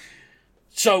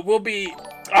 So we'll be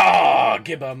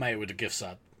Gibbo mate with a gift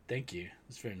sub. Thank you.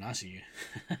 It's very nice of you.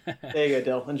 There you go,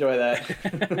 Dill. Enjoy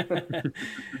that.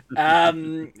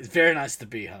 It's very nice to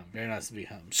be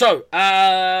home. So,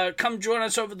 come join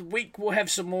us over the week. We'll have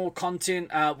some more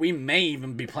content. We may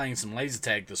even be playing some laser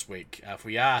tag this week. If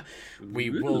we are, we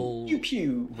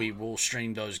will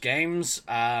stream those games.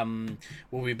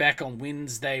 We'll be back on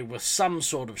Wednesday with some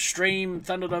sort of stream.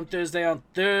 Thunderdome Thursday on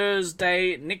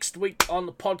Thursday. Next week on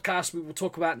the podcast, we will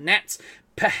talk about Nats.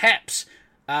 Perhaps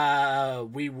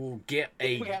we will get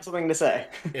if we have something to say.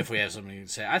 If we have something to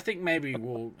say. I think maybe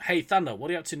we'll... Hey, Thunder, what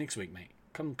are you up to next week, mate?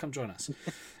 Come join us.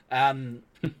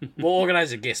 We'll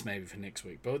organise a guest maybe for next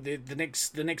week. But the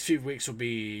next few weeks will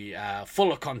be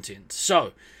full of content.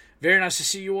 So, very nice to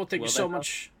see you all. Thank you so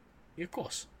much. Yeah, of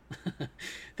course.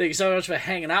 Thank you so much for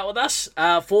hanging out with us.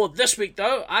 For this week,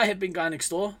 though, I have been Guy Next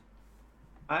Door.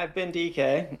 I've been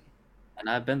DK. And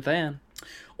I've been Than.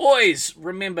 Always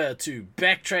remember to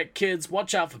backtrack, kids.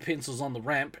 Watch out for pencils on the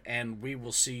ramp, and we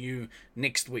will see you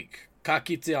next week. Ka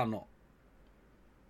kite anō.